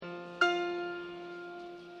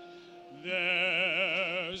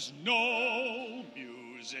There's no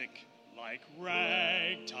music like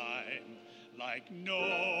ragtime, like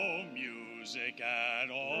no music at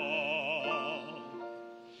all.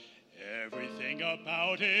 Everything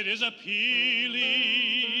about it is appealing,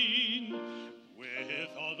 with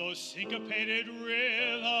all those syncopated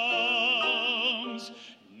rhythms.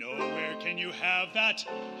 Nowhere can you have that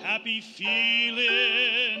happy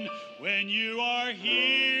feeling when you are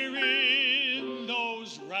hearing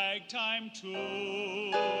those ragtime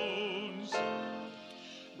tunes.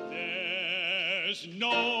 There's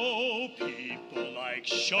no people like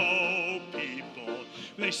show people.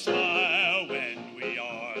 They smile when we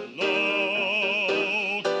are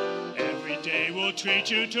low. Every day we'll treat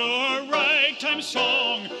you to a ragtime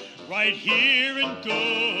song right here in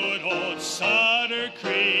good old Sutter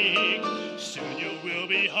Creek. Soon you will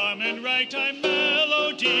be humming ragtime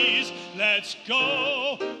melodies. Let's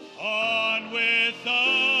go on with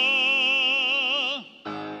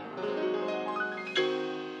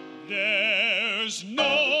There's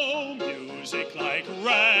no music like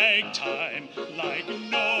ragtime, like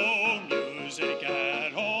no music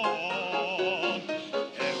at all.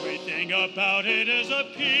 Everything about it is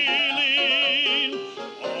appealing.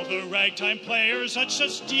 All the ragtime players such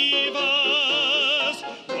as divas.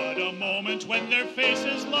 What a moment when their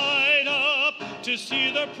faces light up to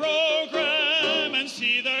see the program and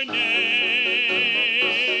see their names.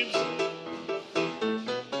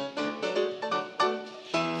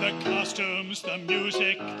 The costumes, the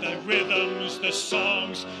music, the rhythms, the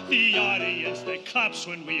songs, the audience that claps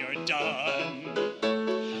when we are done.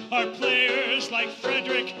 Our players like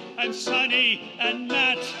Frederick and Sonny and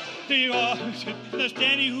Matt, there's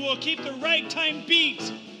Danny who will keep the ragtime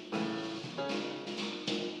beat.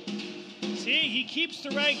 See, he keeps the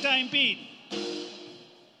ragtime beat.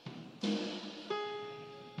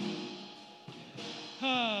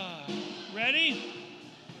 Ready?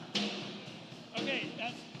 Okay,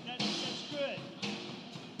 that's good.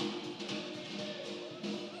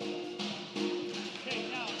 Okay,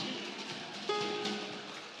 now,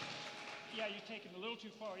 yeah, you're taking a little too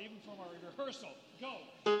far, even from our rehearsal. Go.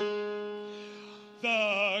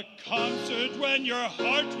 The concert when your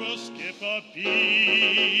heart will skip a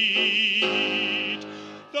beat.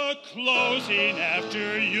 The closing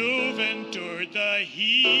after you've endured the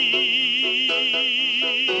heat.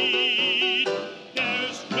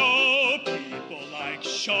 There's no people like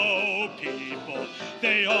show people.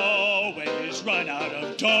 They always run out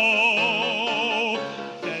of dough.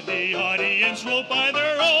 Then the audience will buy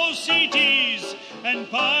their old CDs and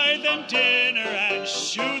buy them dinner and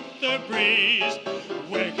shoot the breeze.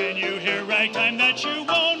 Where can you hear ragtime that you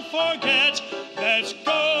won't forget? Let's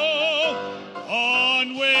go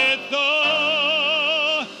on with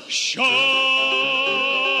the show.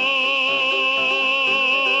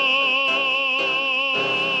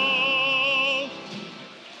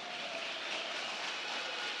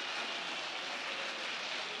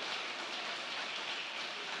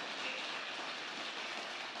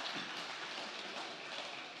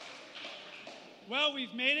 Well,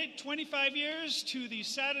 we've made it 25 years to the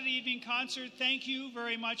Saturday evening concert. Thank you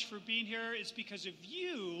very much for being here. It's because of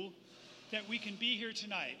you that we can be here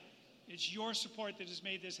tonight. It's your support that has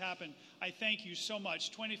made this happen. I thank you so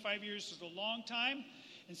much. 25 years is a long time,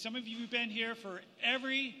 and some of you have been here for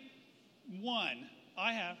every one.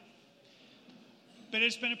 I have. But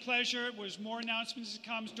it's been a pleasure. There's more announcements to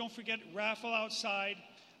come. Don't forget, raffle outside.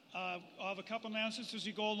 I'll have a couple announcements as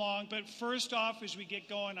we go along. But first off, as we get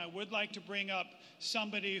going, I would like to bring up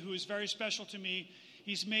somebody who is very special to me.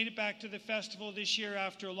 He's made it back to the festival this year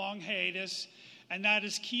after a long hiatus, and that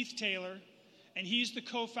is Keith Taylor. And he's the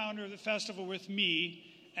co-founder of the festival with me.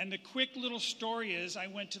 And the quick little story is I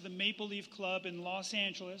went to the Maple Leaf Club in Los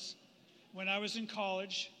Angeles when I was in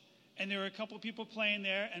college, and there were a couple people playing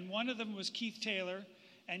there, and one of them was Keith Taylor,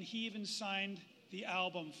 and he even signed the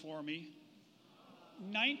album for me.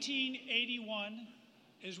 1981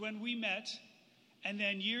 is when we met, and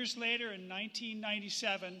then years later in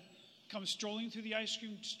 1997, come strolling through the ice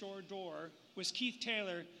cream store door was Keith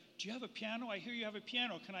Taylor. Do you have a piano? I hear you have a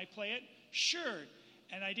piano. Can I play it? Sure.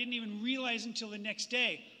 And I didn't even realize until the next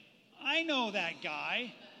day, I know that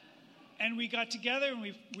guy. And we got together and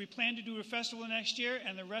we planned to do a festival next year,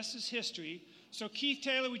 and the rest is history. So Keith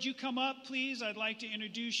Taylor, would you come up, please? I'd like to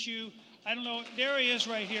introduce you. I don't know. There he is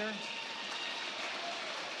right here.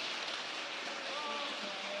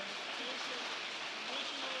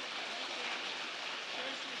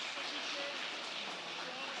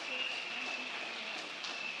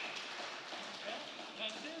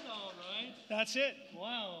 That's it.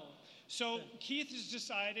 Wow. So Keith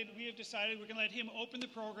we have decided we're going to let him open the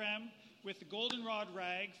program with the Goldenrod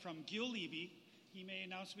Rag from Gil Levy. He may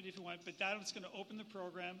announce it if you want, but that's going to open the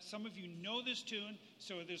program. Some of you know this tune,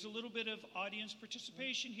 so there's a little bit of audience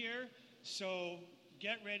participation here. So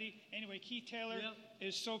get ready. Anyway, Keith Taylor,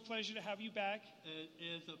 it's so a pleasure to have you back. It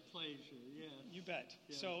is a pleasure, yes. You bet.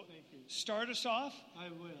 Yeah, So thank you. start us off. I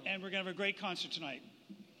will. And we're going to have a great concert tonight.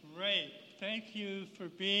 Great. Thank you for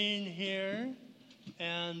being here.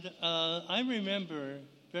 And I remember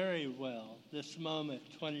very well this moment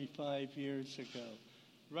 25 years ago.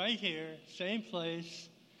 Right here, same place.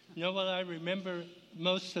 You know what I remember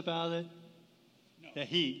most about it? No. The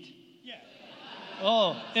heat. Yeah.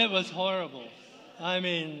 Oh, it was horrible. I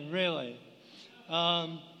mean, really.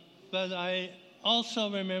 But I also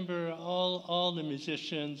remember all the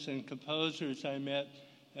musicians and composers I met,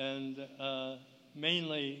 and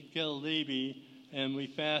mainly Gil Levy, and we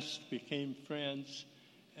fast became friends.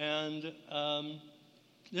 And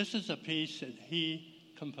this is a piece that he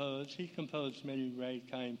composed. He composed many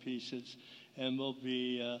ragtime pieces, and we'll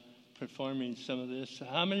be performing some of this.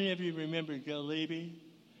 How many of you remember Gil Levy?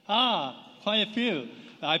 Quite a few.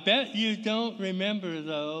 I bet you don't remember,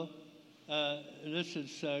 though. This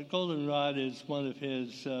is Goldenrod is one of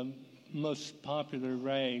his most popular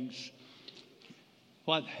rags.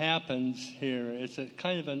 What happens here is a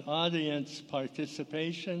kind of an audience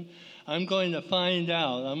participation. I'm going to find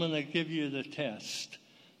out. I'm going to give you the test,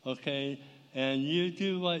 okay? And you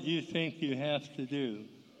do what you think you have to do.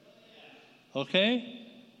 Okay?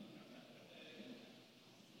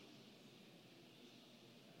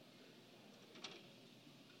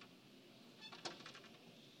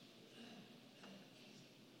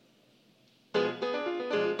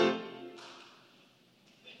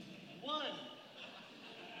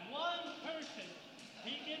 One person,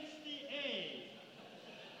 he gets the A.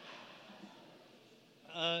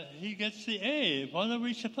 He gets the A. What are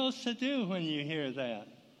we supposed to do when you hear that?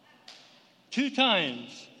 2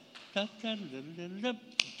 times. And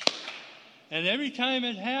every time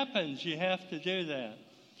it happens, you have to do that.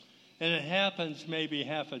 And it happens maybe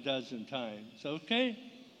half a dozen times, okay?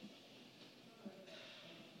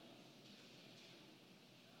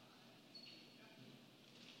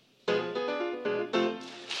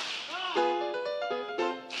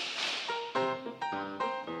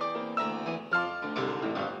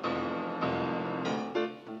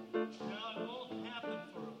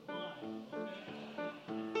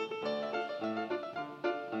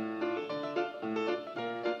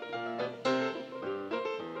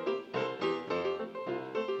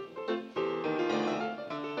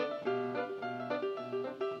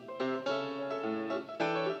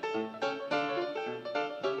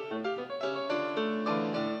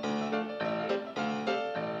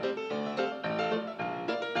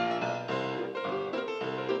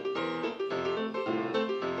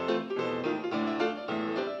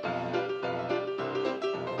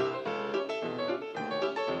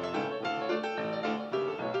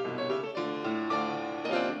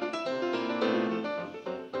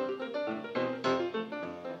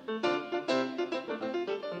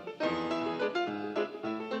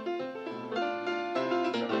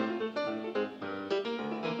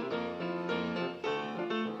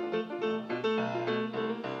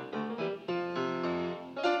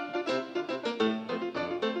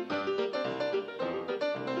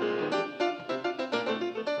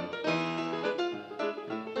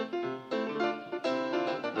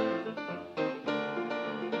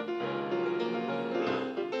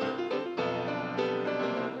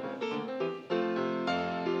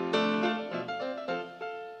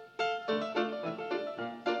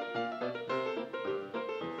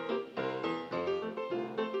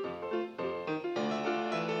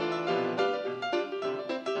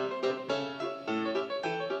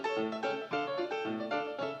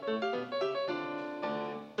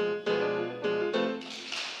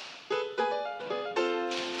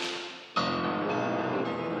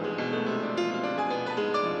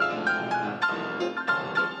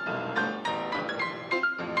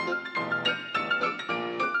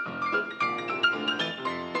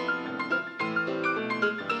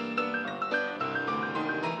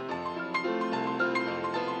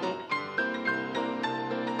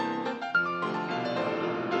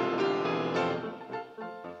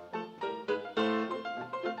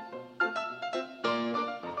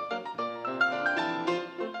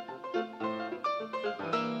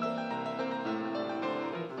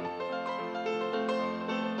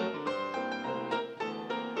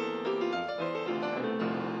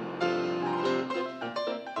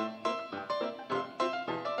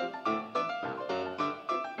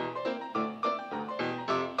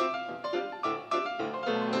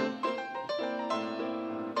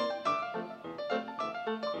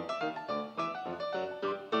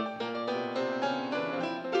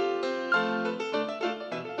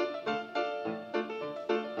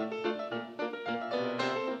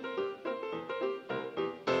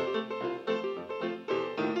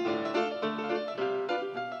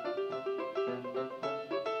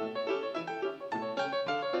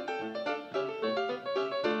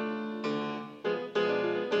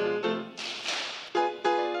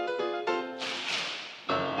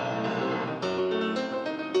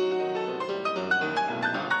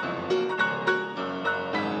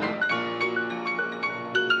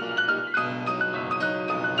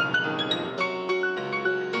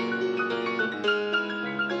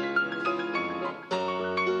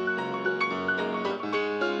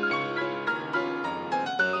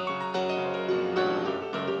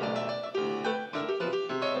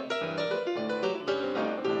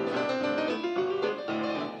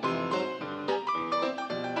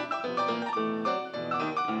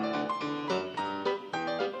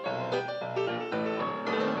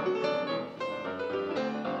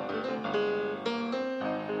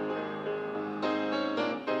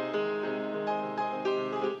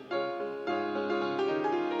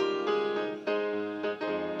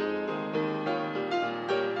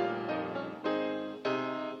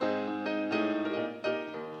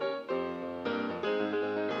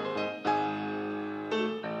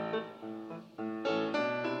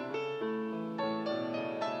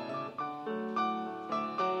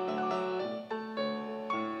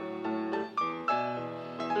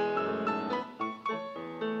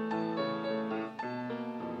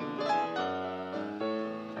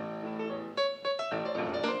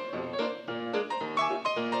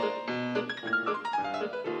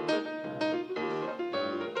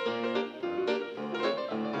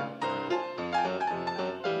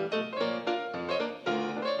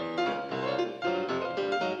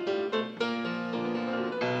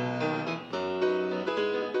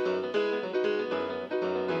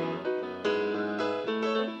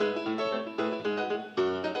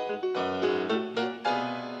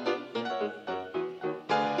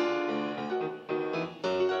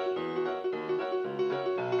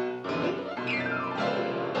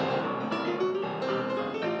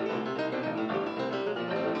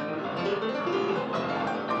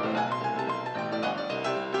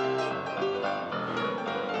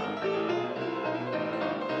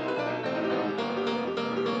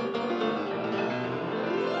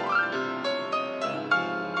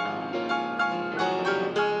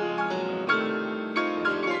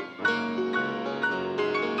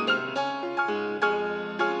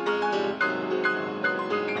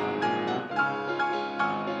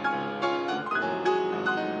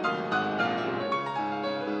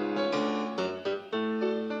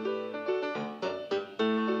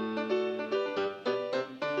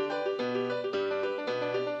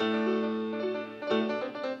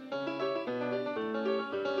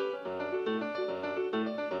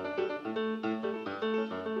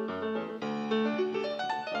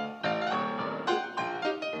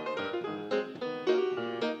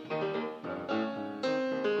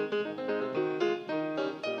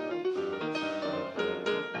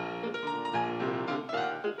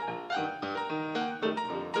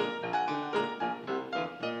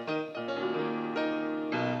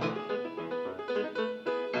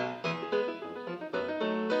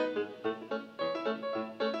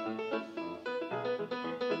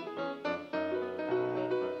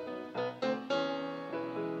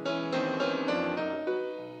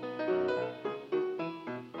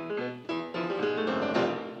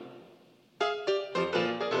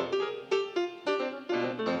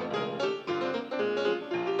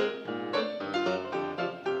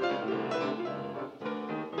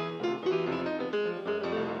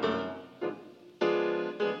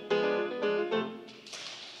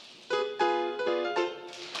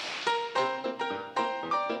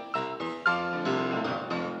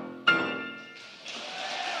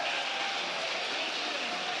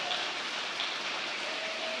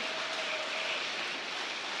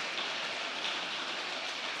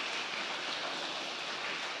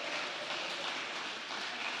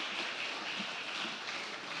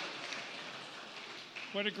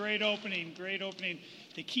 What a great opening, great opening.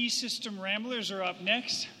 The Key System Ramblers are up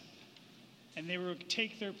next, and they will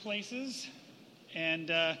take their places.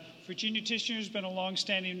 And Virginia Tishner has been a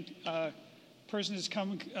long-standing person who's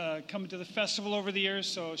come to the festival over the years,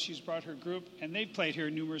 so she's brought her group, and they've played here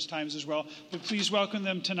numerous times as well. But please welcome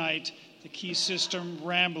them tonight, the Key System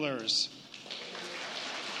Ramblers.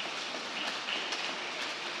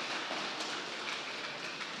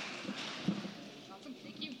 Awesome,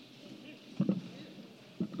 thank you.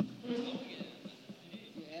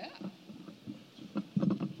 Yeah.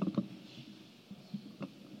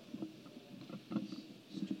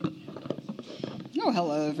 Oh,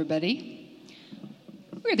 hello, everybody.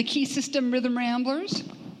 We're the Key System Rhythm Ramblers.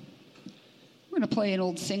 We're going to play an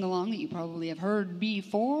old sing-along that you probably have heard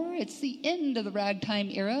before. It's the end of the Ragtime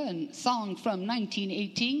era and a song from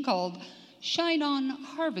 1918 called Shine On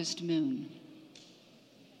Harvest Moon.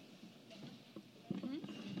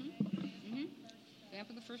 Down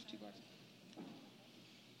for the first two bars.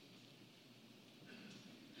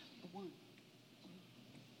 One.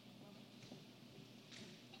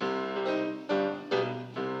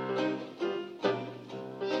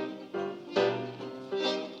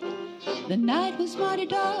 The night was mighty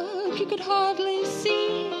dark, you could hardly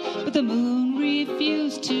see, but the moon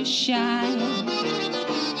refused to shine.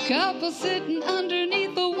 Couple sitting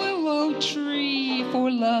underneath a willow tree for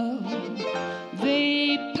love,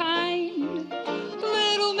 they pined. The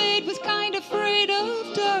little maid was kind of afraid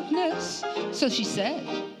of darkness, so she said,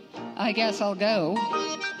 I guess I'll go.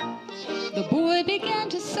 The boy began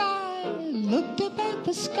to sigh, looked up at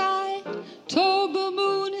the sky, told the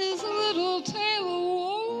moon his little tale of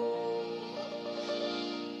woe.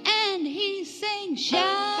 And he sang,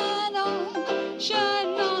 shine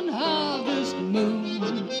on, harvest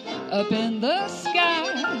moon, up in the sky.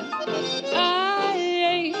 I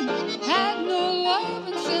ain't had no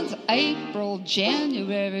loving since April,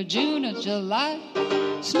 January, June, or July.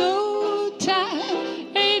 Snow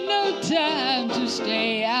time, ain't no time to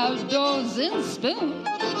stay outdoors and spoon.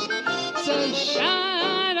 So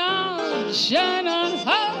shine on,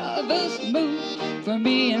 harvest moon, for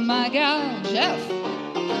me and my gal, Jeff.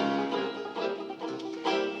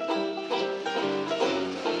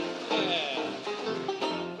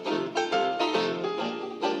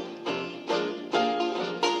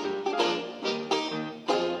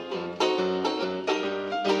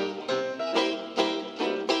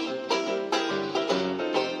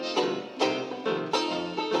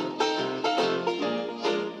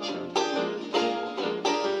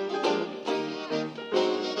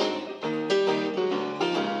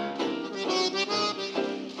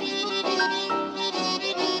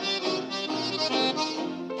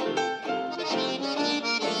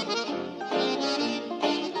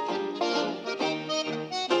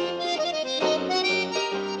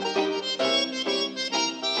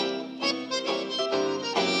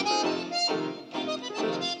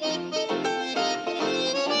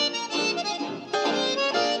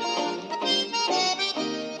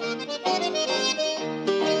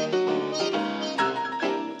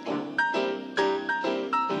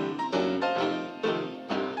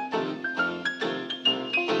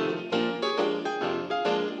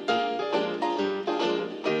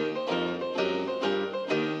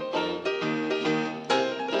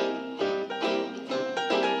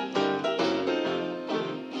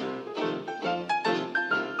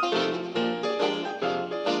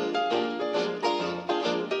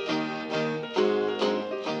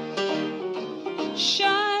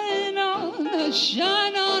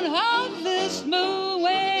 Shine on, harvest moon,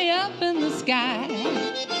 way up in the sky.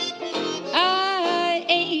 I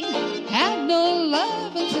ain't had no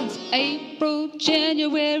loving since April,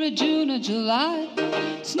 January, June, or July.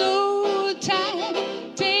 Snow time,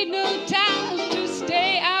 ain't no time to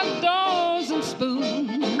stay outdoors and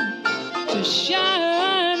spoon. To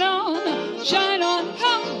shine on,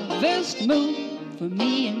 harvest moon, for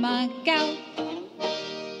me and my gal.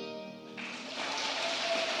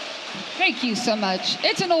 Thank you so much.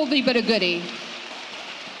 It's an oldie but a goodie.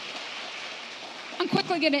 I'm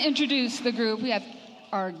quickly going to introduce the group. We have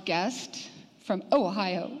our guest from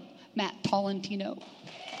Ohio, Matt Tolentino.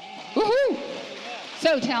 Woohoo!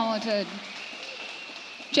 So talented.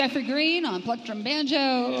 Jeffrey Green on plectrum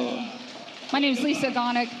banjo. My name is Lisa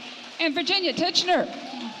Gonick. And Virginia Titchener.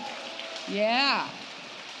 Yeah.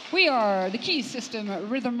 We are the Key System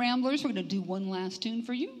Rhythm Ramblers. We're going to do one last tune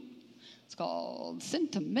for you. It's called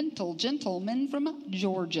Sentimental Gentleman from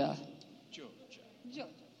Georgia. Georgia.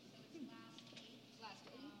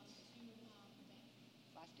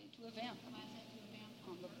 Last day to a vamp.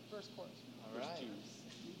 On the first chorus. All right.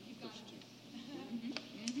 First two.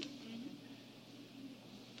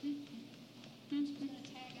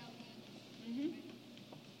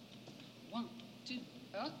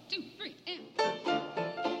 1, 2, 3, and.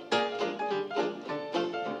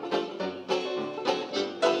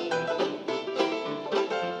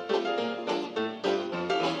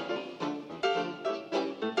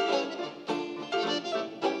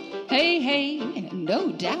 Hey, hey,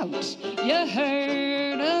 no doubt you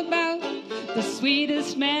heard about the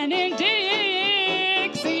sweetest man in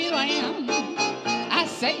Dixieland. I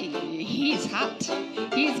say he's hot.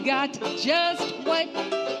 He's got just what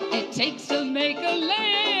it takes to make a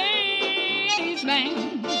ladies'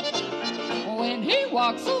 man. When he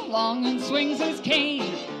walks along and swings his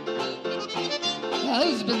cane,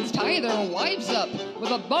 husbands tie their wives up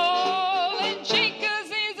with a ball and chain, 'cause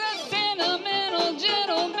he's a sentimental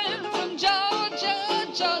gentleman from Georgia,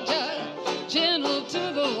 Georgia, gentle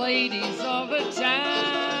to the ladies all the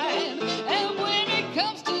time. And when it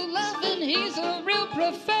comes to loving, he's a real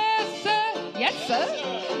professor. Yes, sir.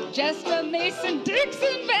 Just a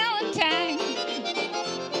Mason-Dixon Valentine.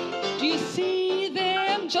 Do you see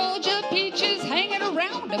them Georgia peaches hanging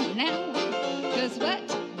around him now? 'Cause what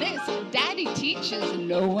this daddy teaches,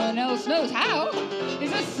 no one else knows how.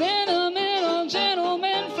 He's a sentimental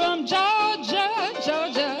gentleman from Georgia,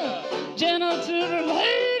 Georgia, gentle to the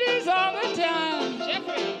ladies all the time.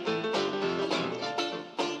 Jeffrey.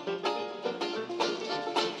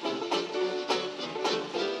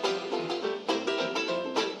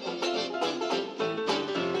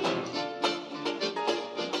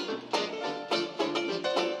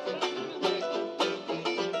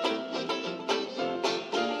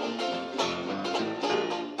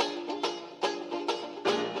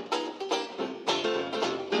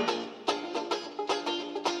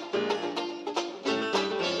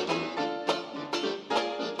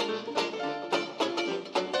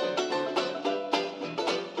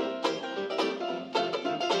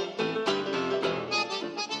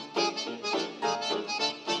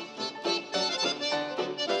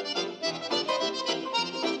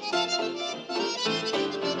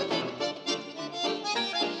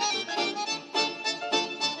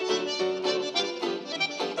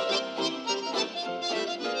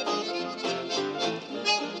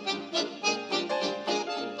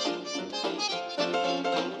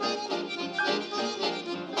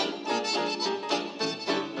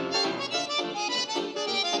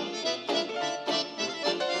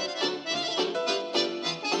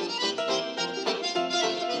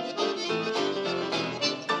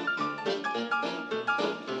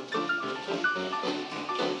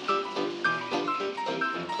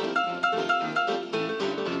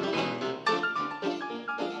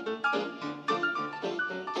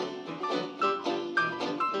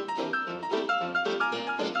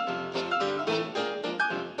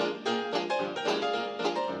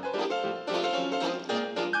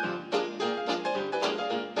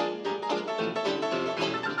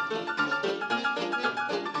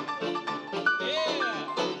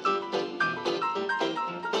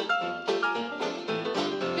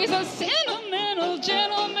 He's a sentimental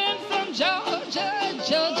gentleman from Georgia,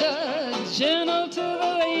 Georgia, gentle to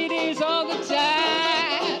the ladies all the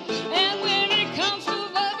time. And when it comes to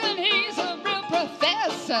loving, he's a real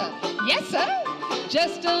professor. Yes, sir,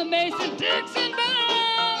 just a Mason-Dixon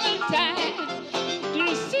Valentine. Do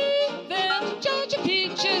you see them Georgia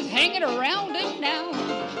peaches hanging around him now?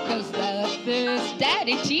 'Cause this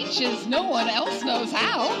daddy teaches, no one else knows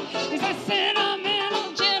how. He's a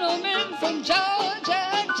sentimental gentleman from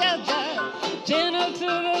Georgia, Georgia, gentle to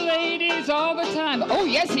the ladies all the time. Oh,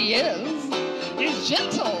 yes, he is. He's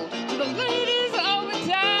gentle to the ladies all the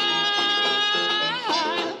time.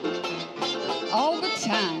 All the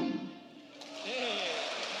time.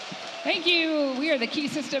 Thank you. We are the Key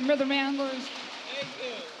System Rhythm Anglers. Thank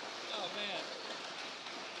you. Oh, man.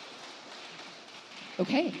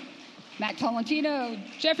 Okay. Matt Tolentino,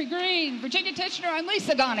 Jeffrey Green, Virginia Titchener, I'm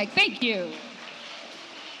Lisa Gonick. Thank you.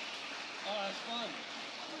 Oh, that's fun.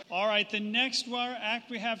 All right, the next act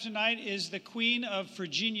we have tonight is the Queen of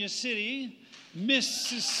Virginia City,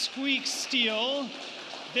 Mrs. Squeak Steele.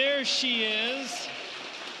 There she is.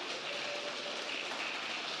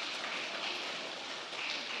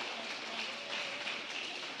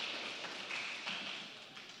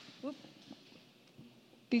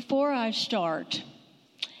 Before I start,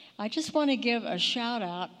 I just want to give a shout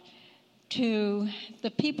out to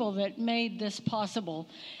the people that made this possible.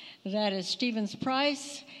 That is Stevens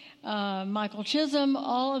Price, Michael Chisholm,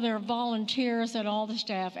 all of their volunteers and all the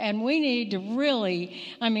staff. And we need to really,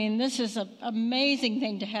 this is an amazing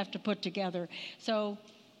thing to have to put together. So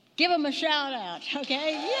give them a shout out,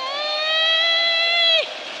 okay? Yay!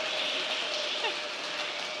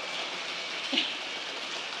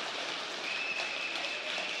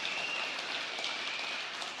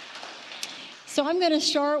 So I'm going to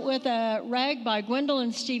start with a rag by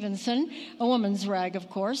Gwendolyn Stevenson, a woman's rag, of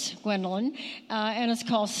course, Gwendolyn, and it's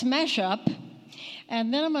called Smash Up.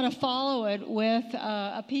 And then I'm going to follow it with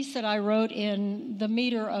a piece that I wrote in the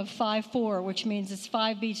meter of 5/4, which means it's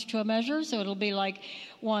 5 beats to a measure. So it'll be like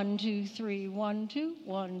 1, 2, 3, 1, 2,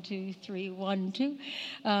 1, 2, 3, 1, 2.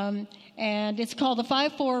 And it's called the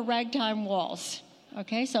 5/4 Ragtime Waltz.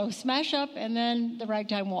 Okay, so Smash Up and then the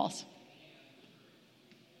Ragtime Waltz.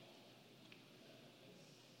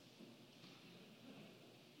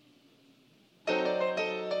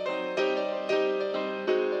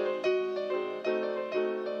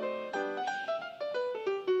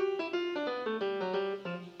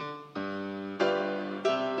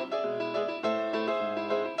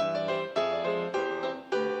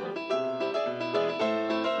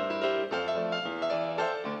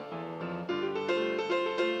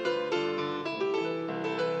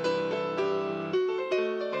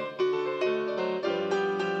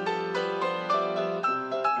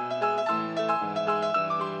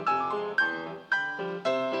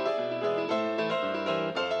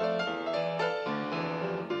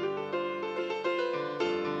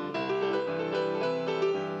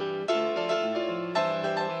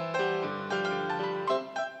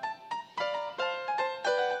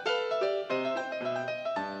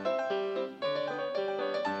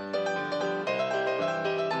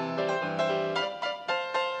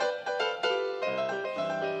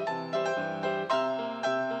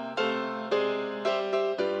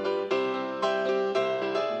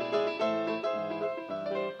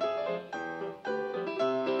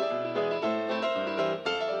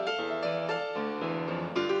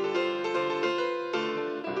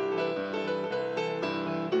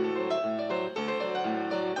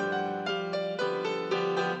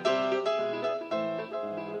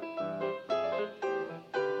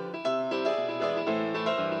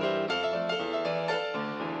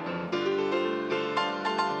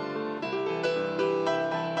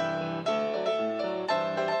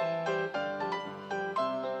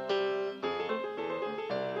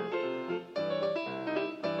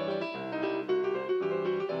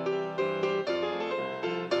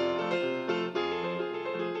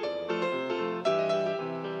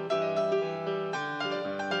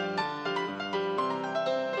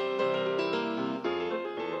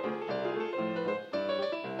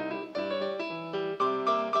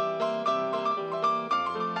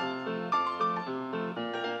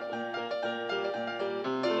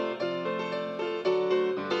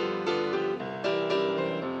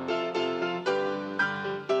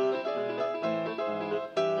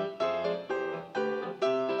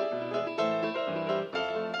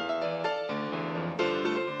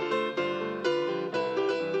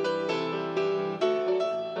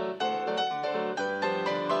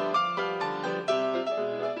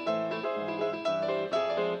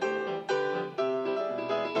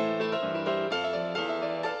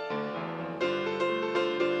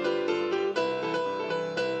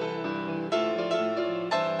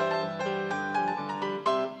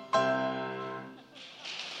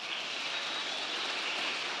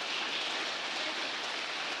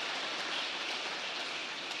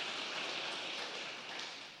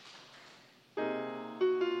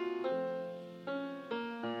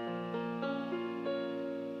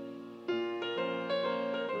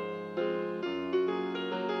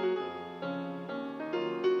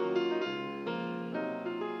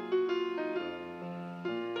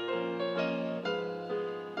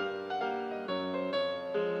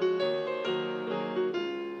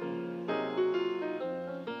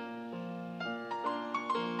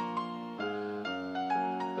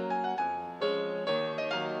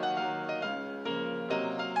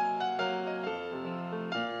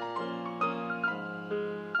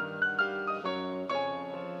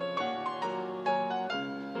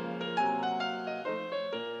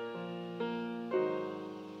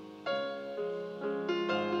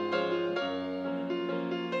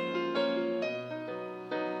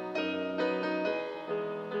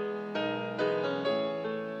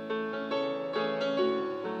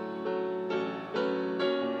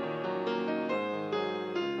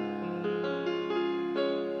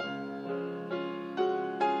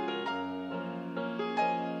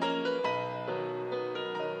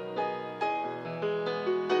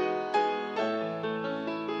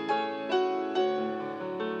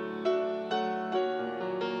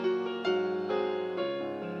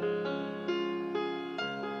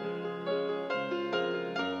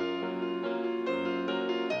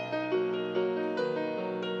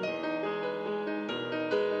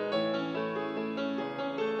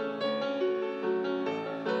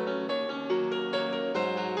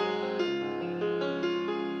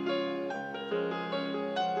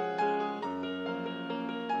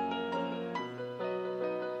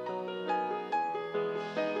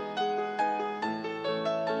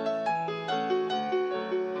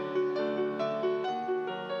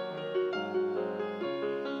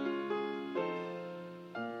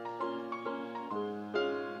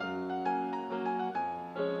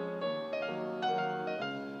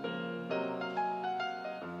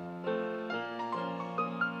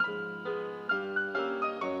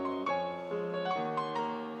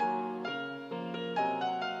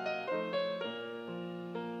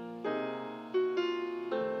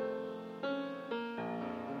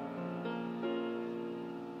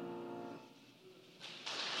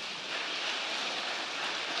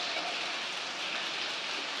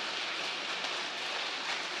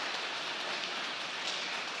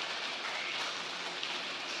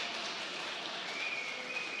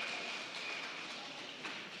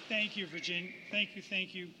 Thank you, Virginia.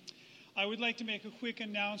 Thank you. I would like to make a quick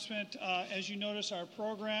announcement. As you notice, our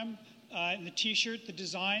program and the T-shirt, the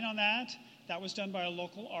design on that was done by a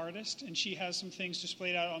local artist, and she has some things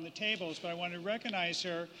displayed out on the tables. But I want to recognize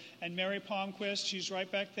her, and Mary Palmquist, she's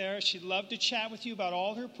right back there. She'd love to chat with you about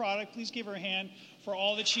all her product. Please give her a hand for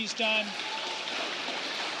all that she's done.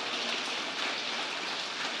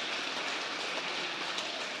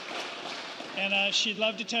 And she'd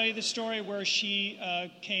love to tell you the story where she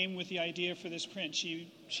came with the idea for this print.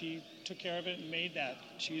 She took care of it and made that.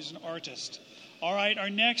 She's an artist. All right, our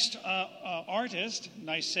next artist,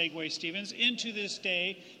 nice segue, Stevens, into this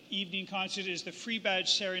day evening concert is the Free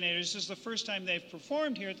Badge Serenaders. This is the first time they've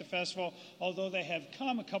performed here at the festival, although they have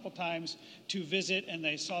come a couple times to visit, and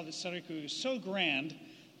they saw that Saraku was so grand,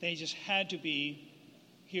 they just had to be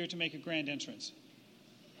here to make a grand entrance.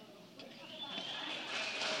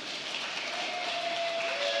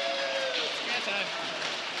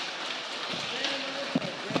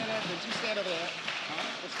 Did you stand over there?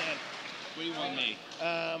 We'll stand. What do you want me?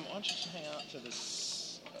 Why don't you just hang out to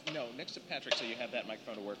this? No, next to Patrick, so you have that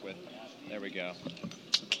microphone to work with. There we go.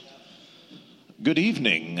 Good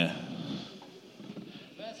evening.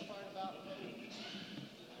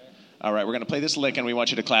 All right, we're going to play this lick, and we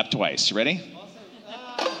want you to clap twice. You ready?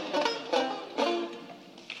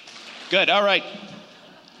 Good. All right.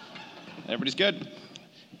 Everybody's good?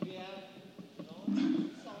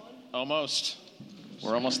 Almost.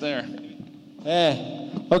 We're almost there.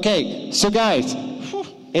 Okay, so guys,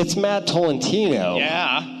 it's Matt Tolentino.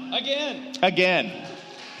 Yeah. Again.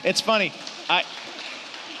 It's funny.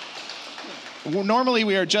 Normally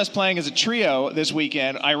we are just playing as a trio this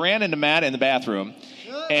weekend. I ran into Matt in the bathroom,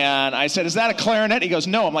 and I said, "Is that a clarinet?" He goes,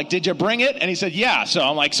 "No." I'm like, "Did you bring it?" And he said, "Yeah." So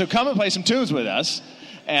I'm like, "So come and play some tunes with us,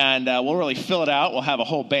 and we'll really fill it out. We'll have a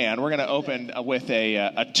whole band." We're going to open with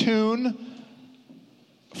a tune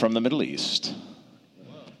from the Middle East.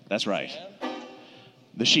 That's right.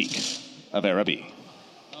 The Sheik of Araby.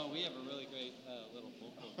 Oh, we have a really great little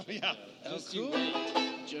vocal. Yeah. Just you wait.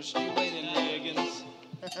 Just you wait in the Higgins.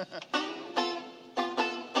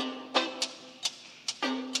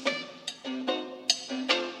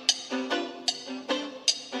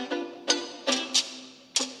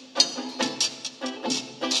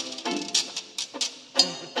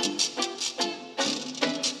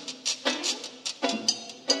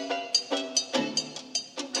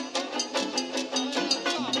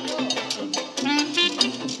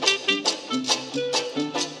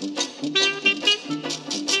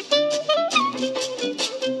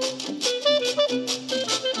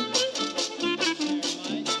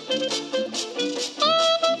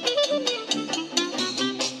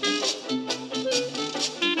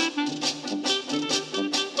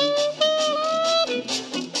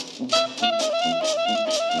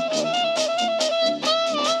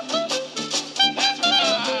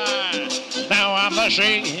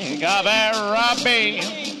 Sheik of Araby,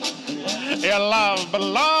 your love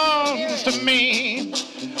belongs to me.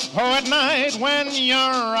 Oh, at night when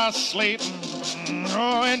you're asleep,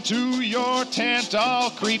 oh, into your tent I'll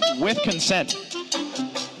creep with consent.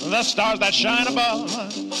 The stars that shine above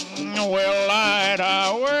will light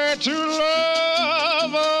our way to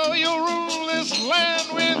love. Oh, you'll rule this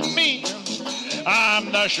land with me. I'm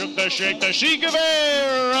the Sheik, the Sheik of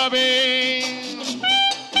Araby.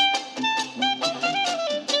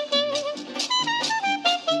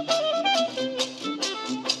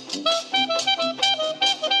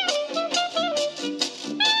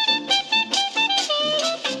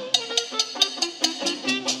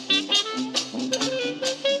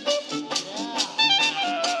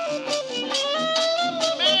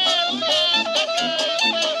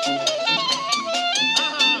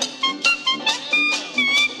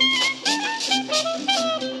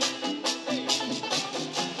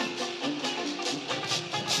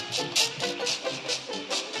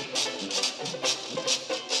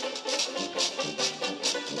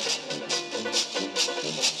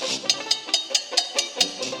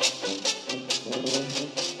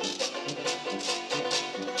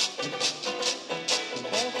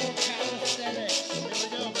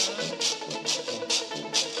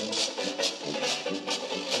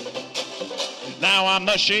 I'm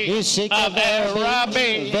the Sheik of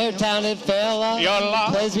Araby. Very talented fella. Your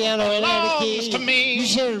love plays piano and belongs to me. You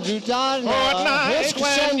should have root on. At night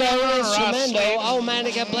when you're asleep. Oh, man,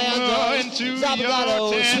 I can play on drums. Into your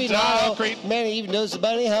tent I'll creep. Man, even knows the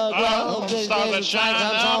bunny hug. Oh, stars that shine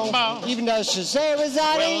above. Even though she's there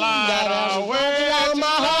residing. We'll light our way to my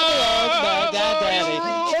heart.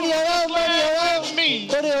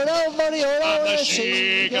 I'm the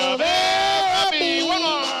Sheik of Araby. One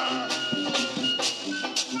more.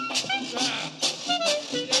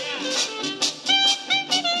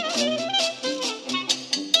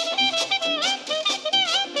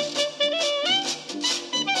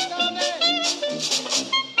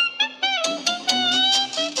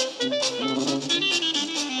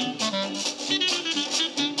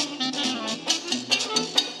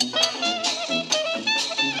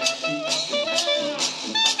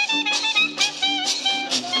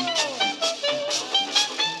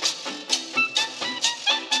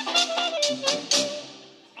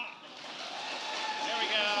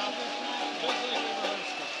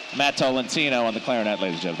 Matt Tolentino on the clarinet,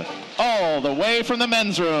 ladies and gentlemen. All the way from the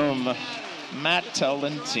men's room, Matt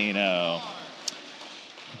Tolentino.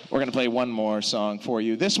 We're going to play one more song for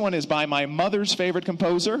you. This one is by my mother's favorite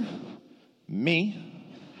composer, me.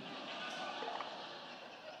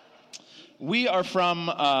 We are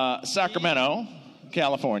from Sacramento,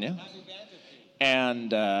 California,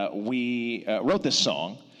 and we wrote this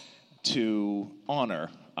song to honor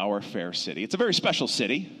our fair city. It's a very special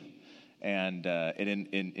city, and it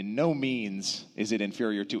in no means is it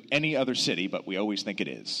inferior to any other city, but we always think it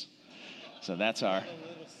is. So that's our...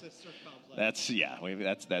 That's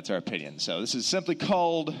our opinion. So this is simply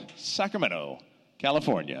called Sacramento,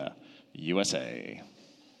 California, USA.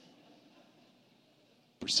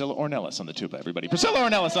 Priscilla Ornelas on the tuba, everybody. Priscilla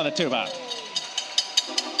Ornelas on the tuba.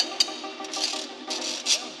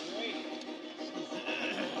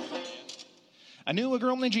 I knew a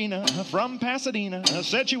girl named Gina from Pasadena,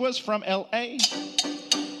 said she was from L.A.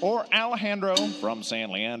 Or Alejandro from San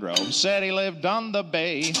Leandro, said he lived on the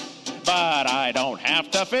bay. But I don't have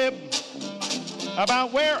to fib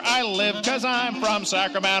about where I live, 'cause I'm from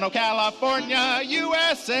Sacramento, California,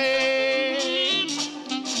 USA.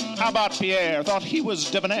 How about Pierre? Thought he was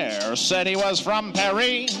debonair, said he was from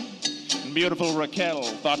Paris. Beautiful Raquel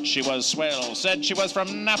thought she was swell, said she was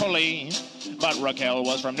from Napoli. But Raquel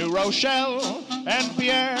was from New Rochelle, and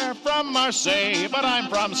Pierre from Marseille. But I'm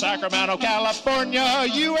from Sacramento, California,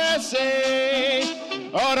 USA.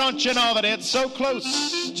 Oh, don't you know that it's so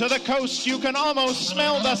close to the coast you can almost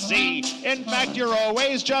smell the sea? In fact, you're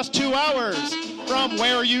always just 2 hours from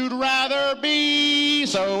where you'd rather be.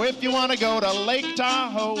 So if you want to go to Lake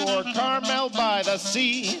Tahoe or Carmel by the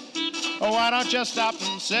sea, why don't you stop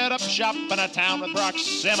and set up shop in a town with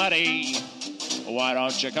proximity? Why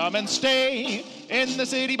don't you come and stay in the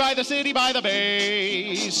city by the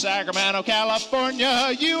bay? Sacramento,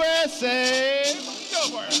 California, USA. Go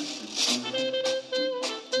for it.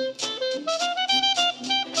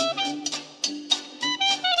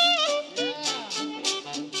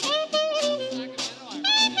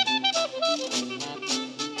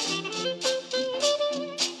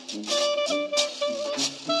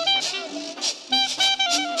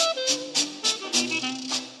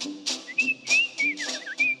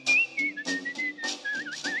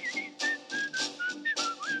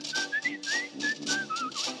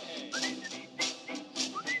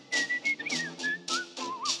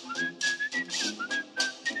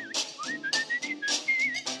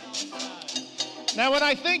 Now, when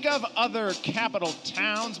I think of other capital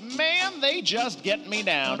towns, man, they just get me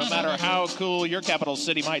down. No matter how cool your capital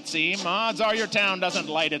city might seem, odds are your town doesn't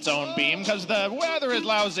light its own beam, because the weather is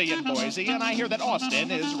lousy in Boise, and I hear that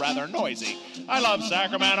Austin is rather noisy. I love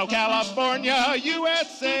Sacramento, California,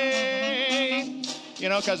 USA. You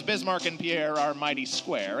know, because Bismarck and Pierre are mighty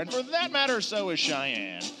square, and for that matter, so is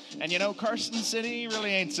Cheyenne. And you know, Carson City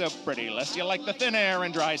really ain't so pretty, lest you like the thin air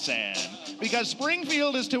and dry sand. Because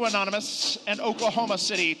Springfield is too anonymous, and Oklahoma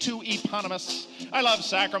City too eponymous. I love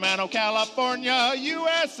Sacramento, California,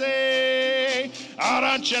 USA. Oh,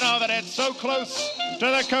 don't you know that it's so close to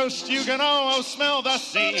the coast you can almost smell the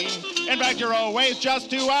sea? In fact, you're always just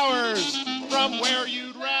 2 hours from where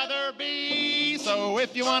you'd rather be. So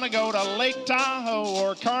if you want to go to Lake Tahoe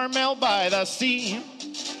or Carmel by the sea,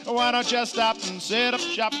 why don't you stop and set up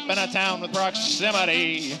shop in a town with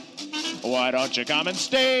proximity? Why don't you come and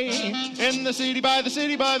stay in the city by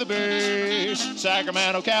the bay?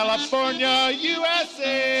 Sacramento, California,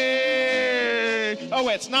 USA. Oh,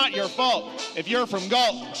 it's not your fault if you're from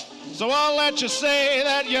Galt, so I'll let you say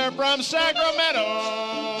that you're from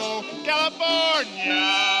Sacramento,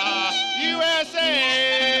 California,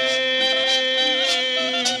 USA.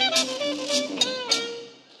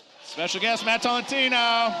 Special guest, Matt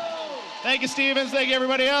Tolentino. Thank you, Stevens. Thank you,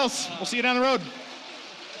 everybody else. We'll see you down the road.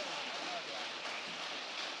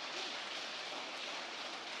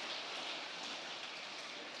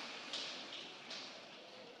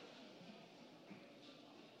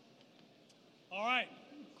 All right.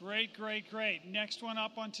 Great, great, great. Next one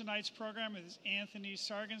up on tonight's program is Anthony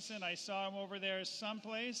Sargenson. I saw him over there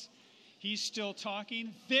someplace. He's still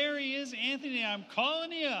talking. There he is, Anthony. I'm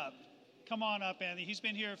calling you up. Come on up, Anthony. He's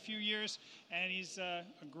been here a few years, and he's a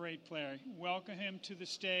great player. Welcome him to the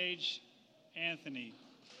stage, Anthony.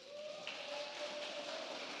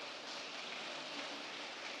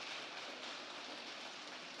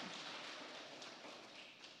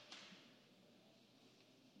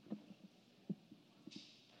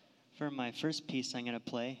 For my first piece I'm going to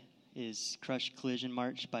play is Crush Collision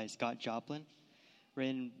March by Scott Joplin.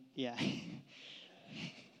 Written, yeah.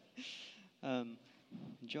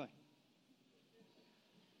 Enjoy.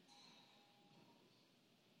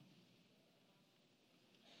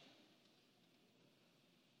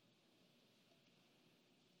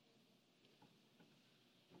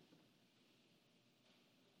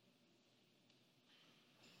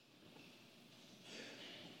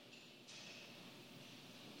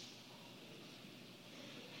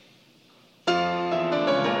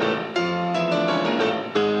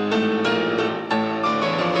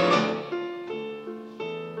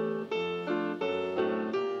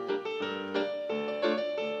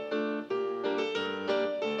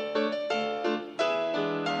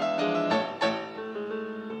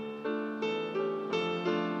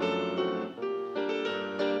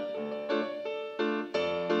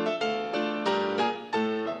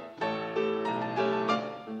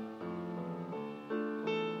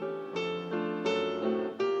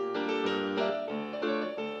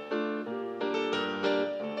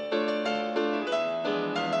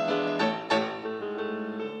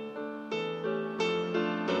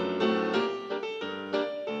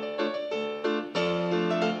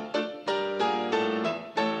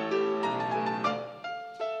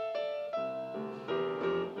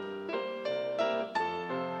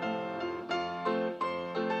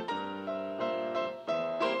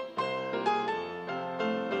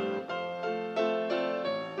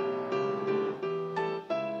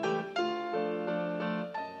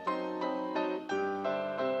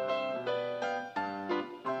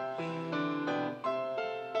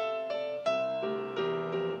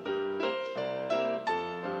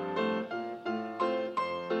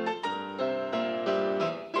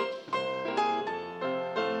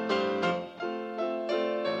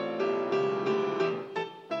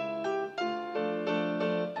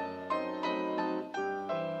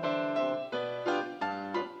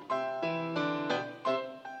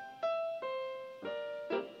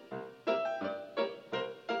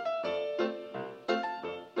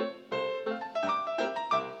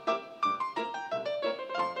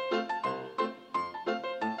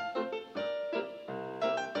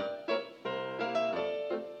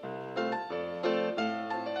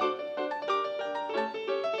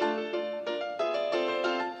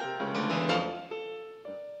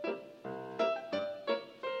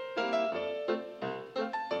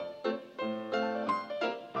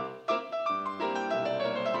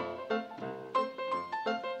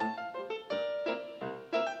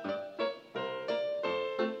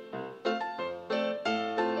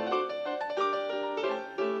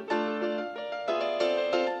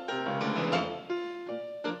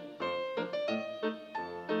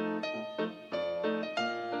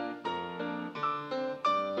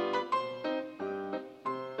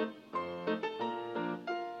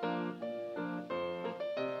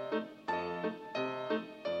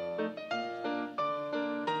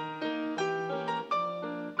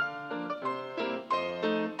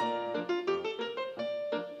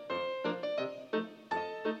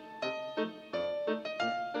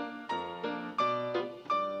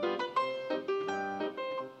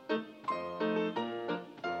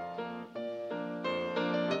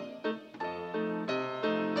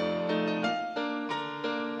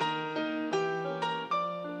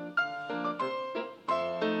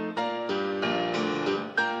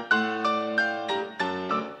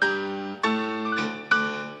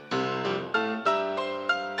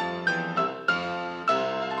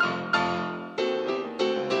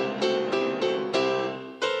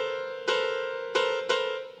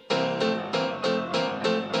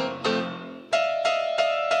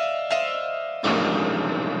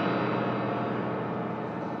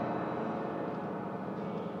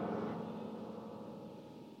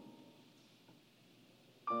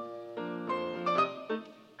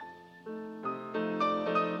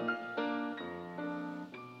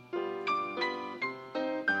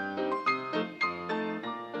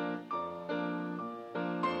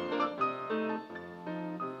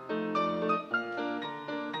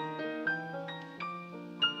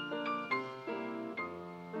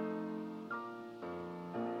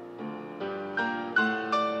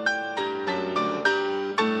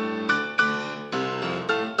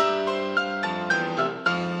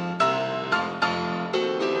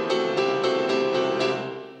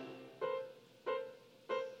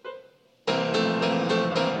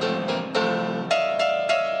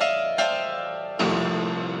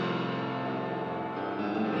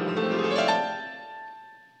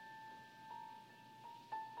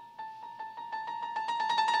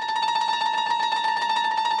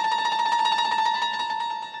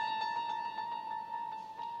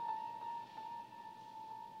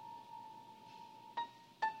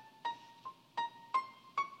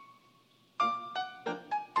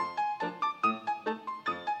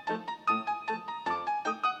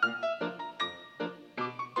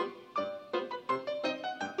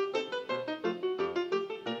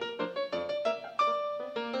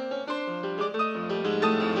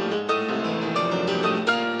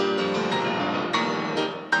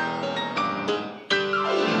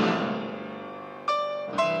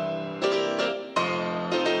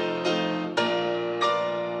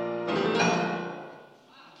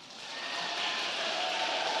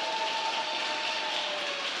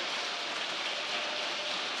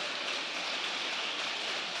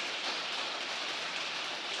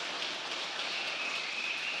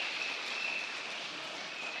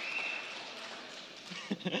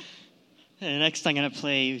 And next I'm going to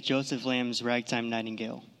play Joseph Lamb's Ragtime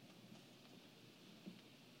Nightingale.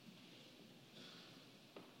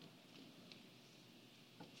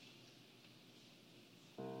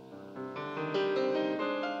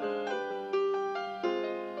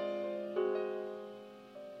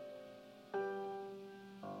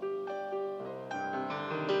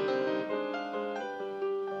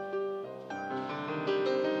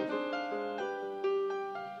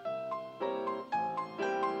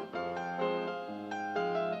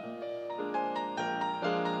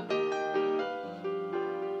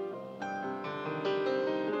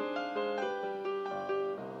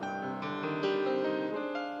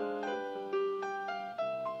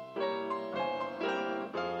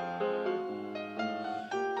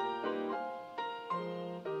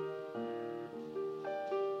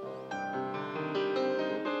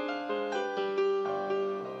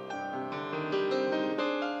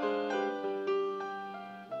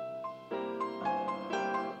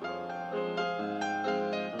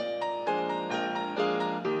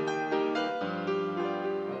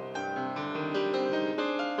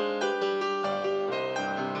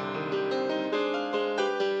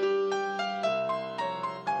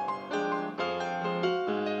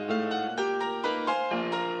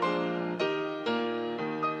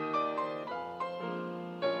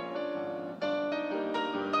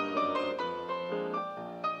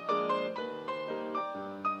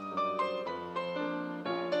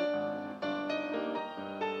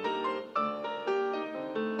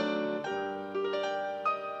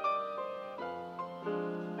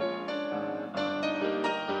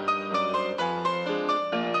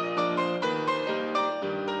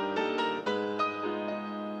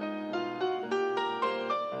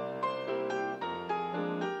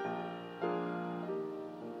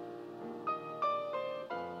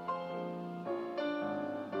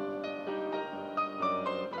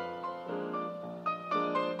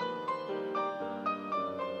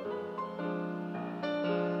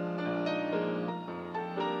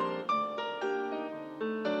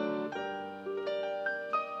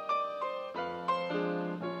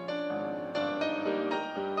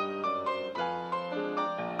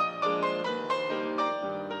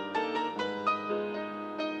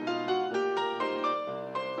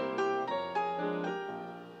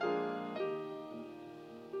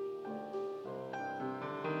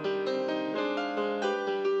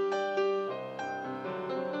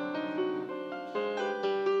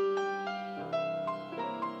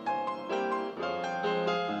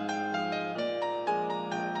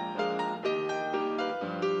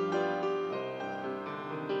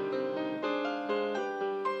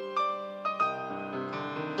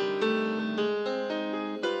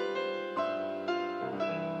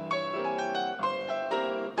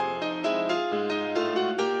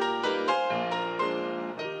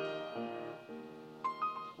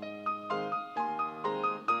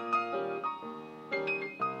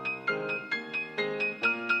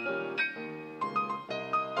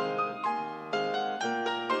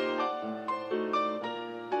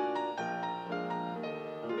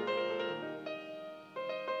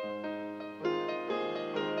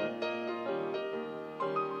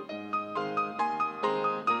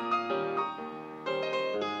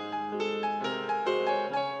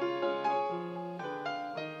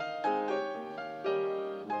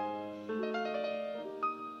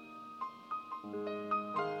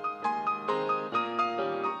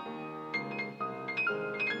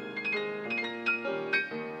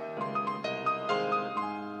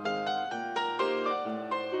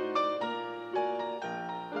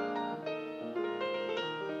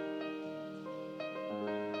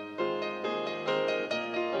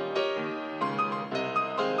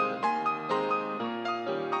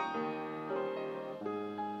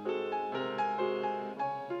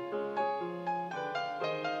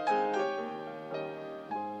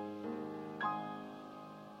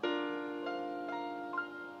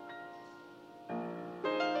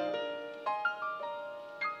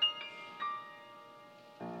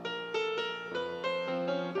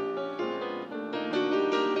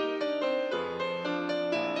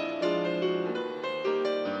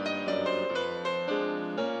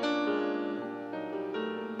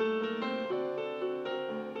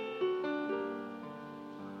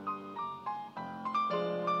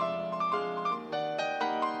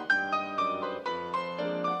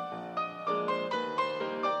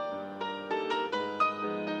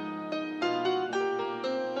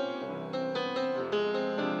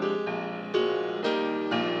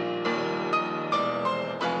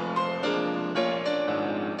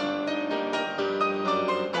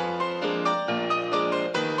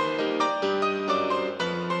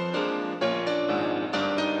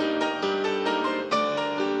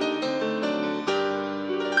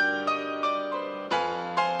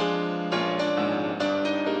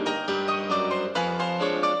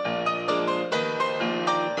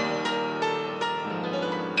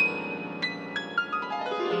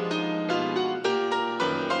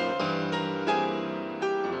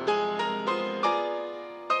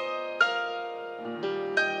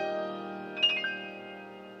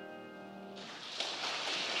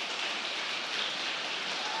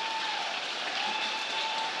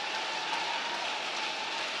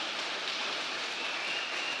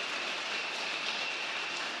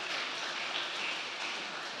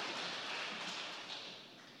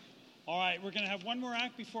 right, we're going to have one more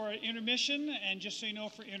act before our intermission, and just so you know,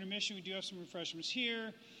 for intermission, we do have some refreshments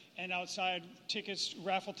here and outside tickets,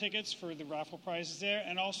 raffle tickets for the raffle prizes there,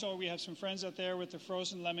 and also we have some friends out there with the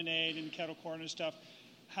frozen lemonade and kettle corn and stuff.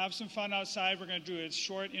 Have some fun outside. We're going to do a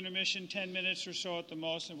short intermission, 10 minutes or so at the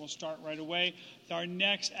most, and we'll start right away. Our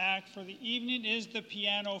next act for the evening is the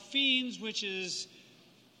Piano Fiends, which is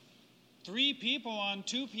 3 people on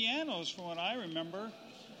 2 pianos, from what I remember.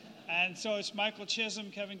 And so it's Michael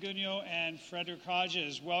Chisholm, Kevin Gugno, and Frederick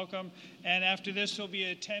Hodges. Welcome. And after this, there'll be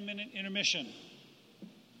a 10-minute intermission.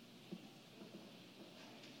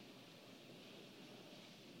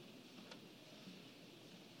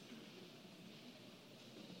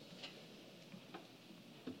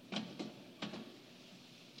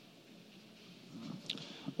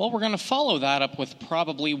 Well, we're going to follow that up with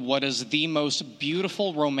probably what is the most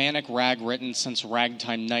beautiful romantic rag written since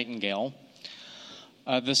Ragtime Nightingale.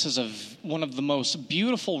 This is one of the most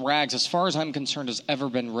beautiful rags, as far as I'm concerned, has ever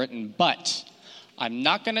been written. But I'm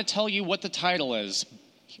not going to tell you what the title is.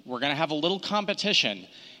 We're going to have a little competition.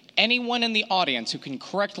 Anyone in the audience who can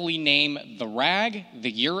correctly name the rag,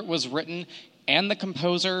 the year it was written, and the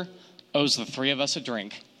composer owes the 3 of us a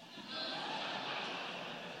drink.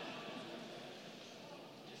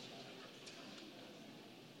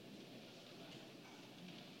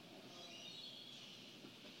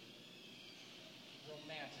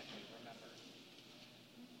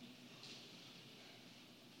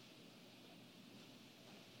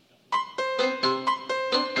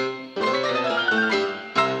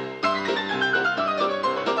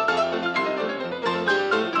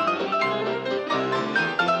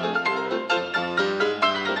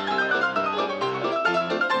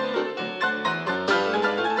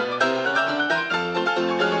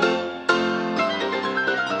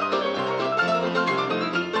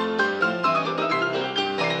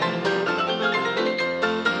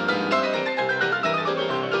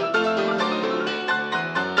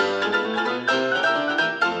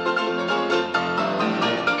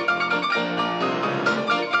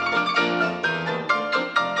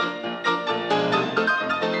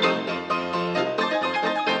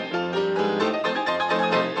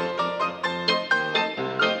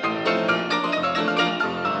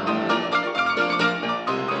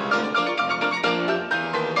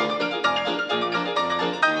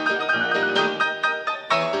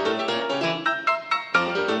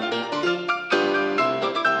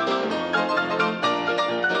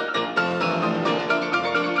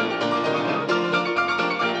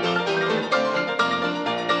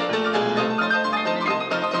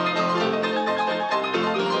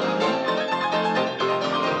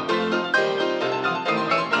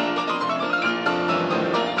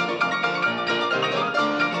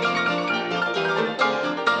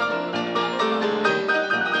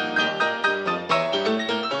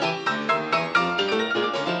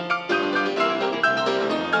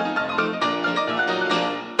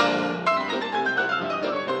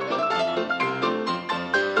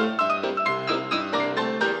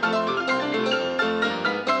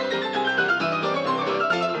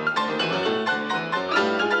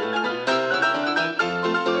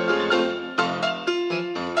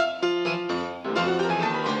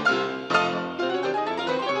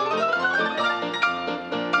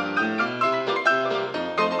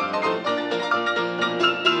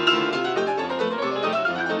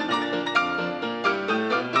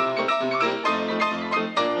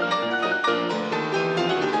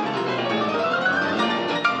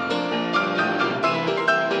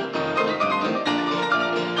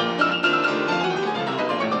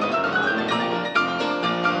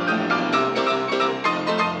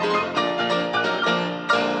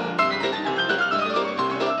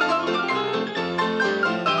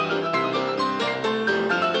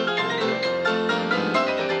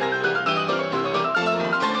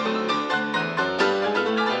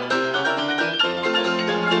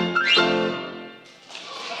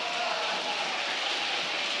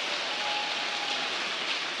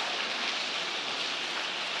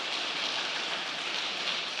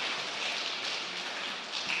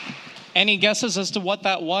 Any guesses as to what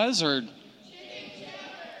that was? Or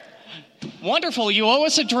wonderful, you owe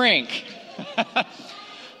us a drink.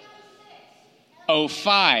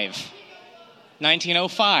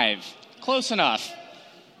 1905. Close enough.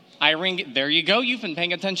 Irene, there you go. You've been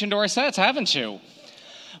paying attention to our sets, haven't you?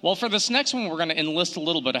 Well, for this next one, we're going to enlist a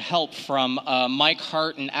little bit of help from Mike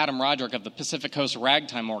Hart and Adam Roderick of the Pacific Coast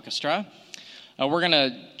Ragtime Orchestra. We're going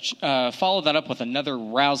to follow that up with another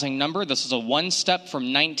rousing number. This is a one-step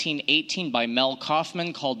from 1918 by Mel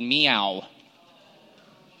Kaufman called Meow.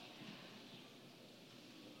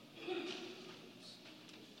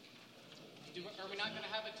 Do it, Irwin, not going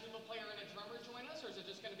to have a tuba player and a drummer join us, or is it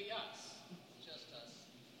just going to be us? Just us.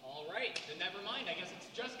 All right, then never mind. I guess it's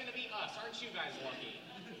just going to be us. Aren't you guys lucky?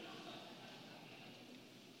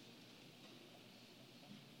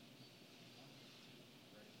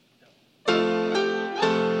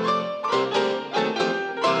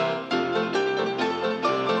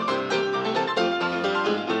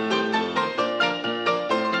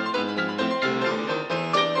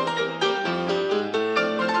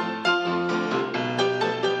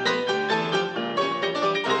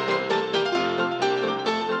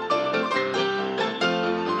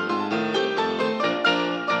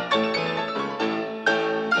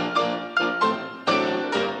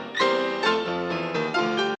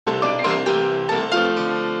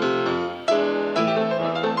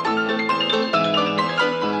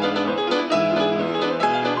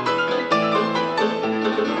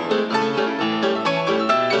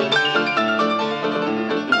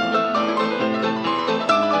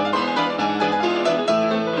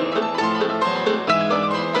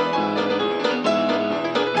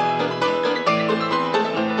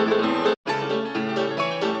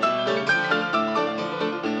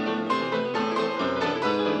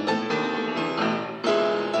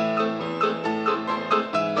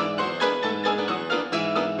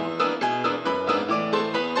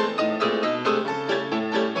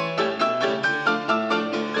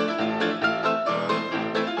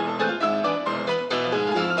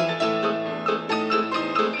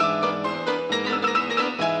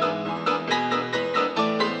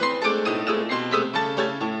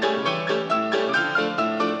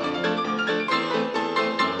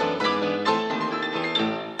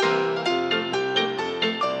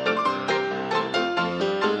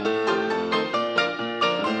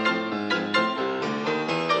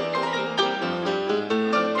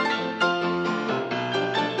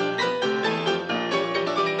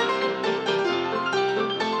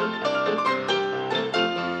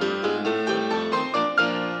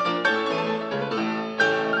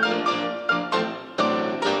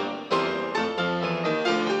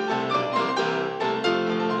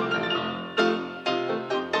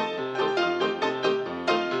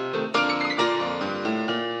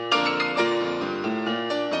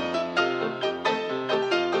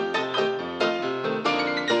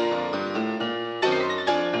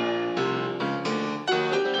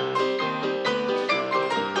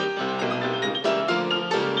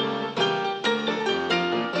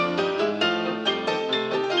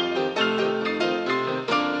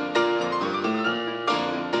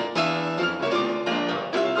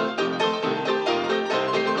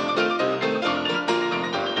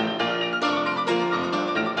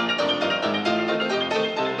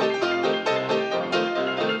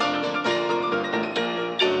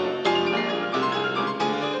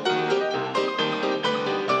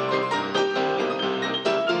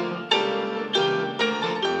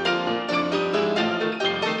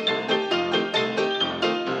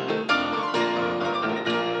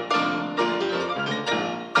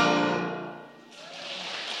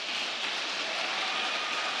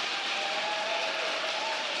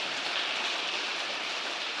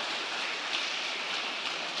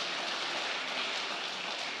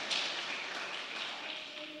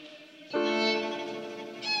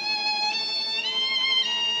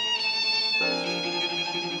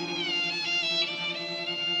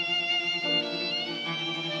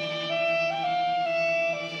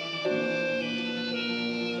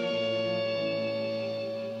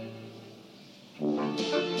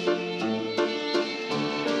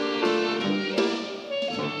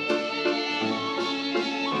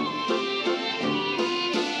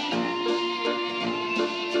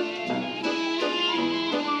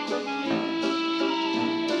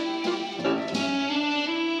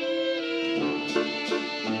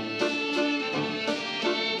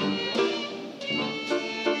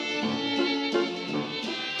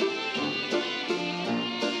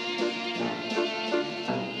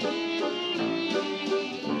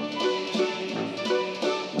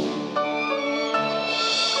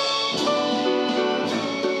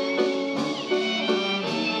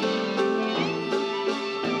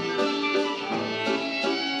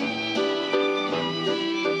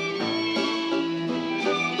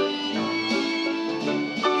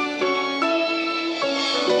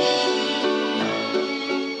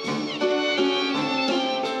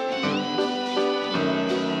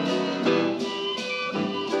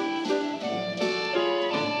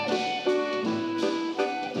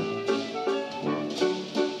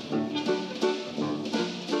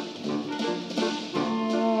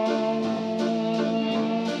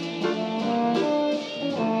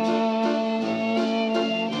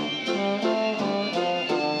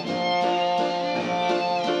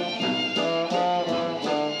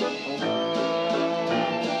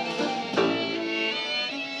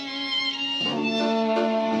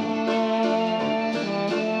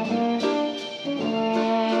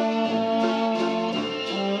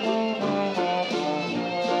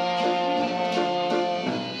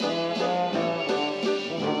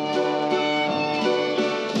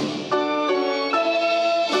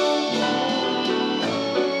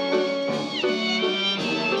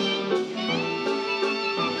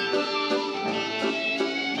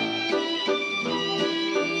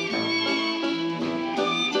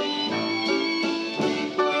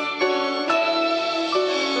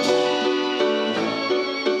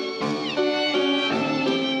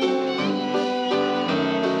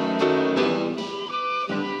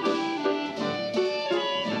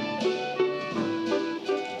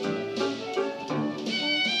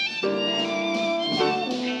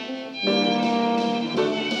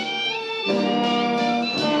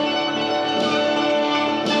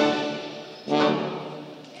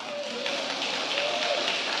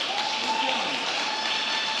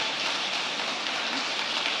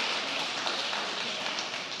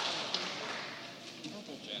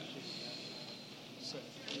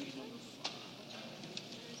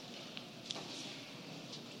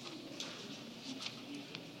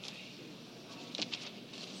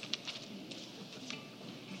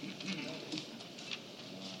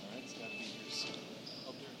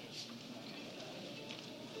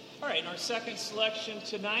 right, our second selection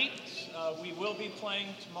tonight, we will be playing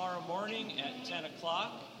tomorrow morning at 10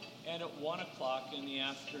 o'clock and at 1 o'clock in the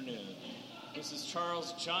afternoon. This is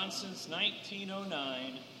Charles Johnson's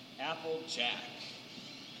 1909 Applejack.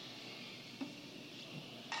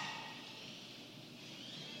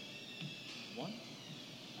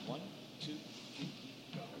 One, two, three,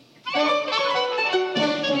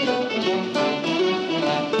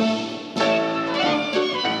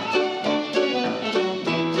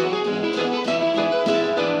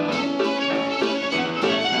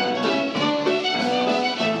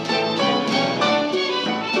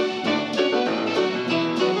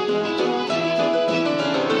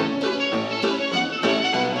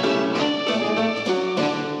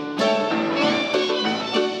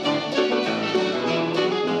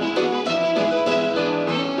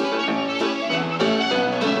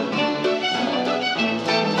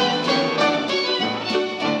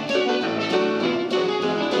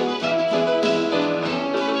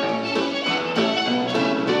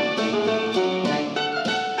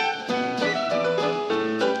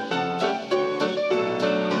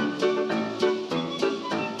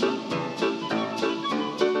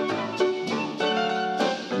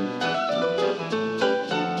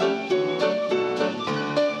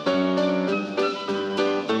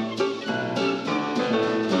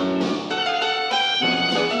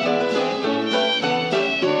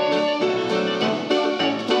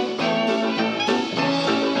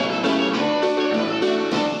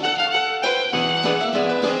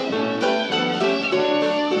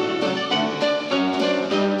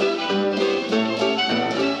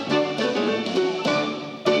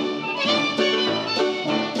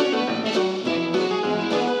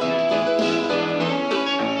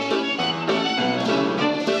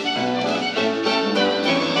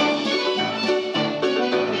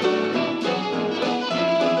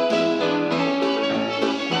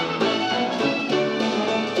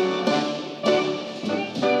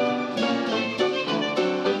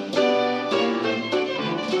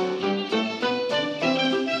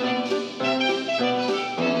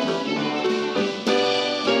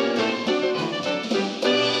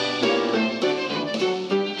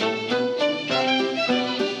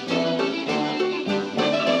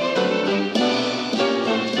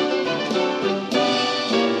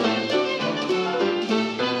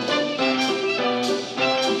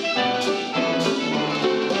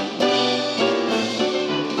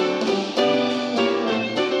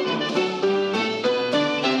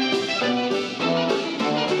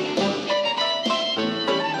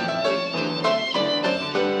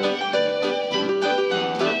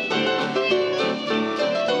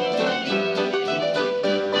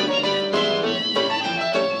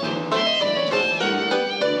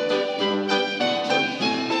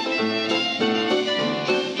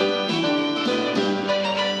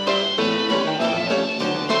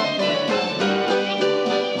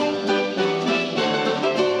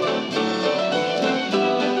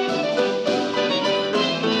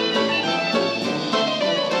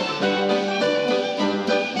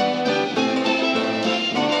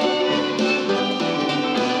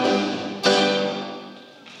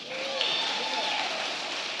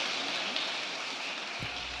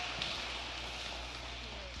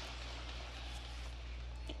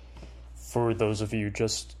 For those of you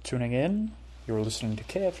just tuning in, you're listening to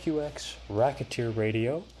KFQX Racketeer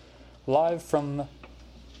Radio, live from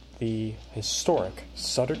the historic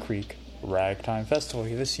Sutter Creek Ragtime Festival.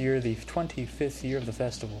 This year, the 25th year of the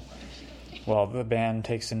festival. While the band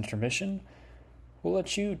takes intermission, we'll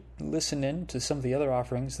let you listen in to some of the other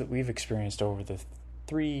offerings that we've experienced over the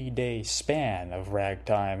 3-day span of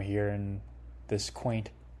ragtime here in this quaint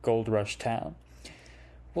Gold Rush town.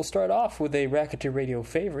 We'll start off with a Racketeer Radio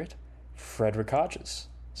favorite, Frederick Hodges,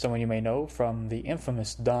 someone you may know from the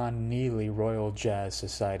infamous Don Neely Royal Jazz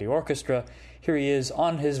Society Orchestra. Here he is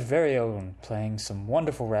on his very own, playing some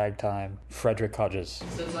wonderful ragtime, Frederick Hodges.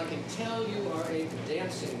 Since I can tell you are a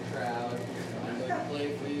dancing crowd, I'm going to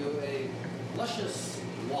play for you a luscious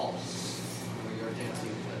waltz for your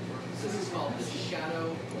dancing pleasure. This is called the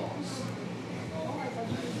Shadow Waltz.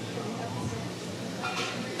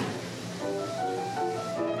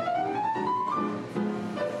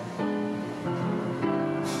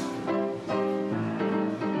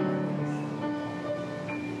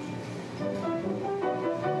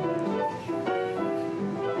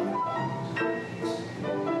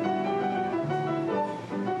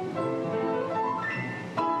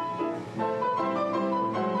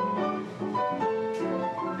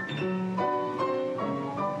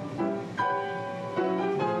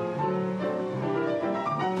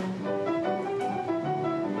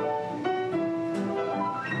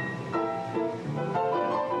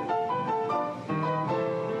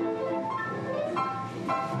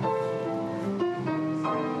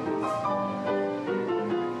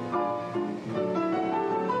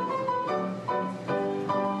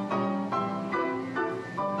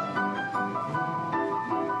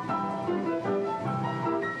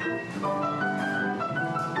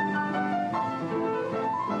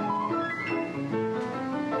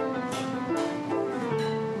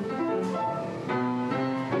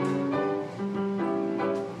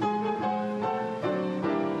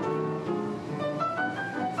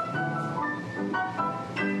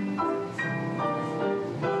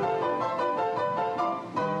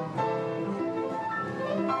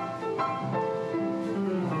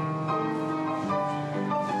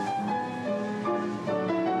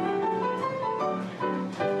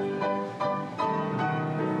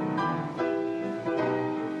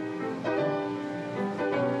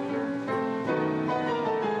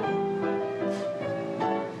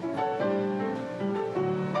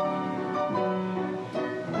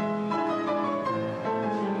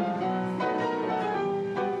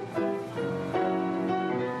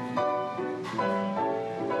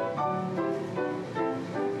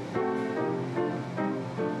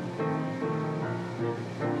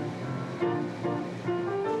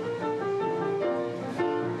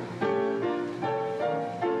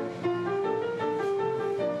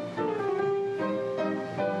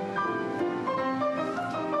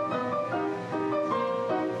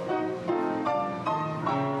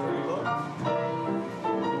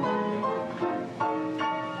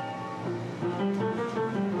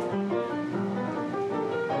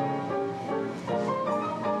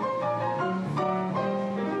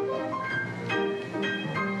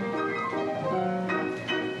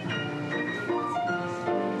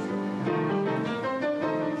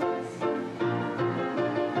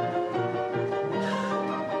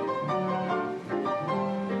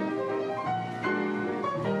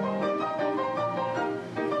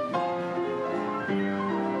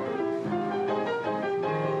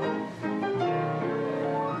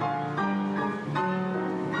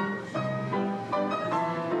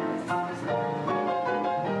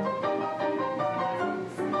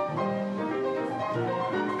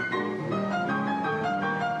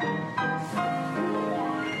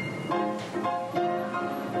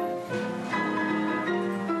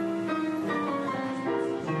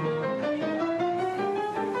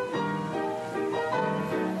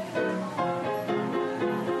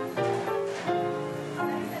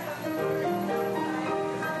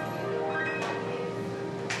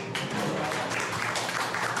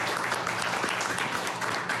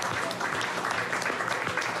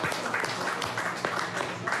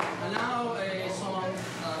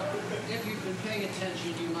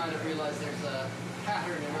 there's a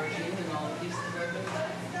pattern emerging in all the pieces I've been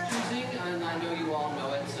choosing, and I know you all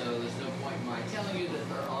know it, so there's no point in my telling you that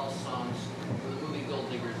they're all songs for the movie Gold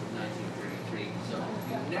Diggers of 1933. So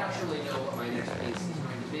you naturally know what my next piece is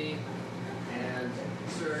going to be. And,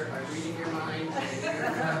 sir, I'm reading your mind.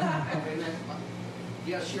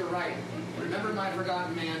 Yes, you're right. Remember My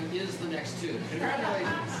Forgotten Man is the next tune.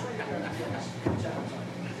 Congratulations. Good job.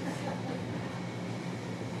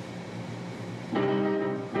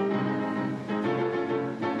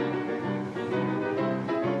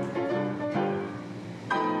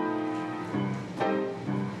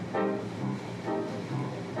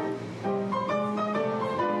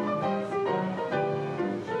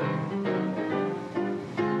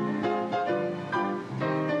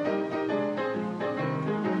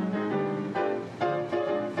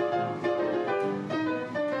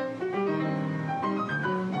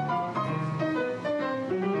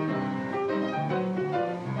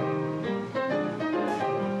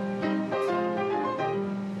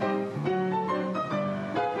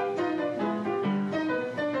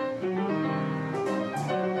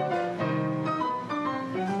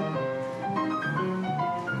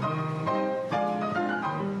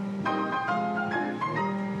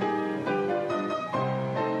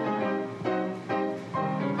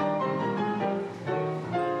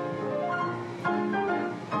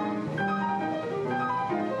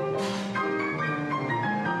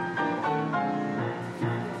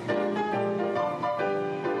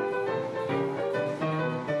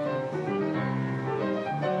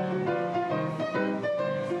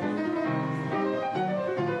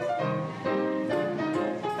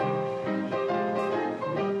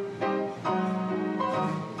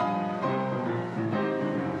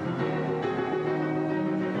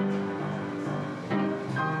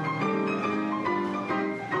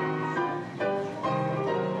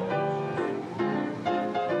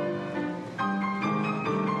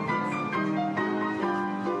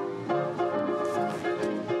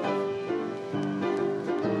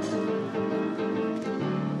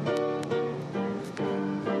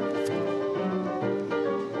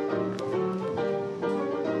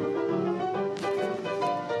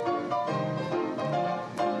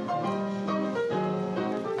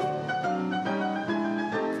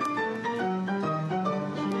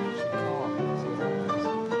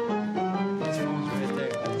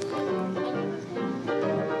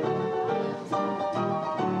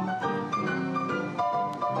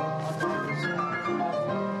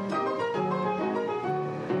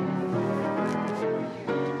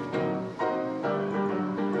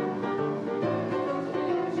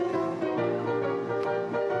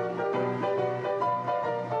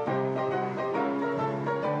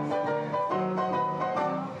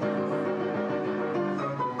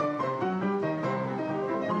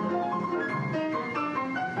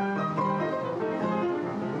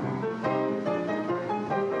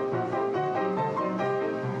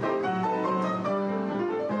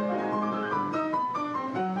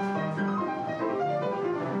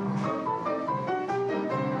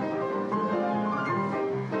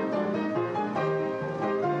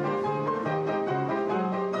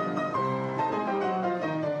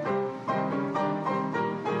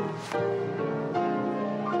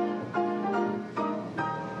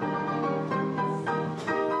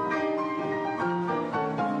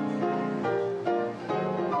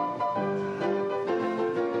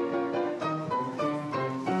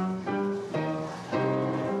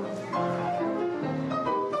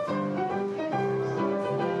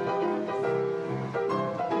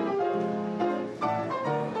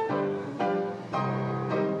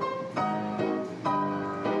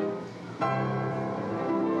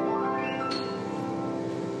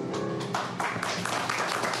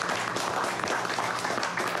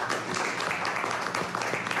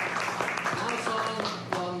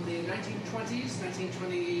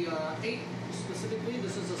 specifically.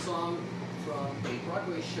 This is a song from a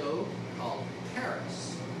Broadway show called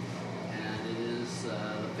Paris. And it is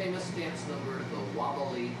the famous dance number, The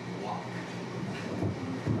Wobbly Walk.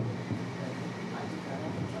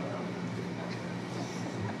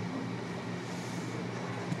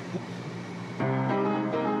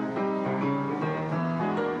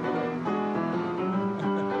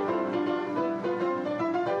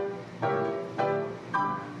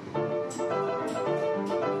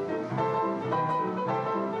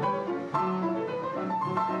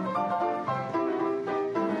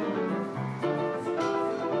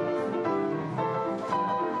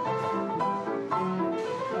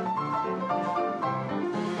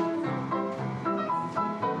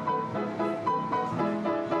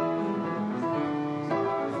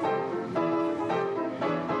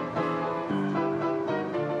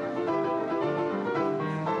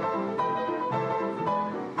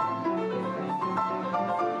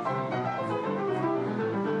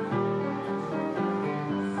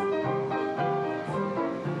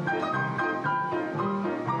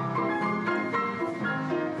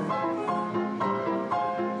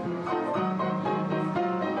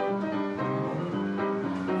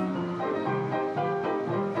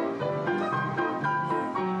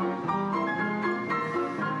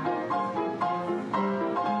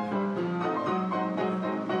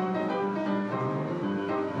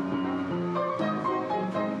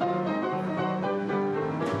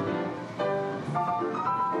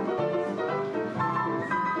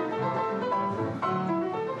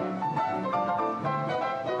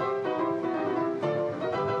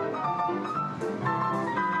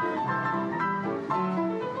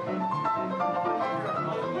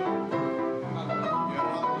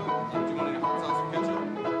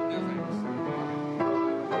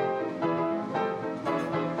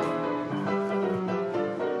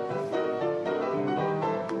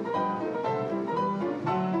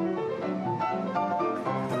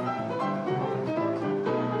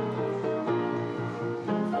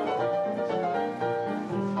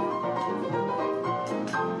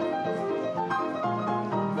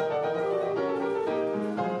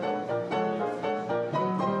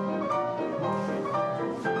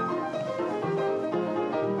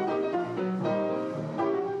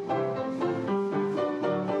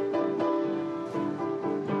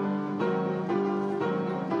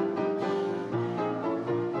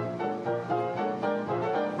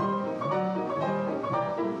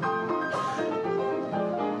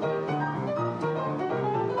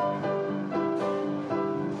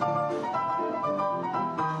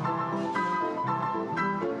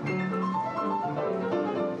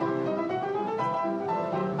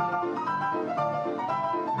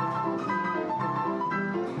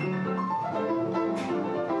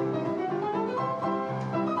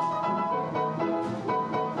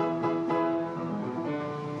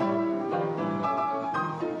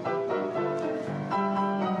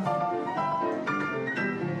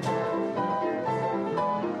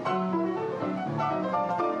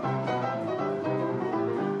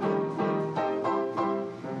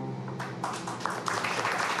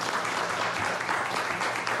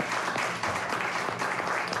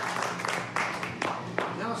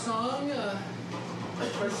 song,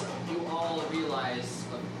 of course, you all realize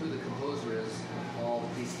who the composer is of all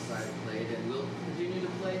the pieces I've played, and will continue to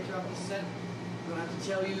play throughout the set. I don't have to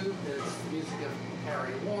tell you, it's the music of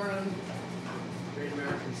Harry Warren, great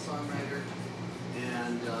American songwriter,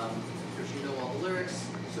 and of course you know all the lyrics,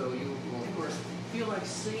 so you will of course feel like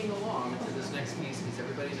singing along to this next piece because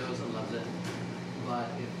everybody knows and loves it. But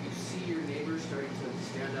if you see your neighbors starting to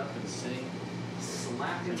stand up and sing,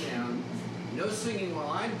 slap him down. No singing while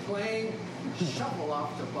I'm playing. Shuffle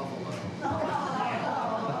off to Buffalo.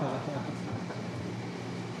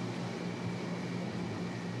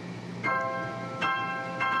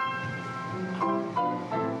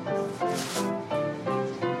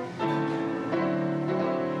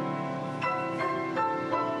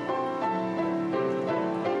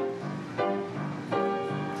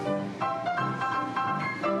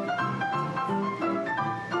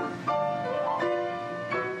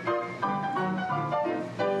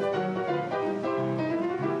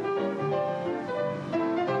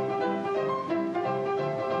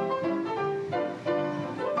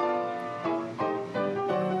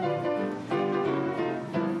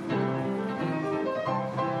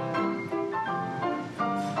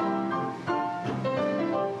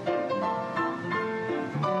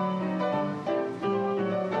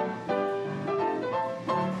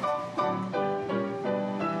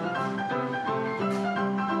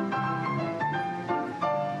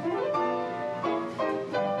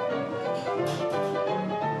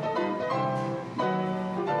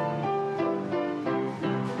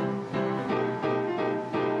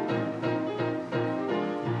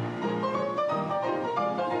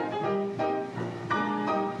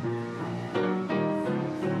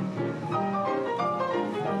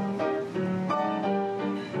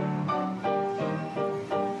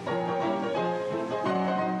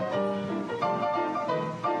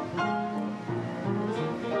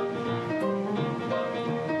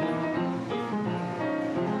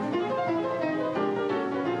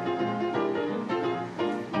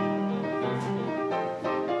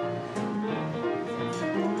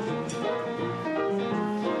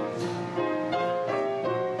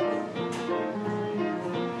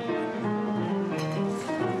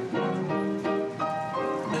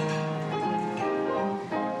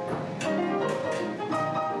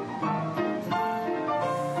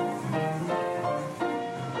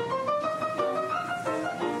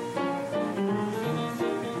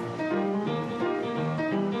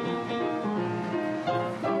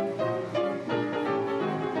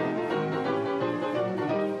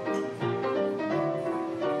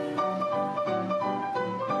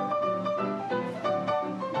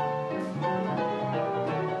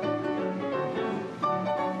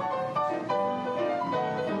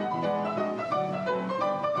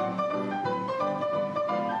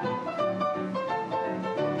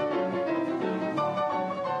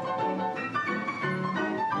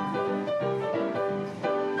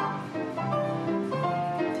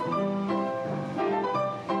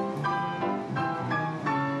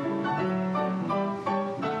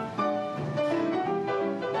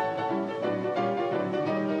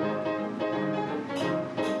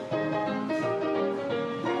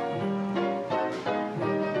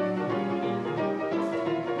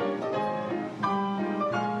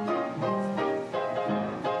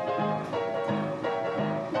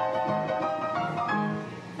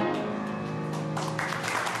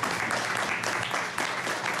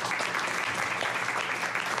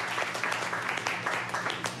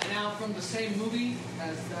 From the same movie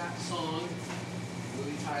as that song, the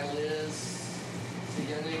movie title is, it's a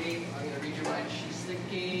young lady, I'm going to read your mind, she's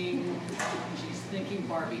thinking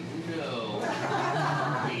Barbie. No.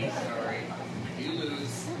 Barbie, sorry. You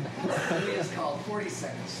lose. The movie is called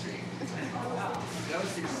 42nd Street. That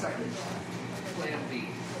was your second plan B.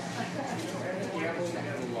 Gamble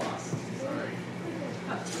and lost. Sorry.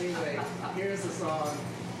 Anyway, here's a song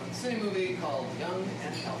from the same movie called Young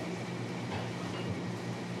and Healthy.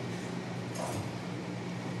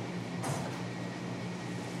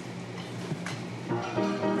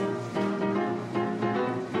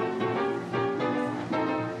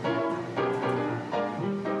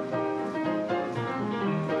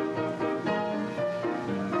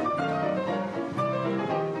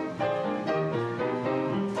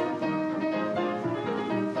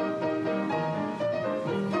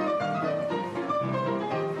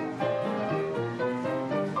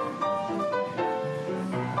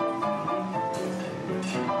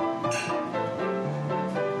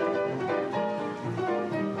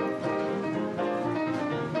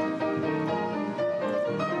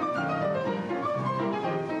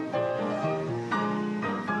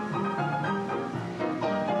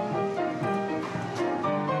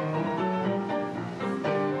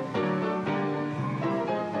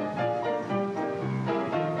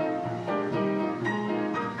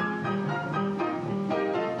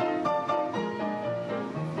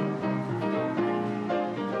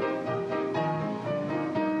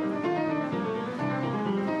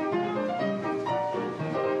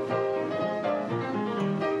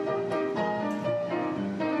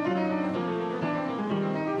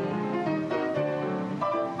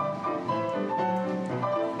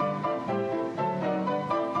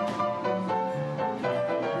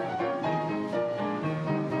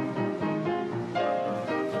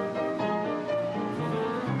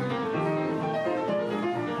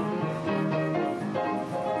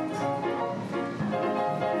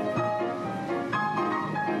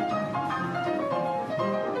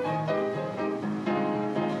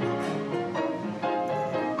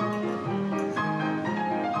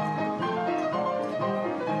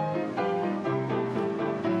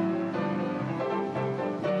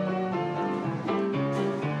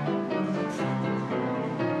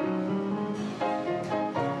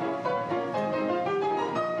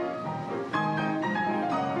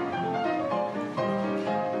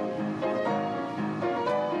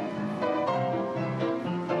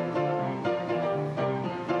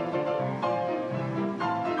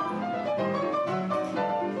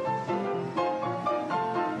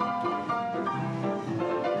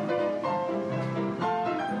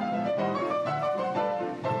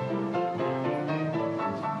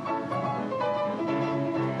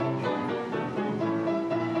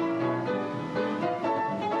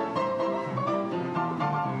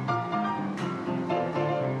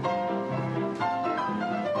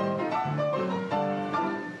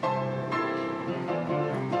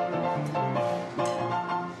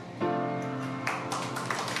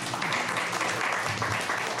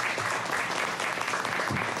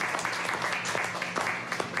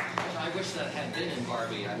 that had been in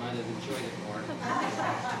Barbie, I might have enjoyed it more.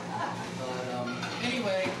 But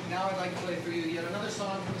anyway, now I'd like to play for you yet another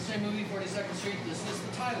song from the same movie, 42nd Street. This is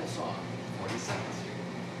the title song, 42nd Street.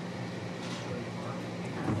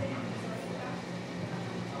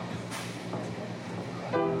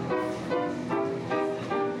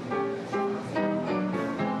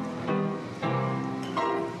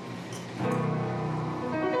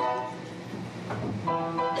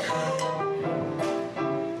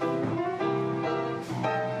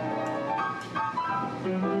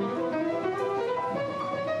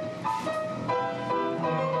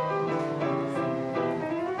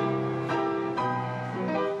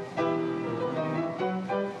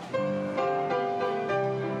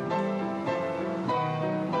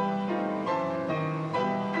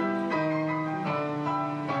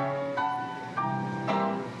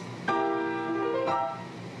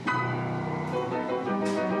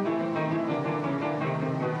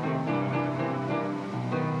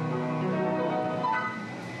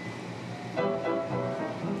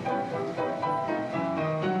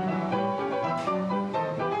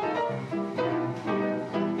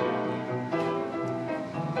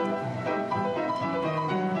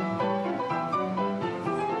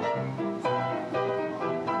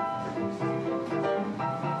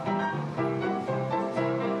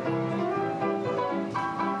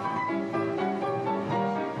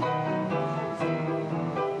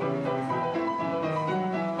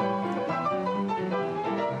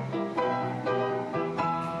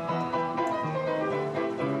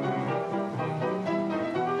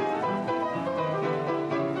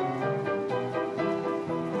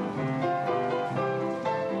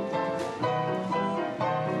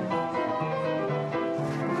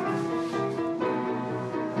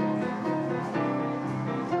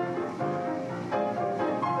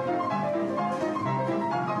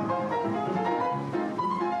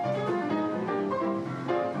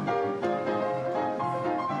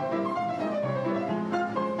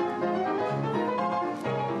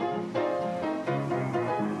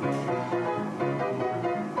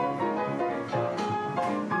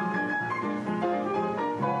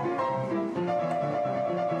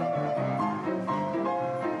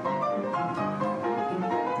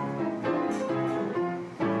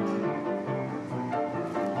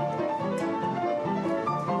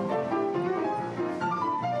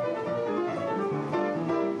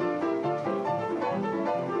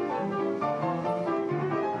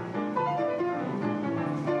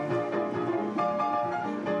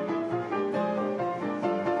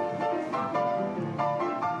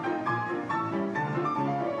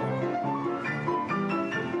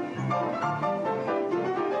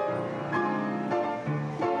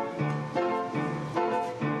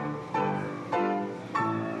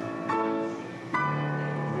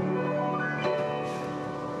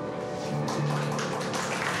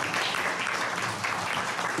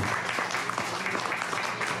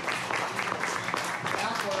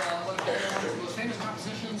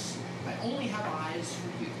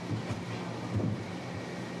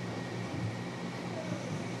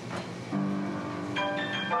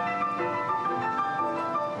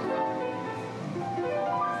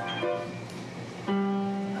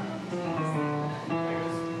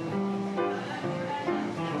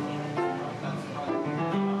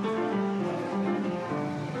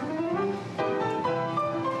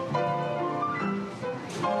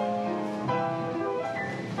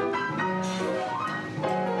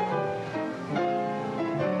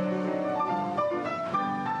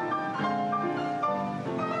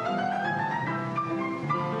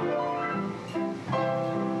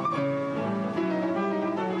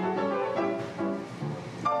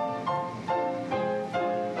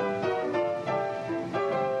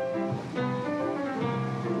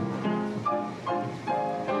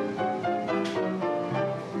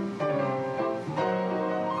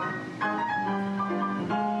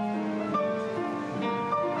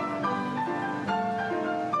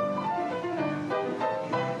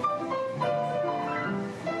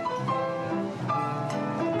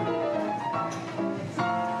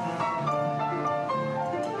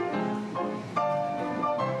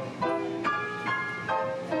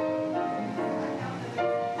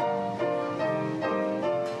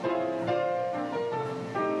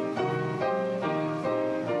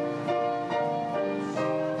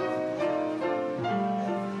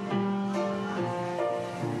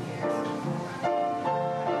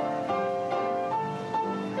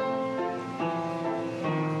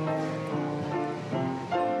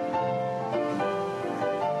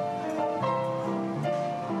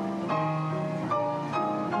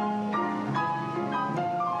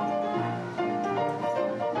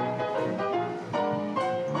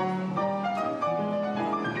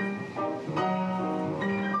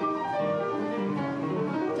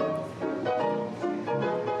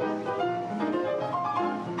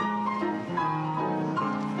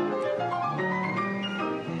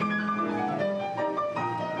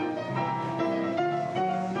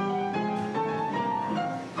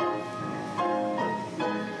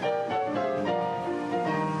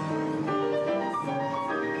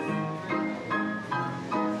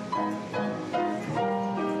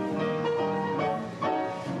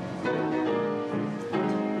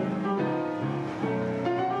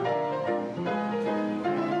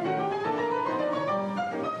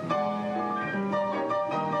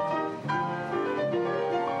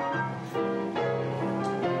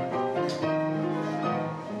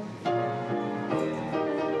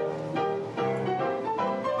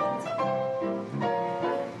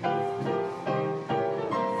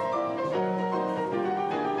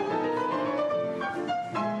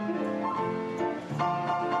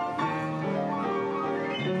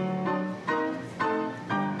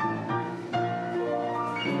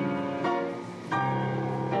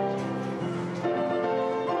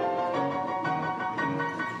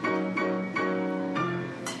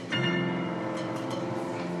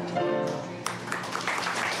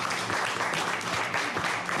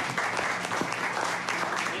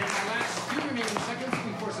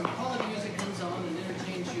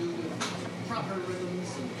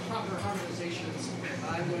 patience.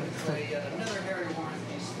 I'm going to play yet another Harry Warren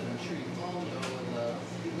piece that I'm sure you all know, and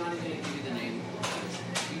I'm not even going to give you the name.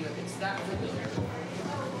 It's that familiar.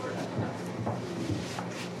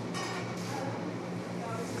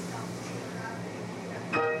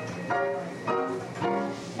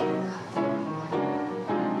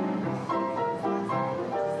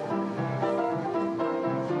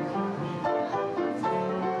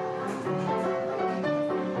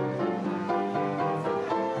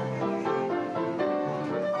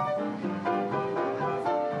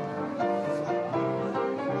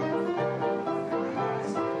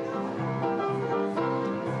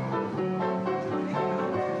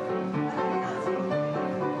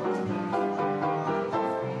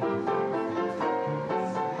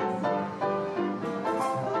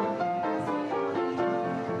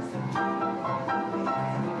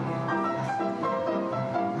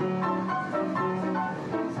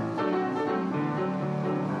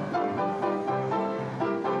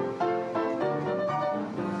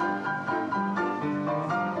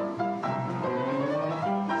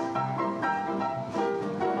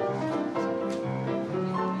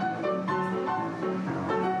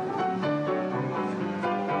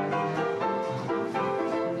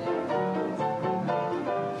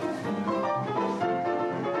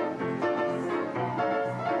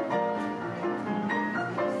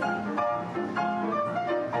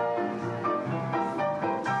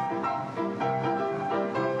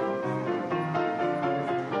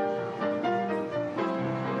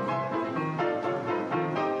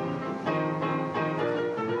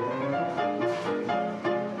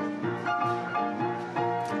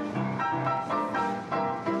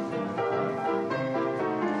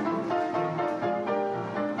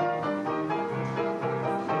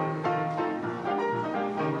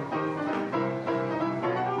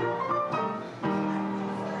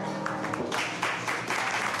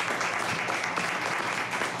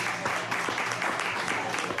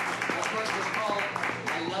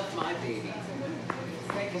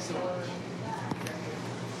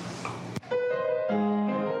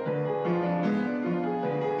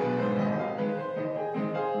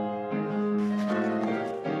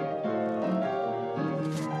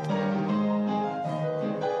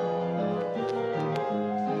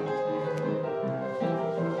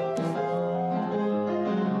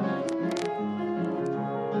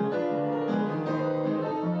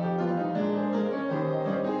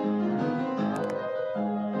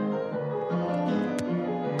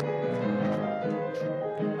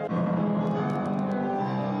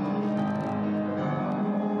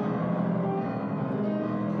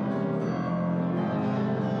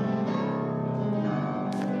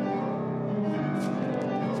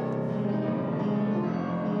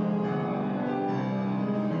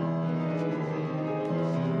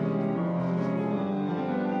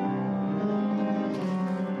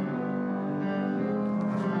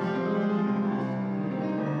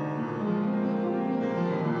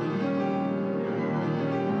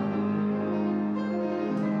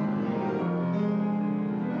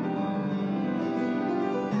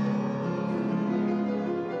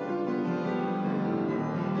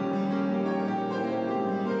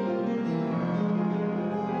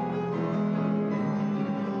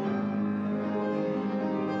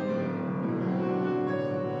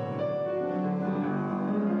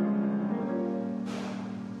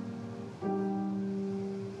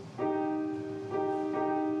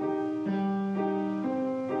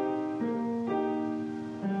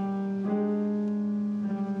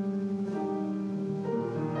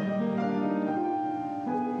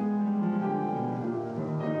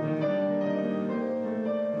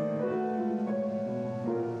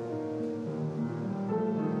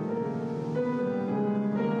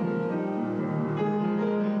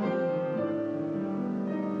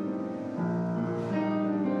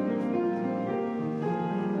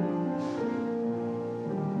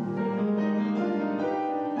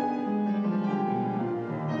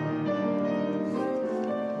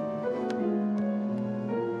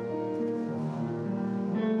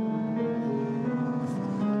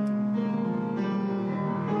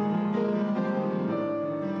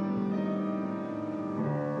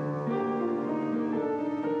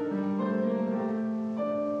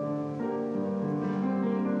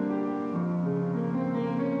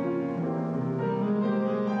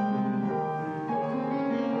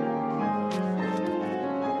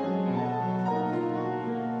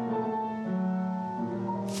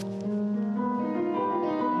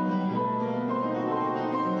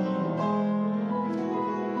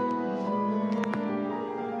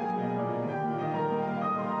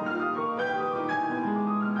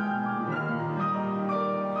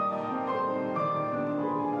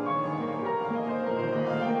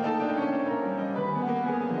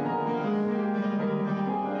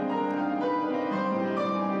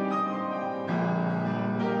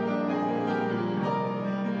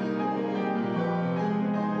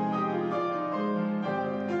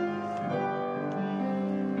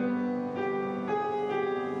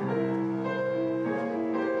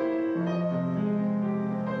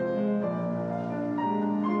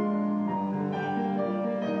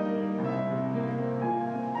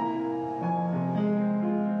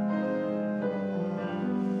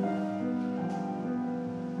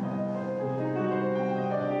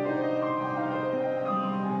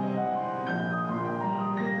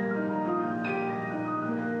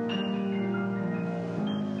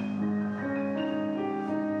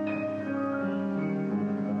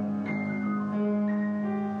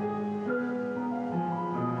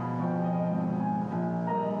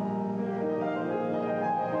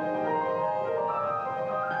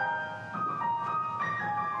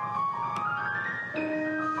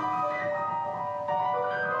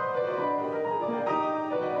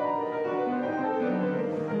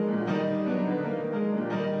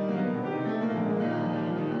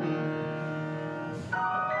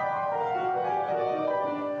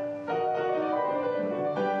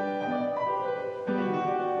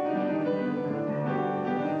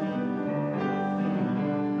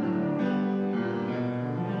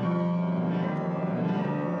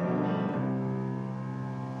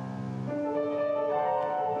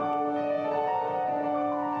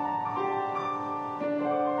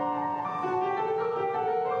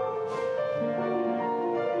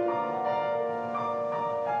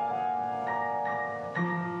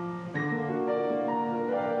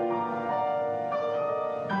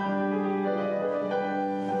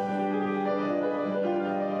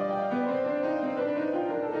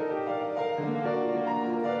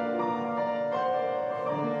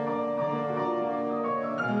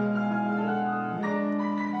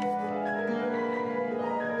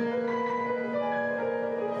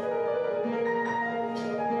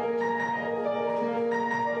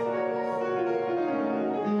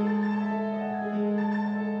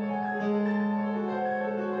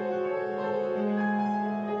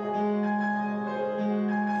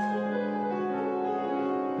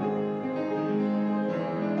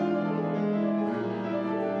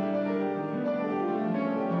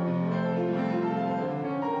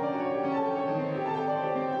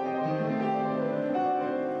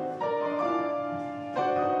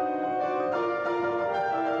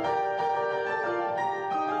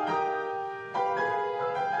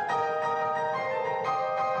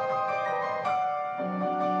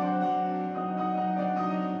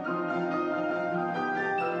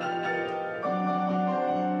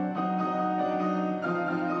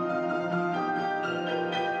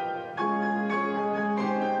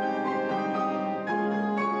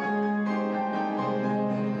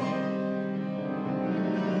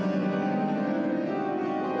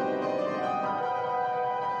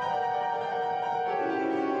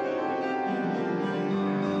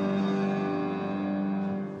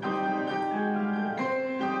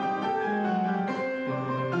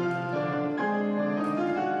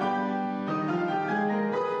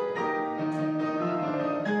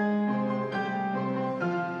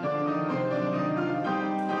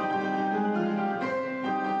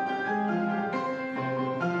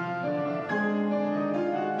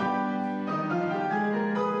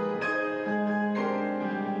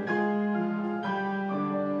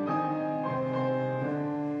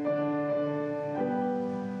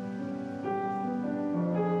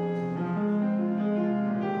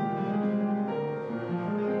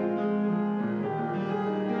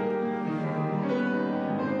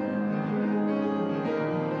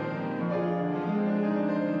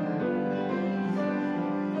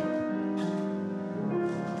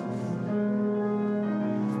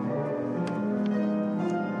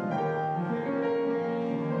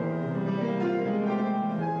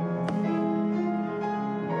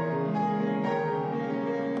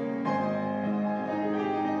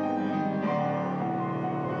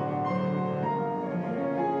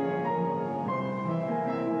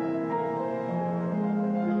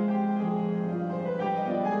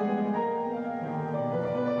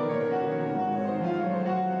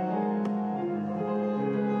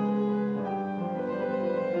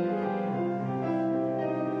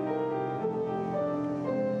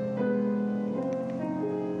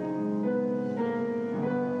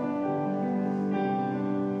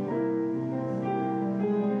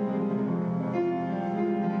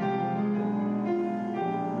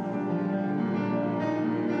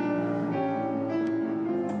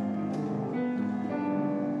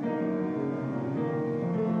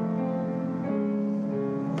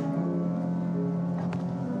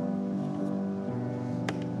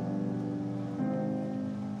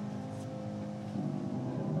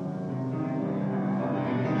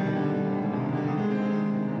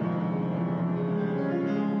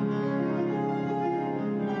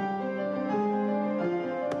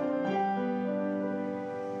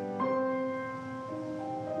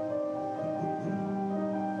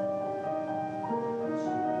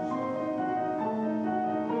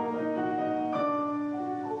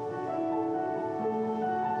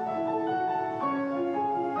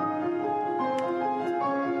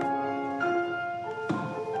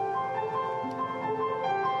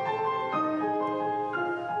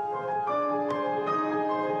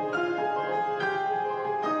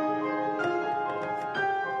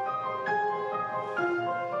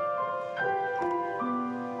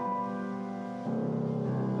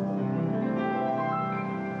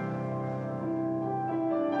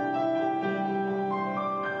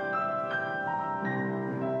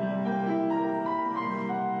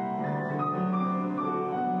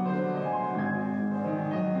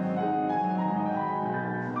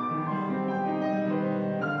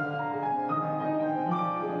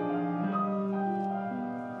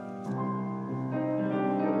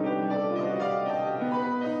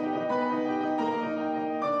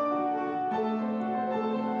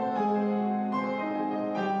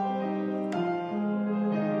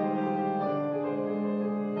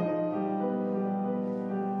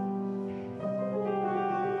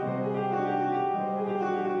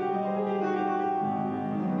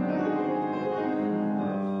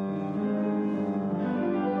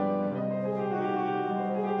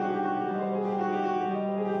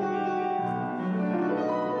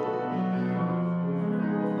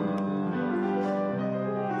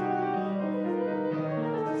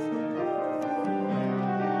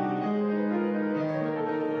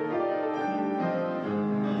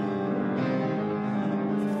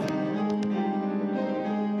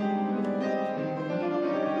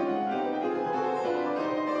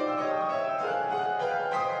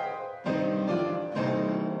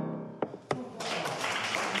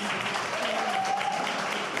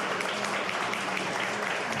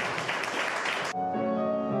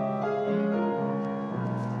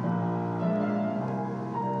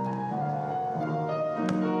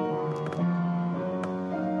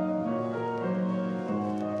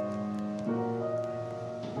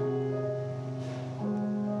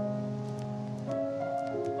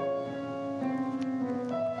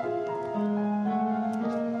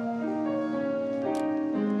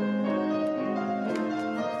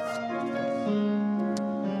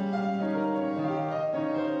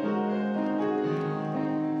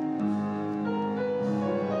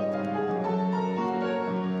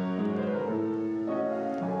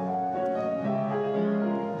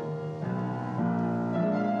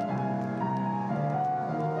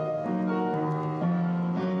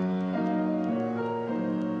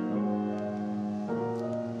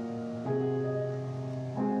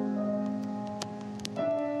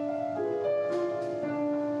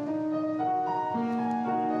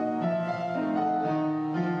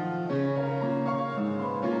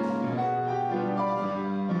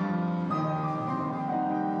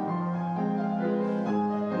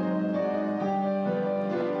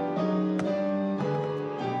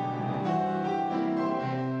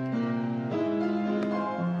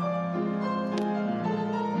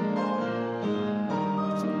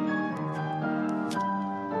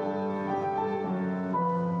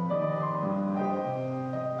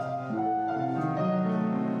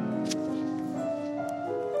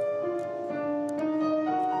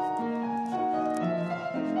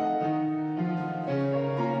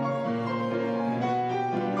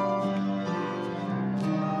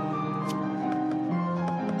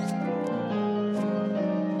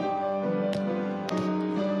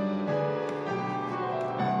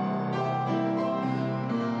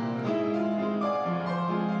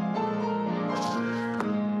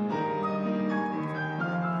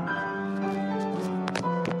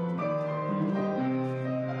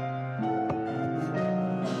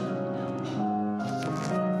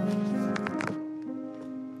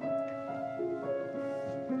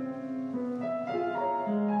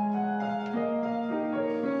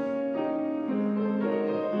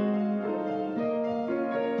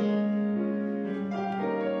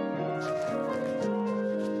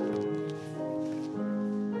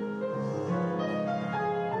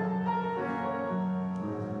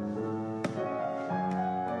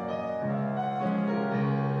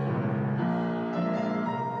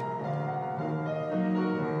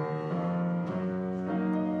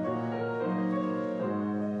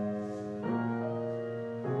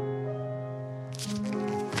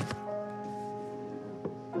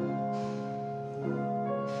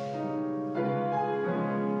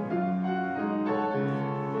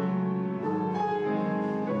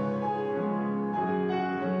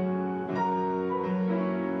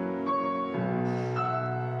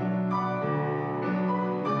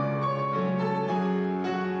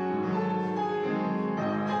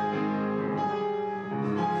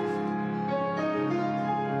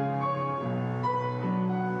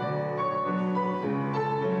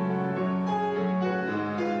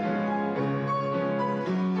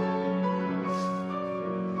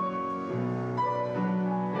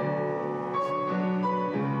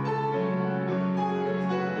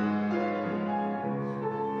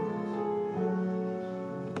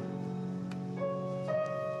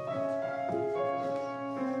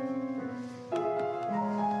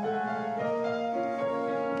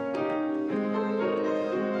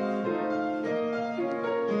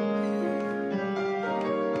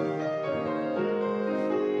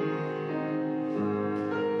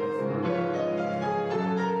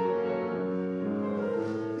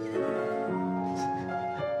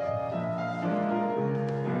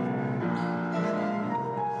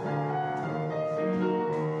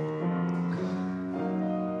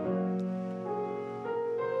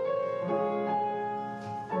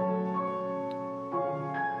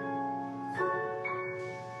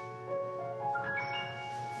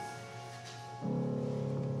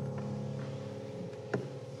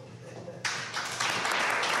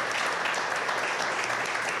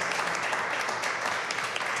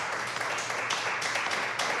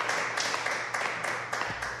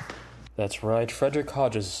 That's right, Frederick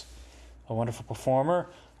Hodges, a wonderful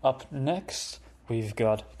performer. Up next, we've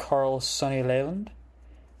got Carl Sonny Leyland,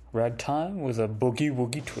 Ragtime with a boogie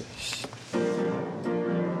woogie twist.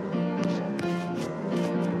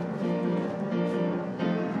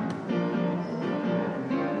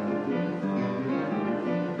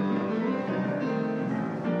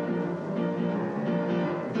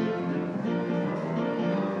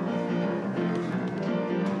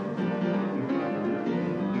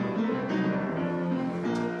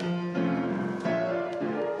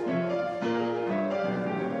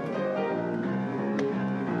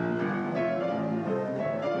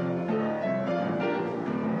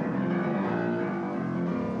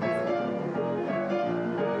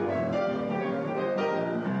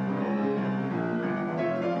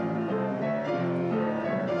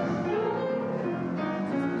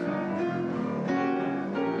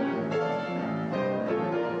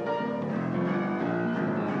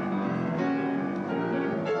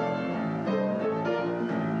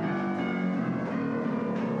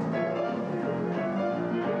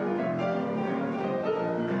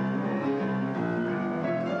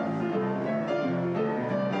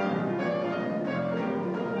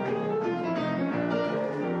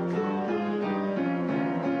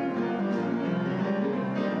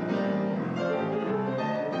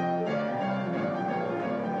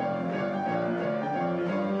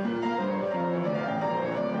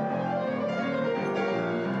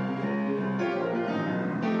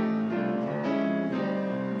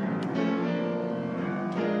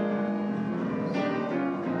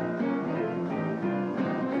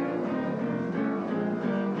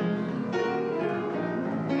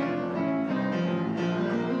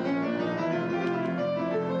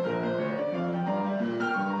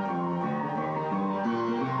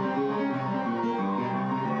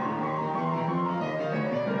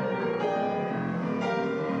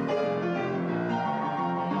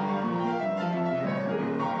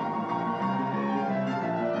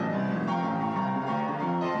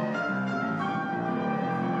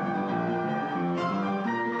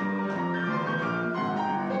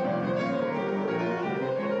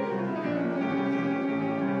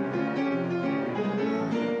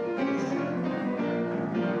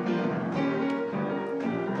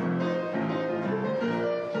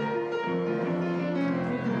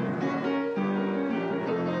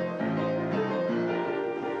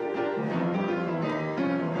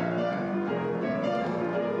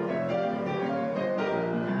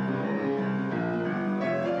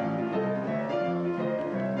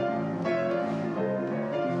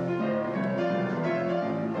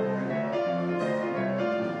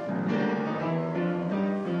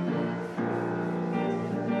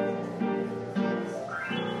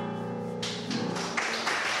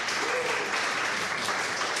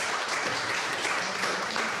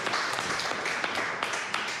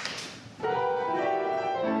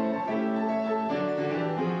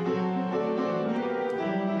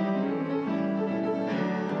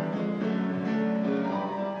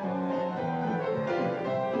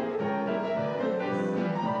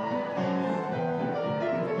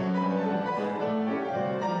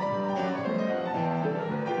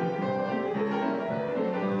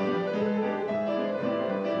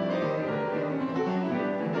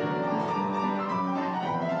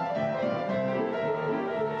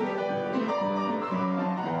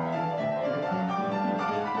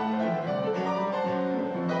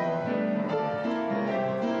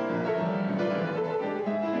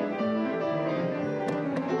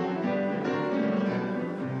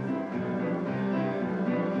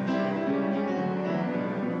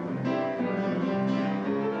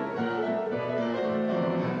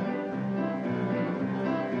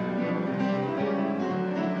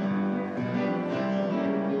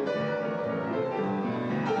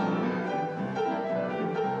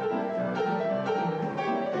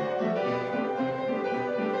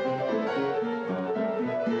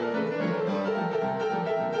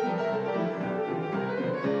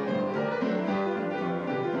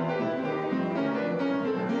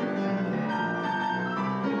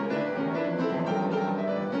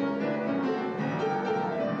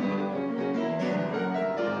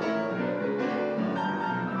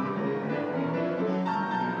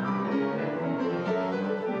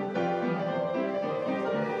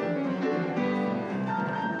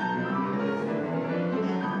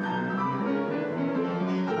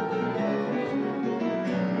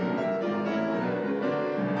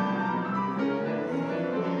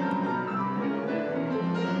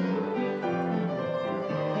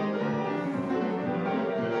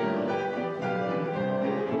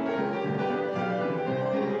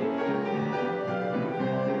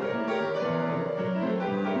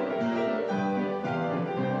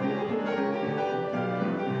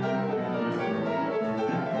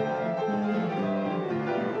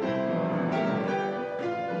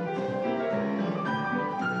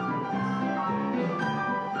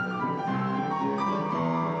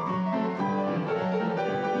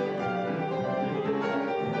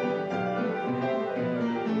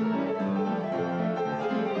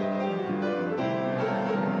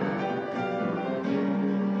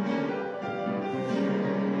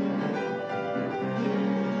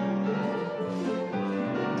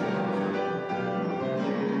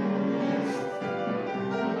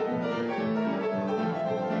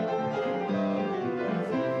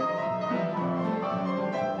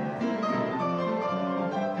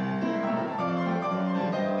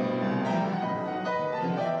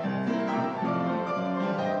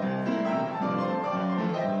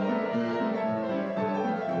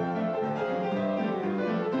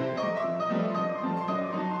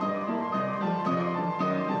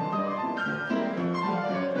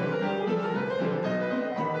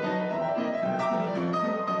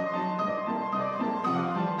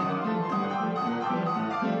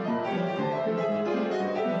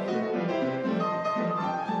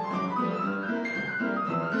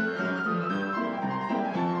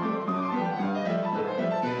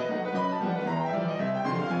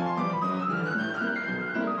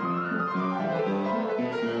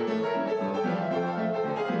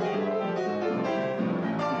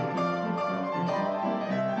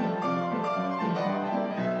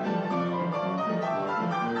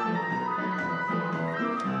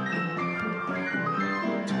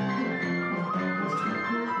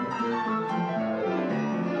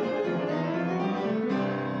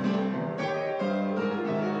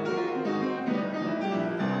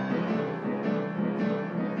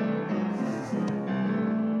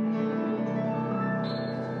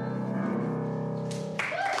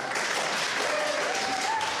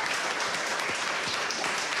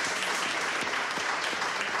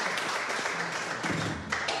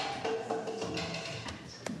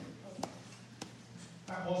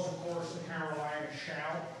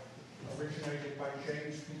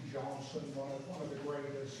 one of the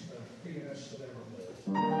greatest pianists that ever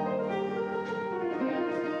lived.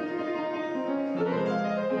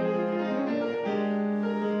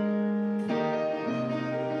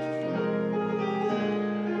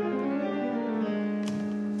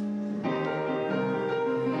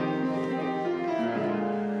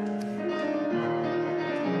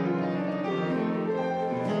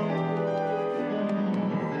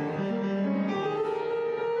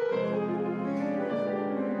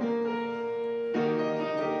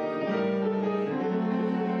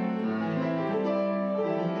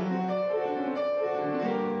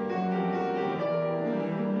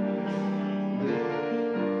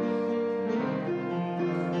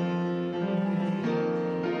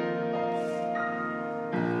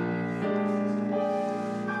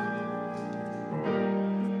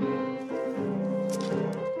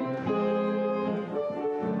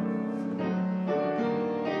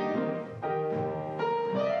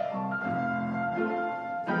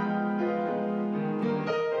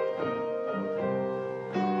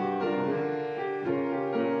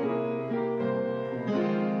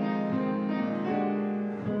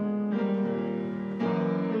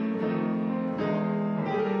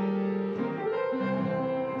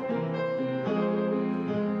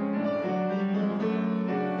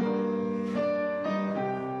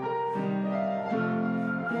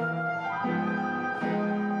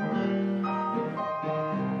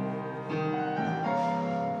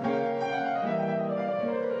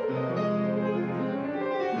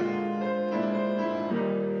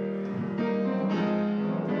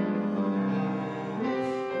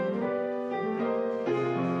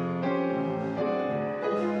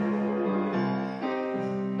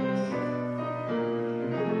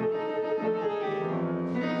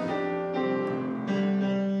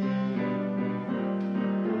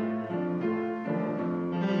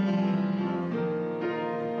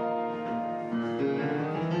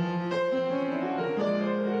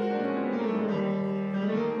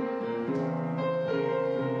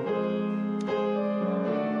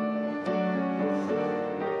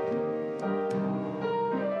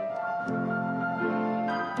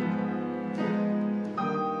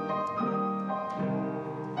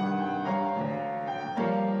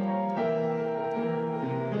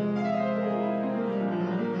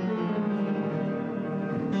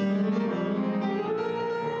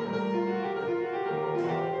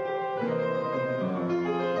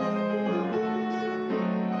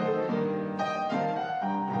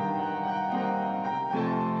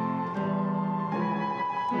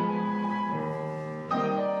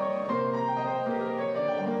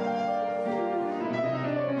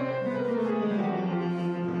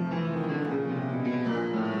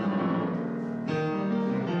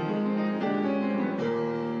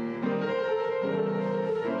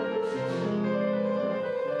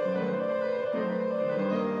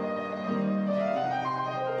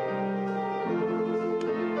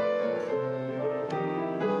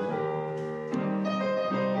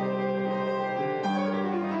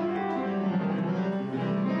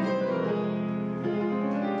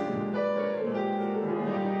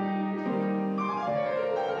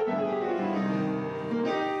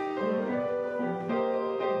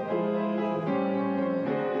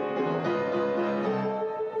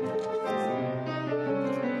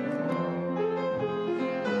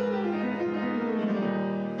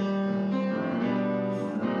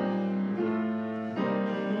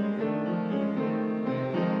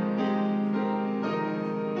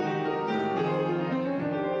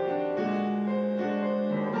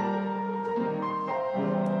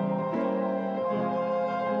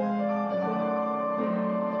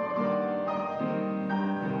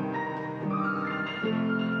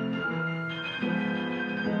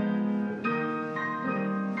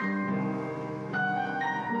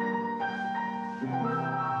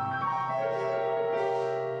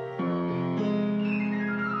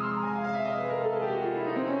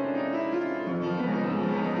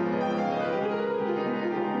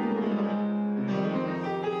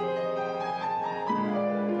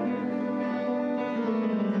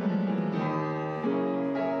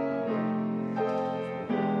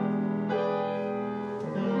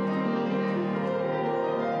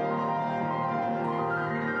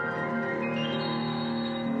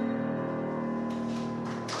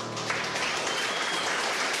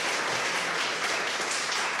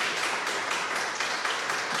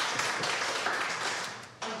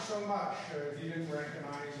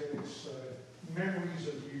 memories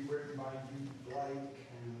of you written by you, Blake,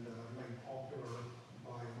 and made popular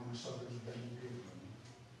by, amongst others, Ben Goodman.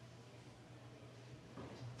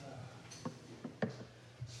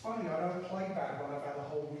 It's funny, I don't play bad when I've had a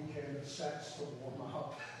whole weekend of sets to warm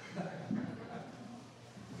up.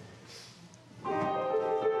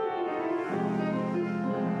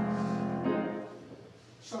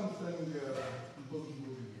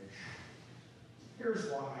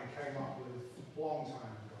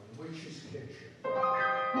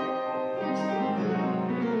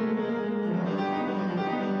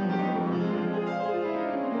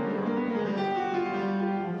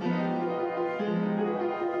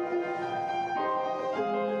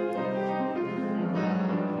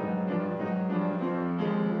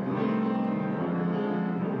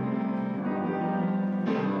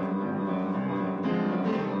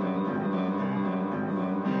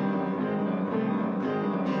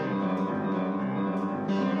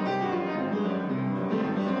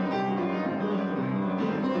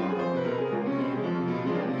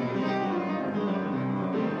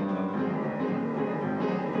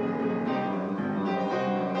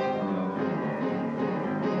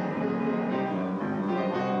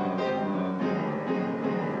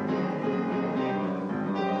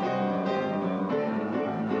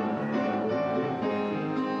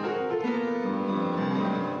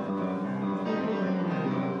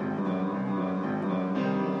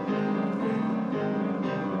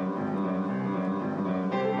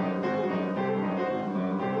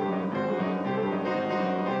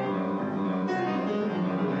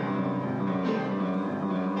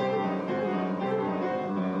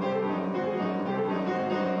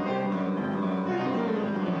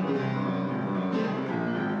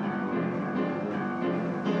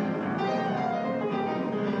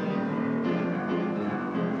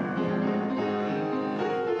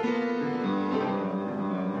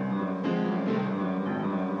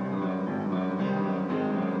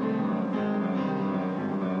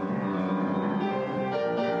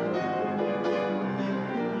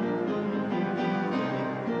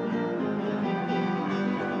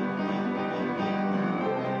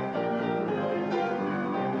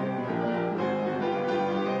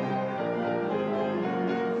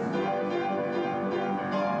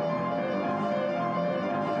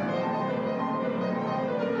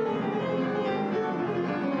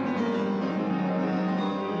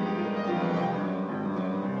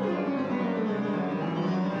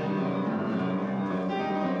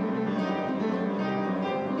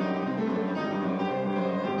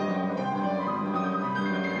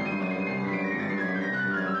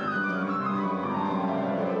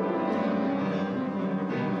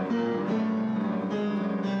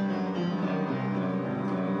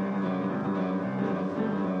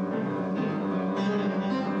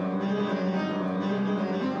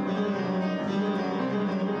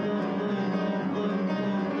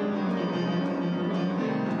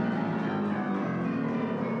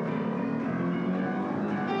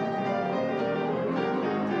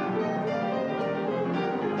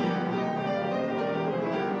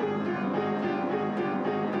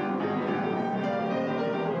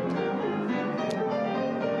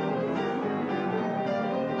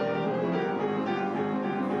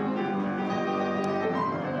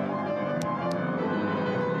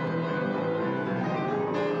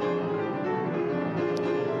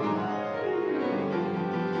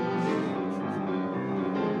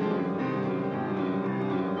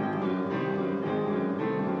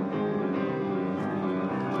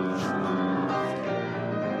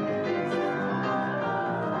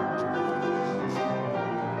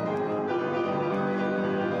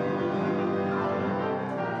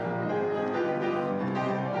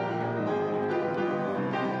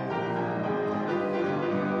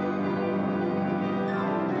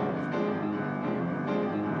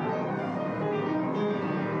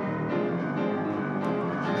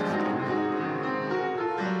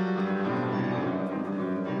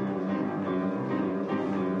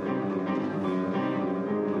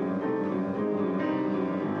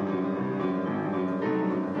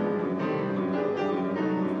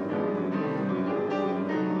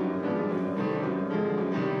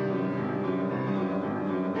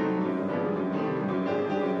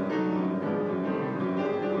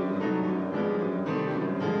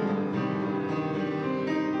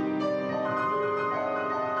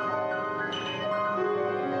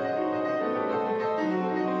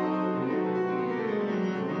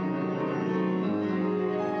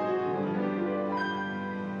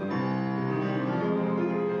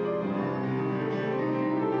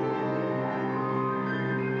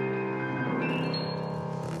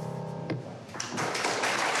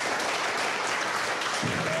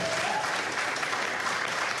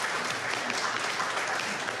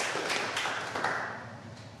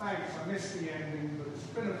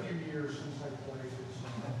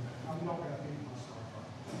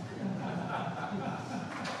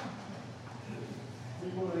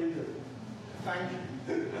 Thank you.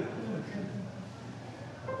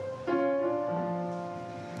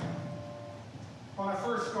 When I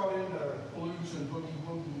first got into blues and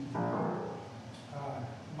boogie-woogie,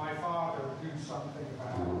 my father knew something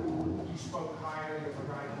about it. He spoke highly of a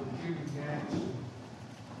guy called Jimmy Yancey,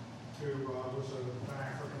 who was an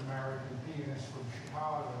African-American pianist from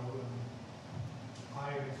Chicago. And I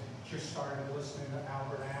just started listening to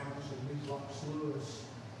Albert Ammons and Lee Lux Lewis,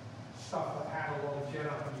 stuff that had a lot of get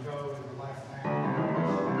up and go in the left hand.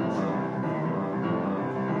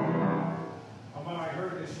 And when I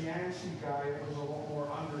heard this Yancey guy, it was a lot more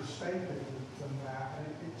understated than that. And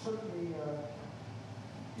it took me,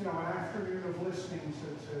 an afternoon of listening to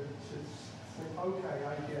think, okay,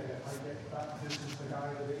 I get it. I get that this is the guy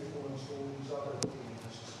that influenced all these other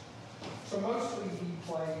pianists. So mostly he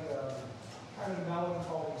played kind of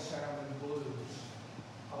melancholy sounding blues.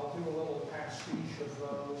 I'll do a little pastiche of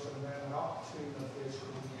those and then an up-tune of his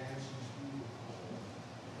called Yancey's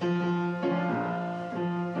Beautiful.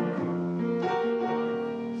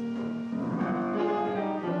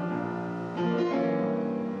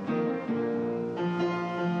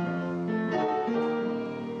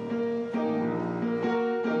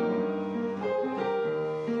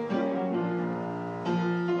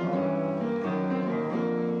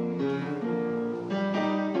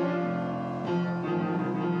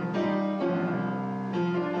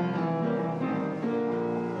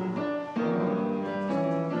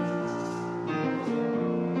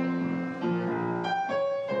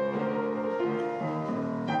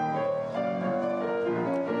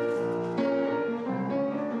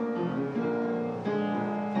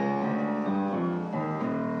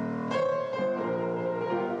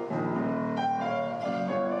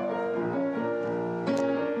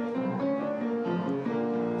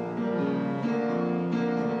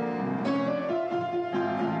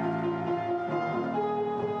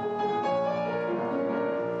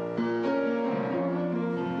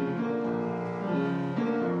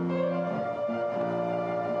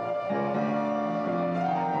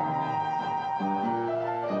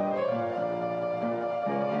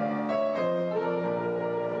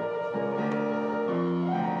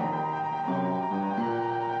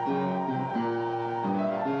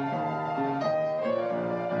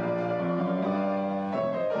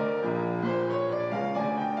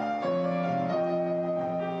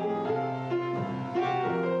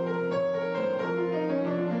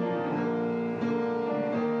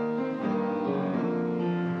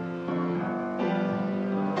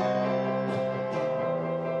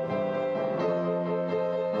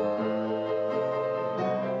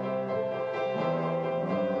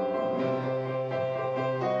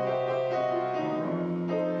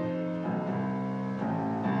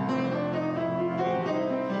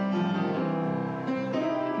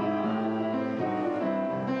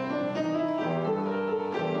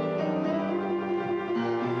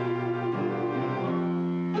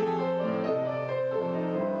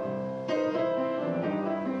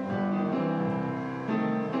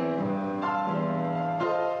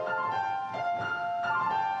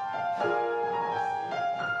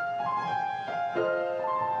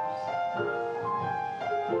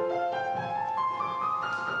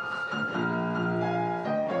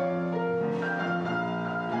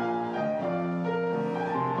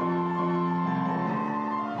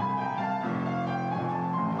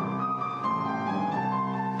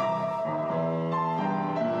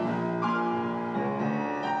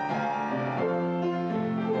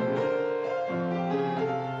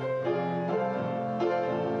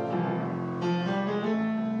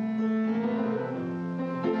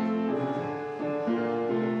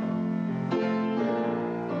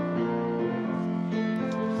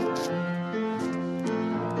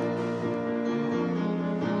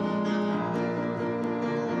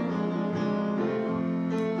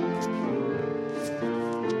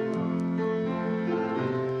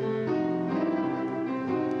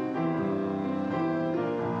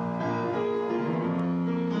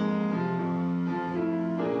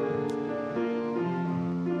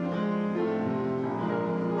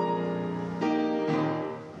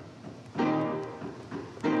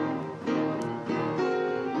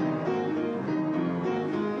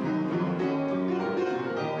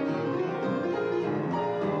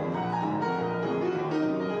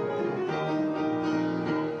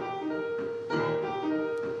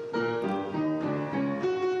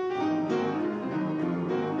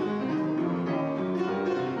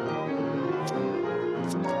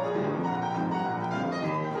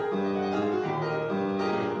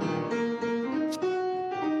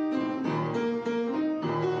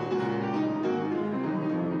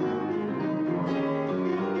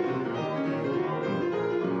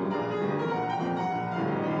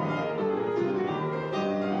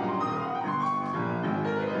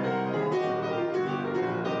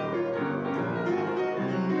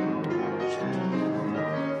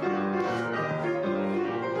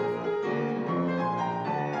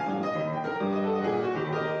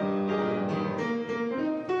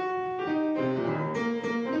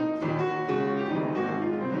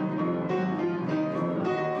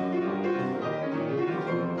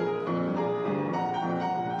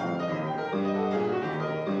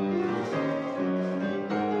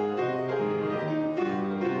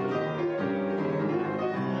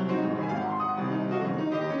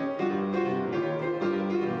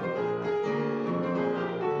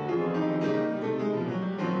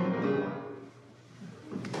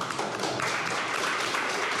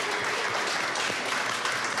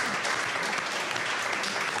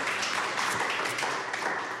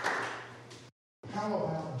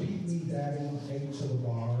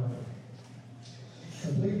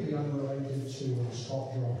 to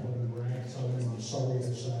Scott Joplin and Ragtime, I'm sorry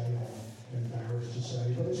to say, I'm embarrassed to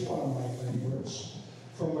say, but it's one of my favorites.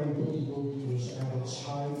 From when Boogie Boogie was at its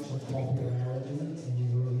height of popularity in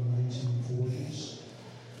the early 1940s.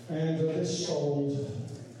 And this sold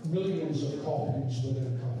millions of copies within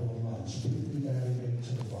a couple of months. Beat me daddy big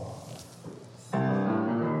to the bar.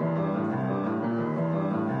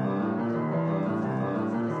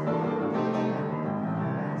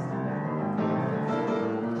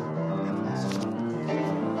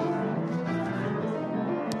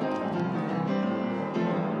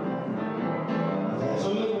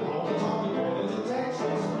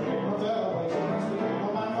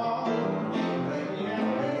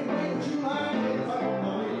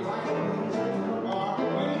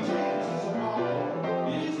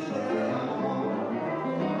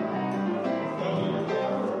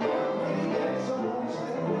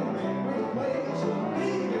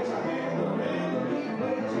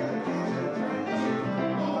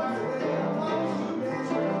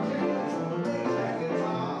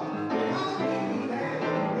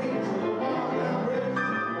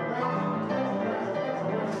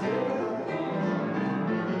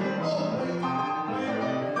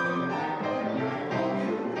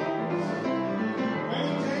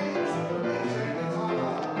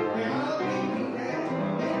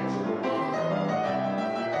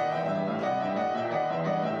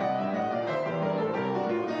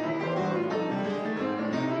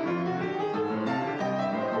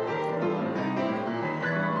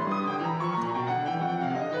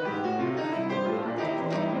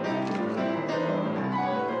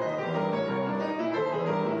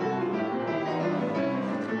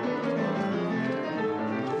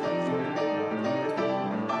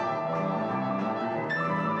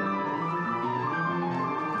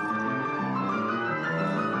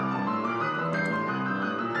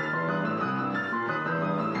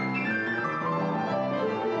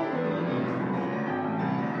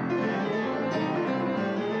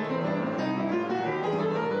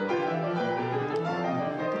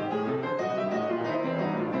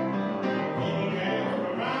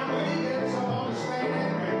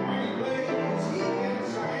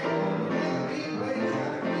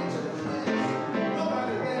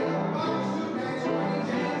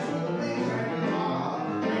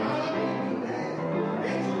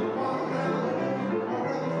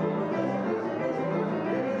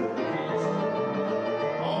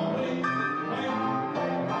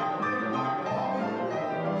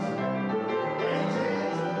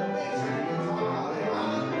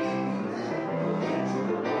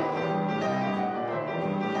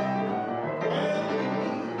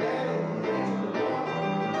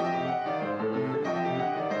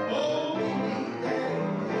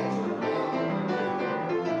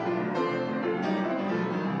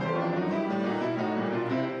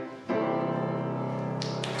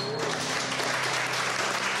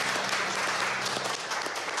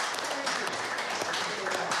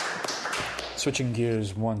 Switching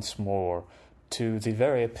gears once more to the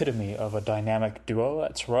very epitome of a dynamic duo,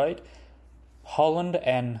 that's right, Holland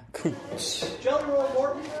and Coots. Jelly Roll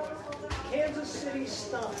Morton, Kansas City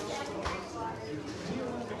Stomp. This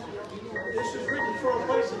was written for a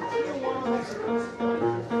place in Tijuana,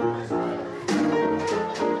 Mexico.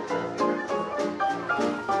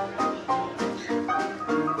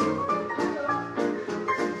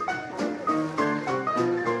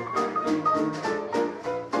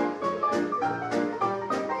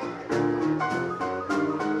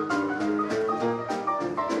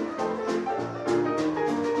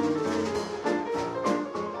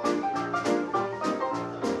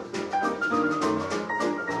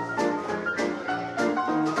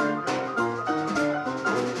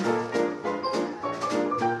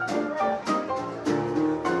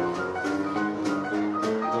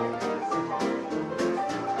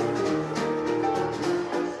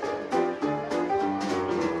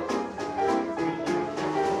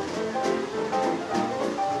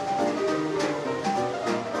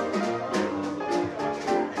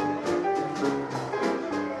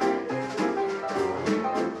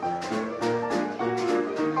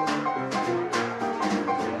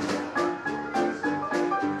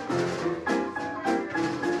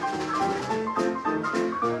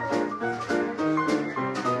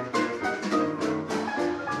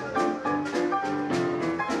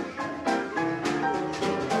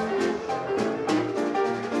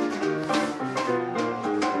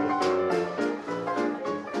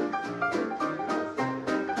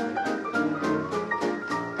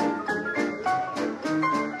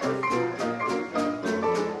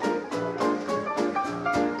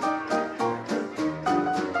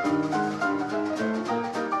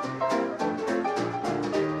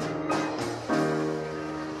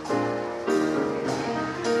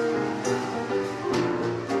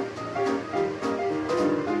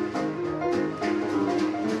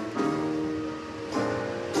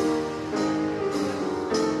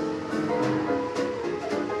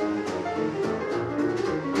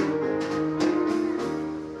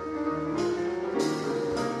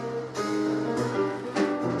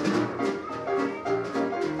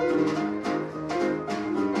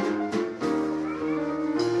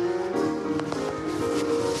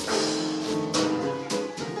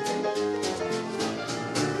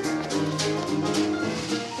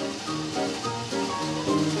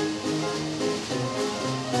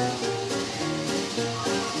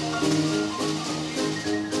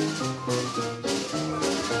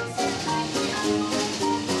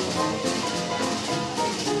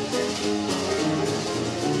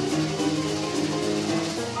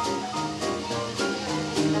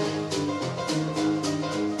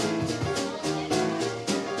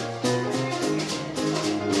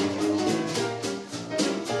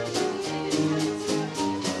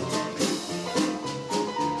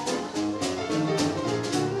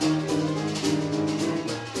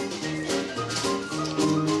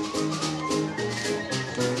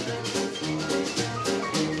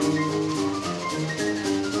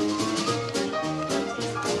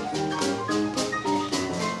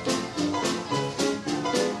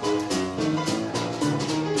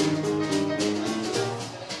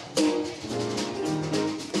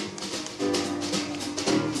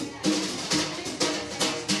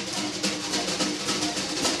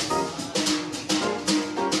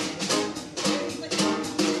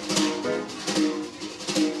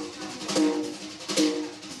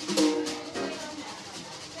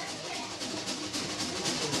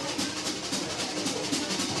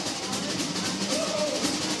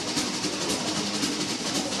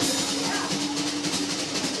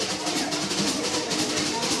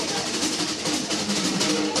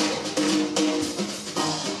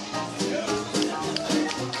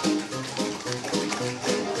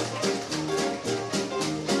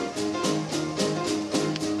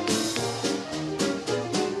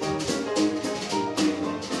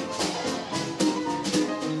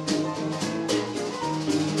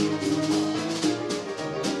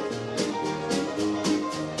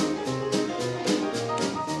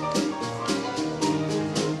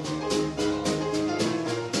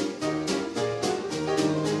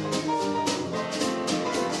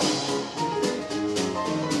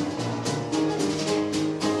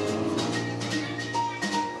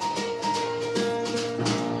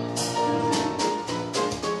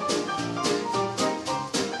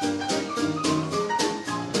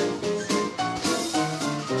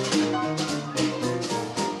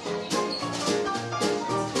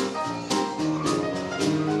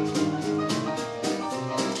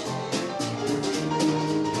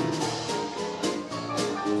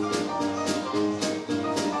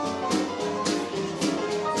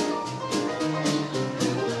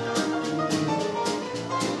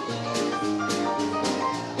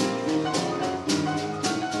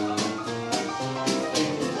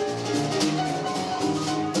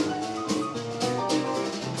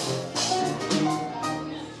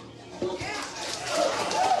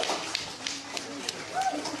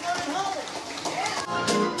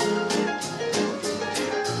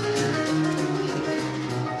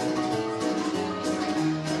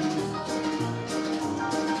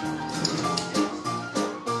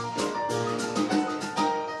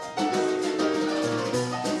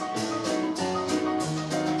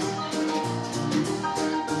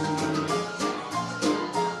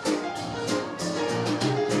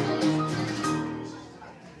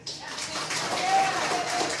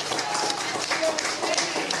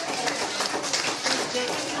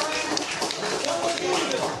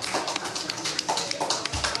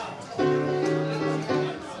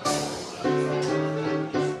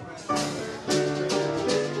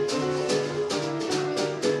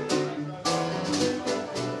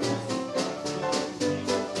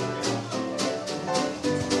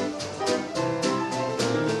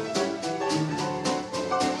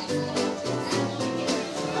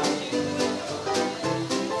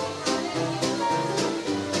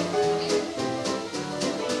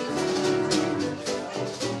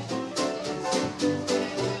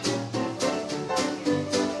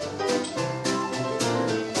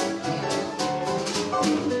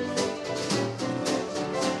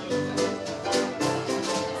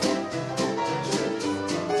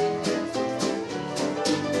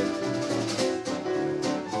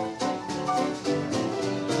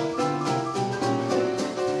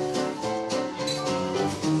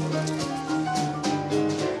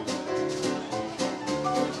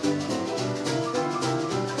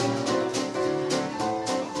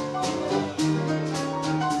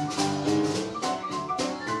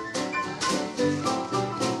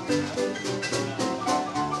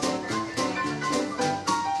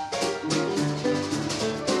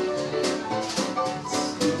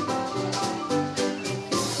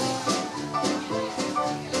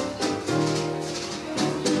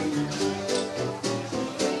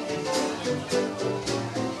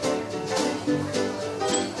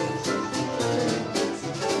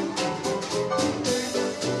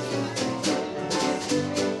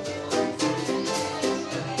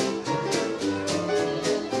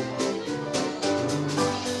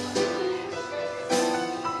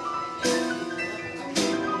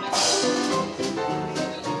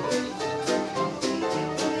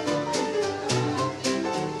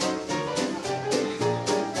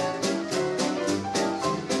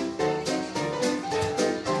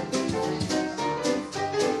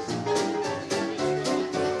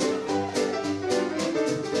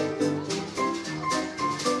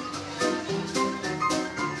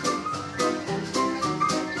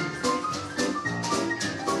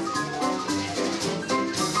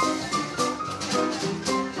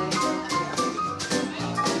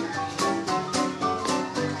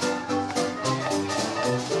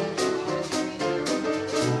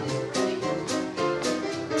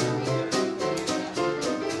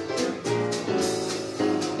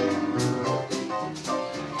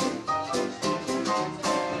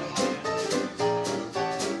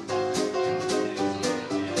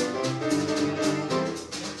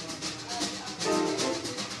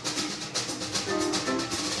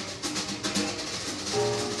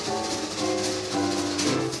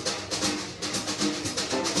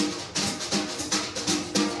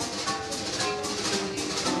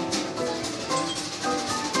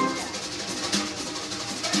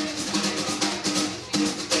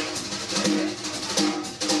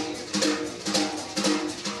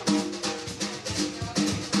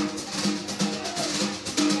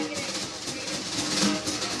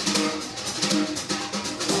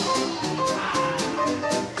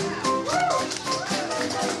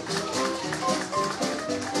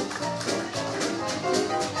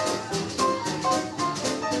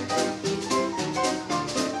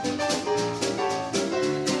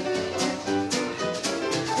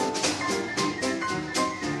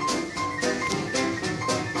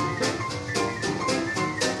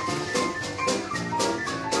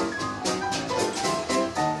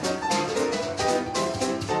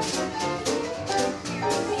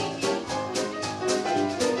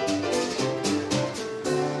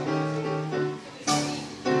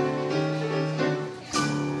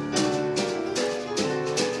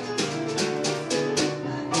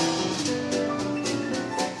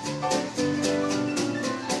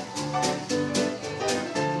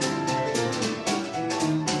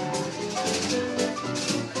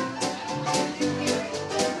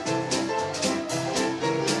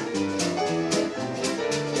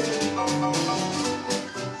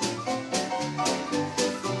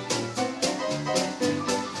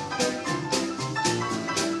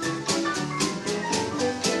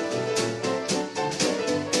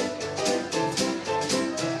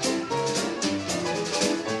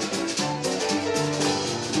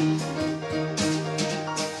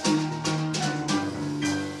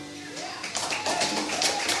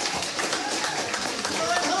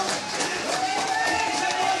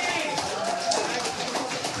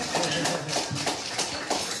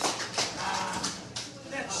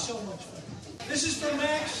 This is for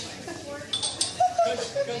Max,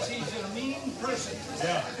 because he's a mean person.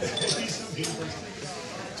 Yeah, he's a mean person.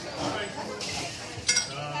 All right.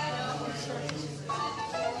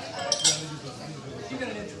 You got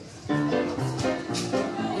an intro.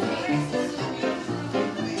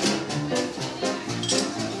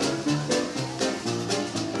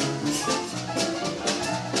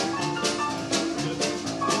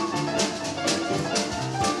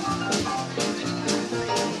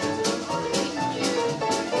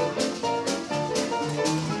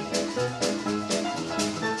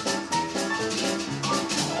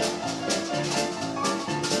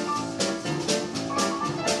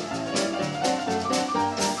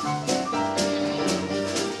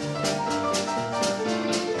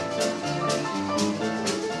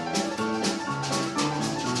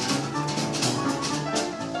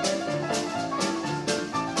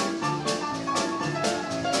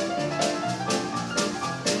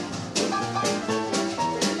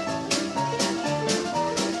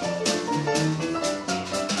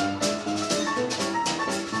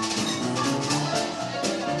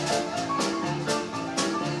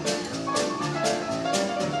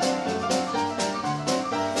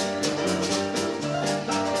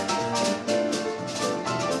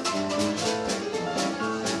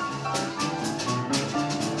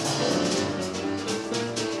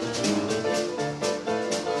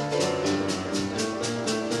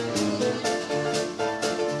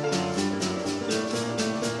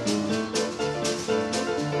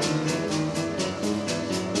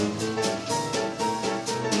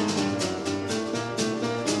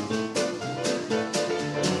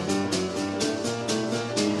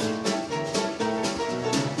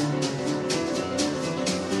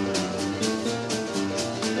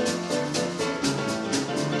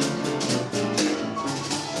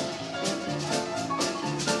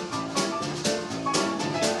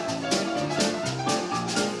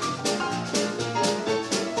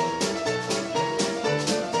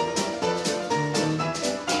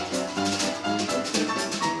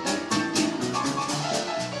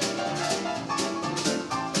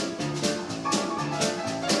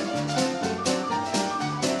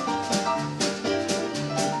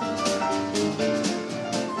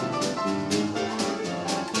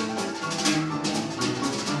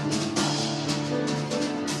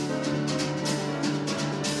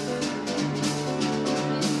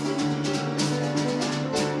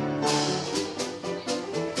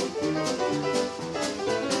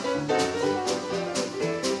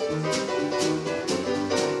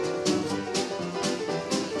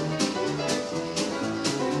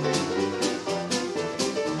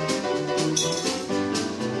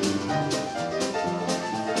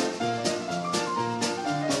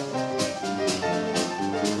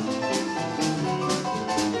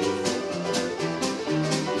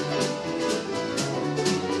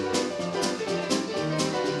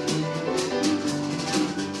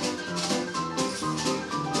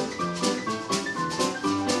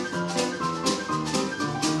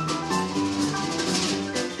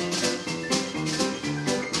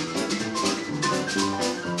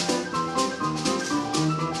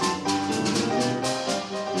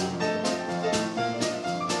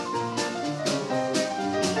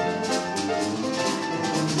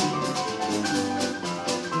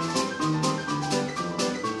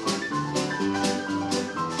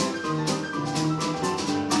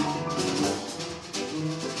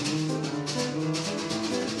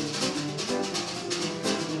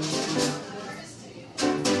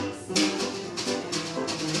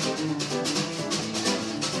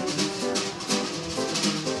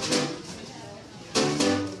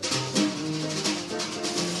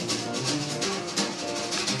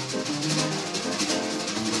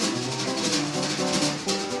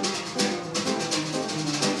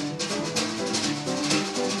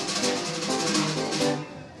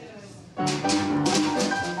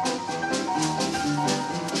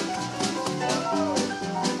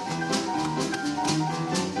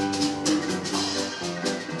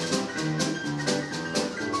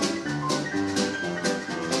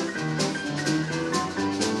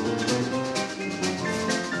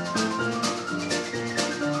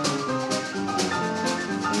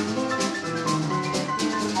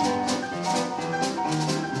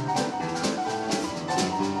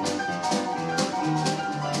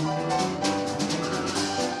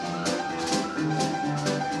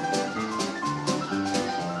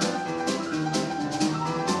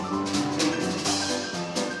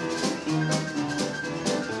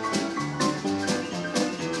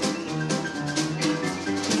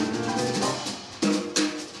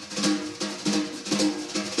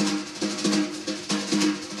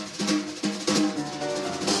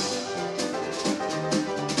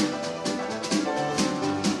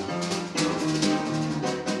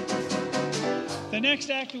 next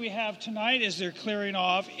act that we have tonight, as they're clearing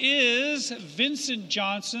off, is Vincent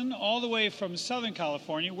Johnson, all the way from Southern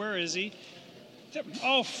California. Where is he?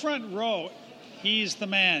 Oh, front row. He's the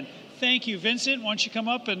man. Thank you, Vincent. Why don't you come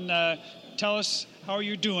up and tell us how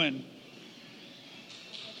you're doing?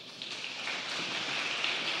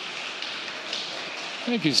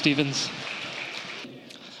 Thank you, Stevens.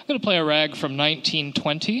 I'm going to play a rag from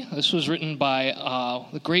 1920. This was written by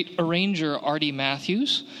the great arranger Artie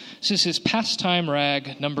Matthews. This is his pastime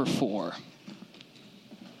rag number 4.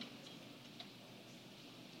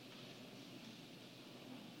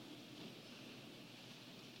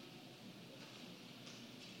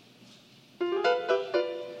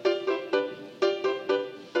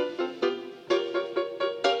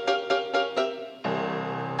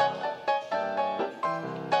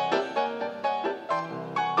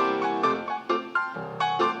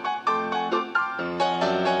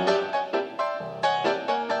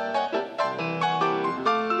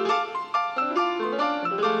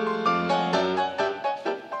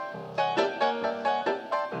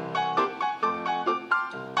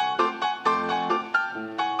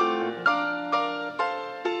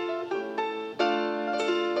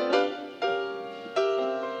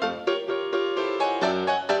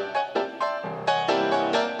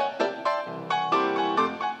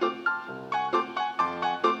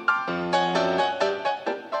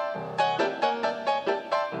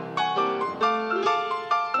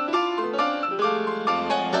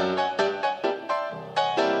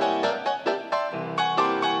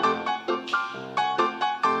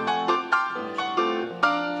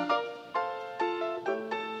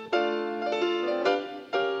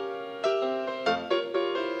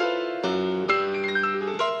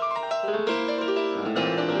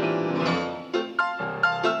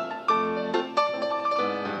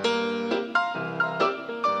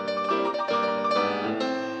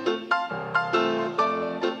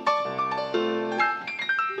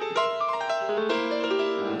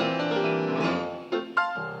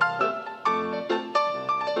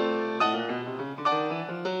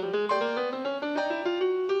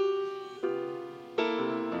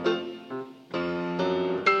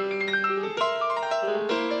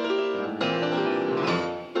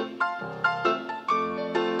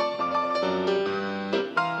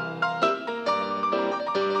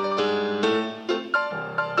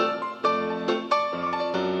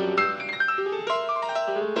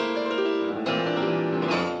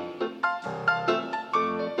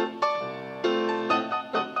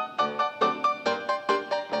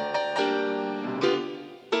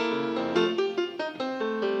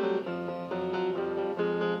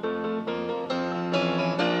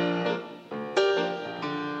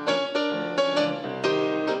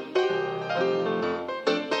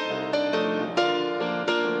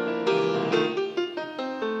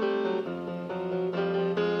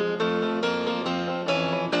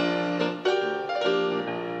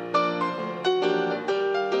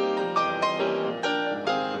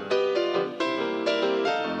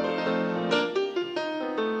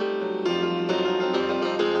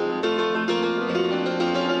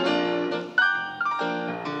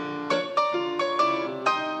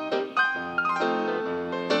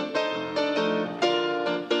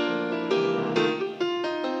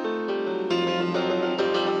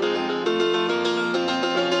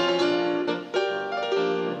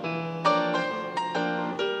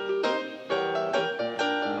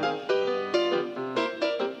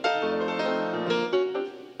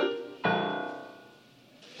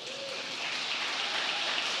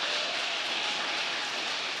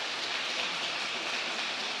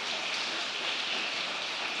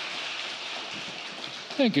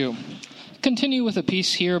 Thank you. Continue with a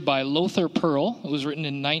piece here by Lothar Pearl. It was written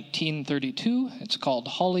in 1932. It's called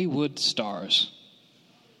Hollywood Stars.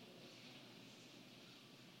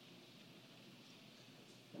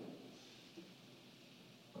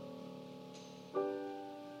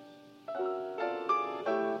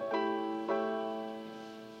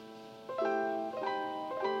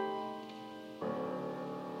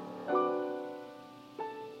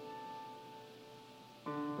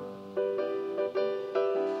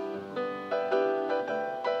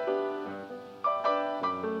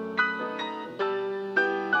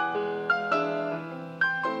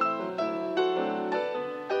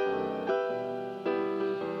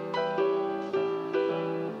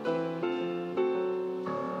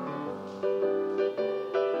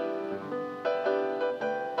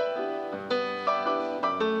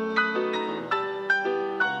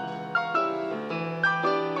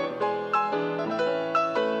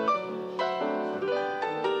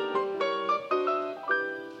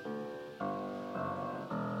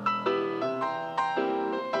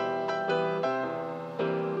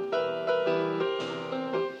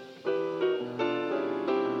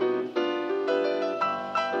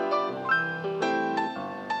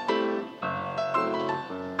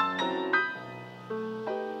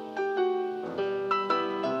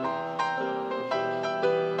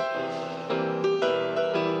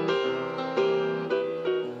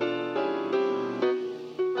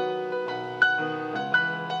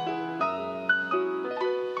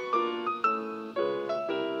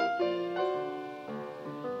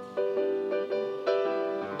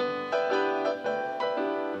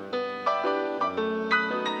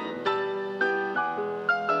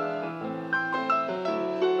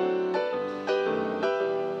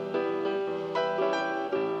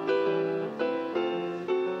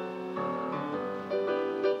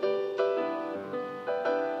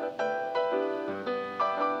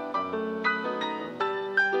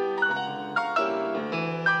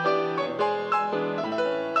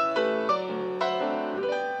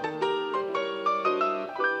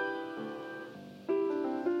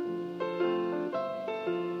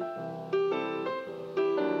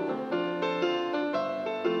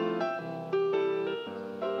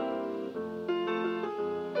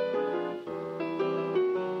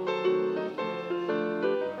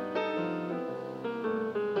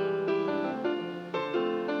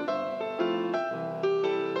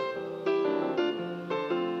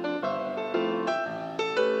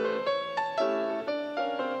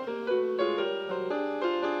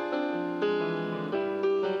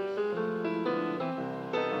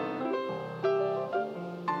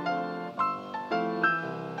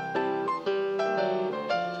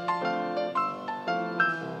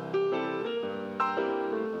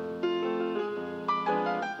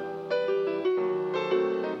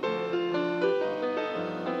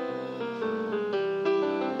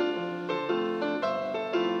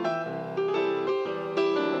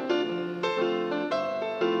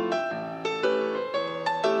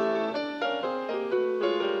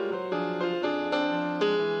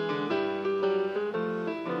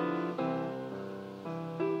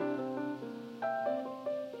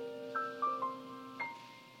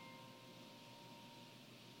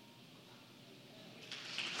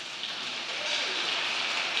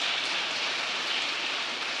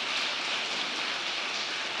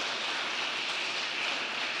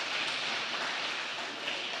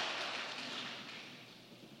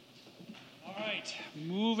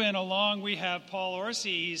 Moving along, we have Paul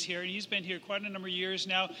Orsi. He's here, and he's been here quite a number of years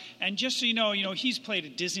now. And just so you know, he's played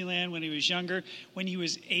at Disneyland when he was younger. When he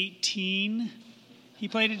was 18, he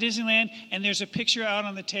played at Disneyland. And there's a picture out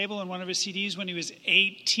on the table in one of his CDs when he was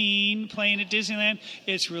 18 playing at Disneyland.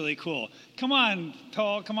 It's really cool. Come on,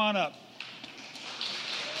 Paul, come on up.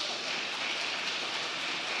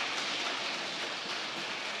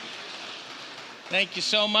 Thank you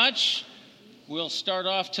so much. We'll start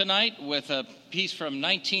off tonight with a piece from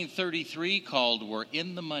 1933 called We're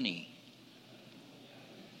in the Money.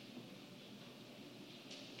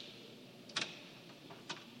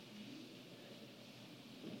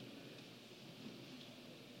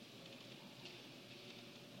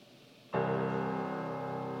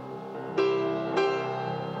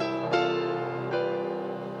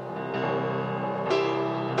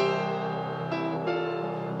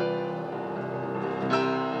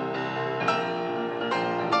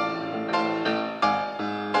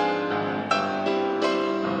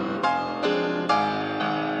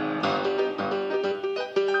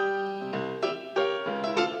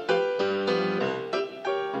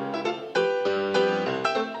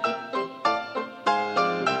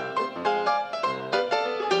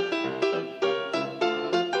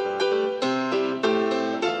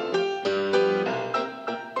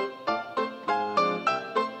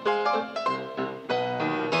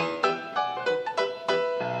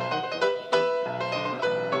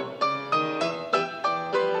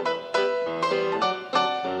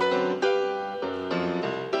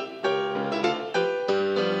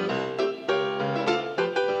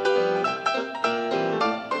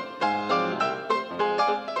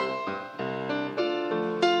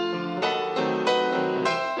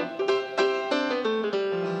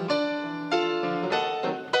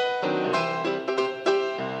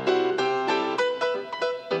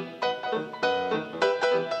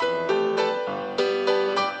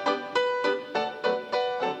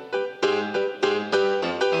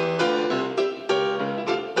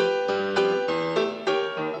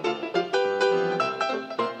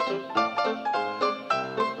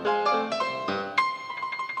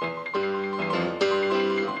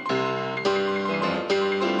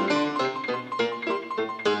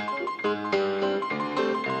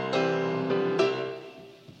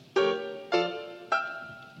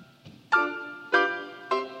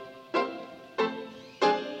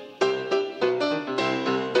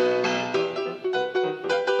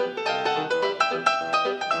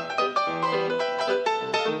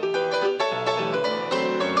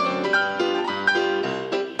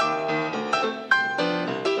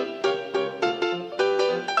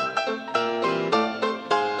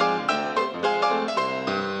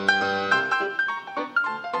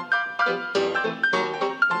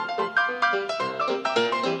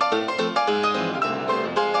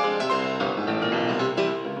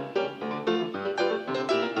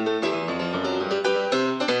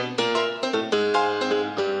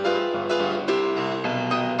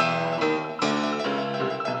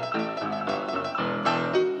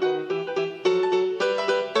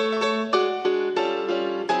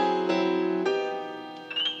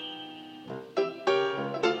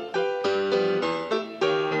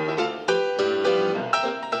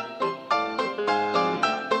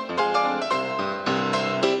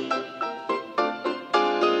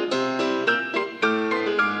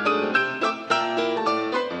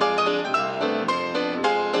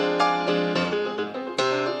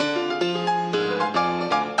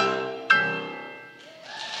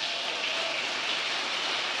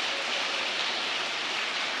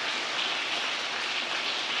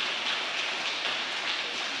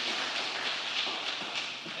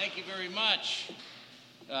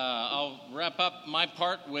 I'll wrap up my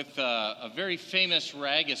part with a very famous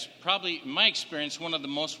rag. It's probably, in my experience, one of the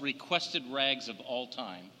most requested rags of all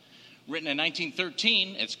time. Written in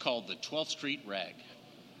 1913, it's called the 12th Street Rag.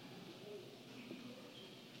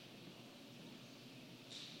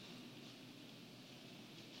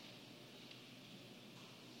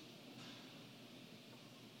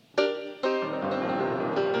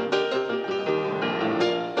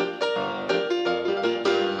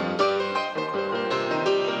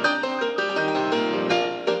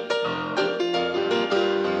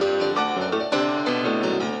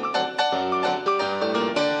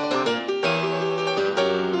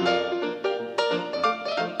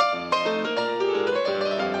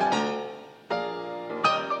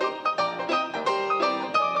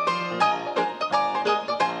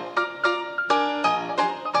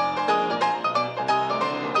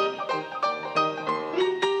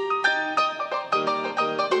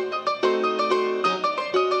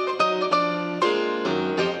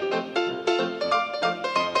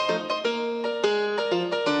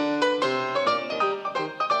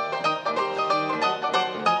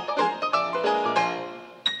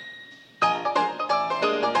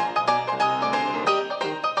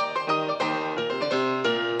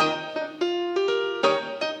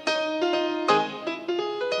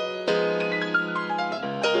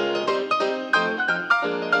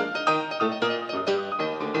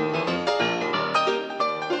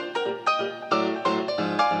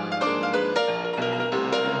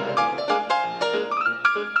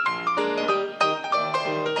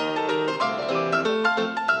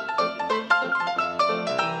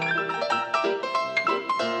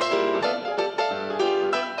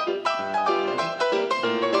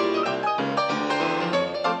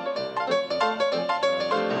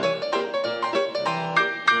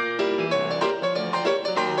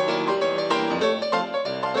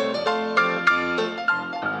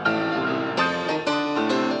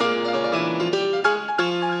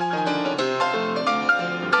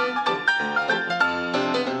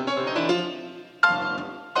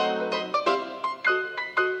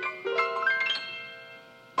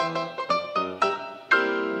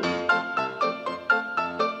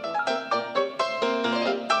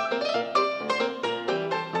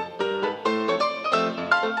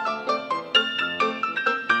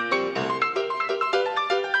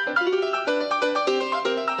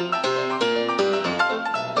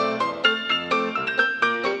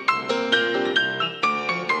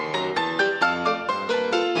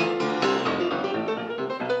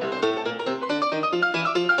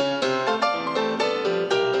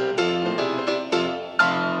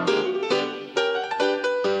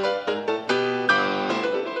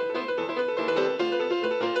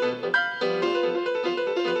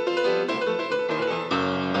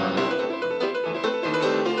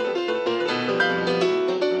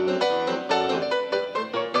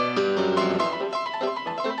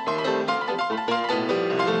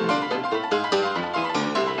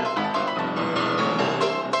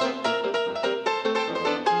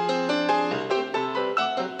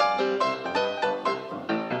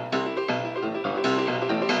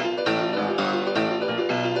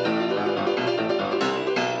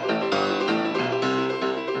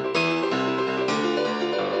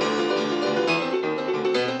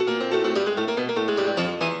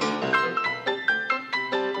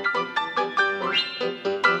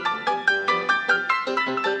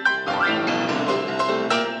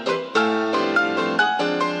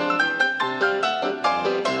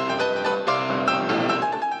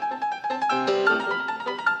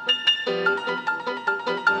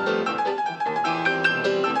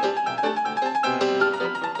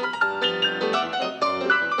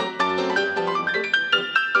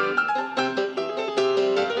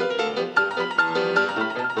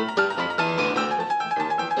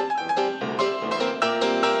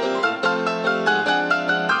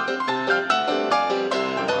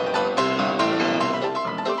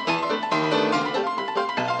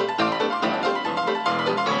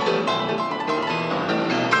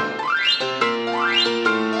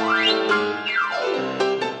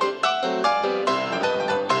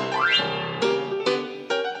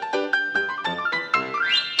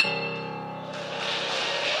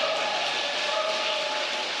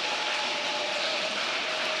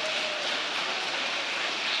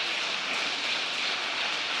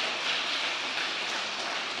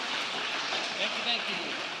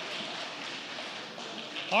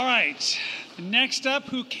 All right. Next up,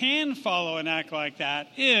 who can follow an act like that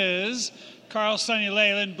is Carl Sonny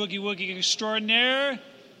Leyland, Boogie Woogie extraordinaire.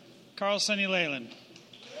 Carl Sonny Leyland.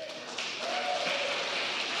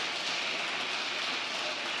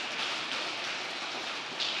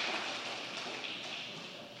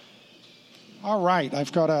 All right,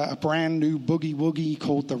 I've got a brand new boogie woogie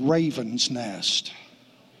called The Raven's Nest.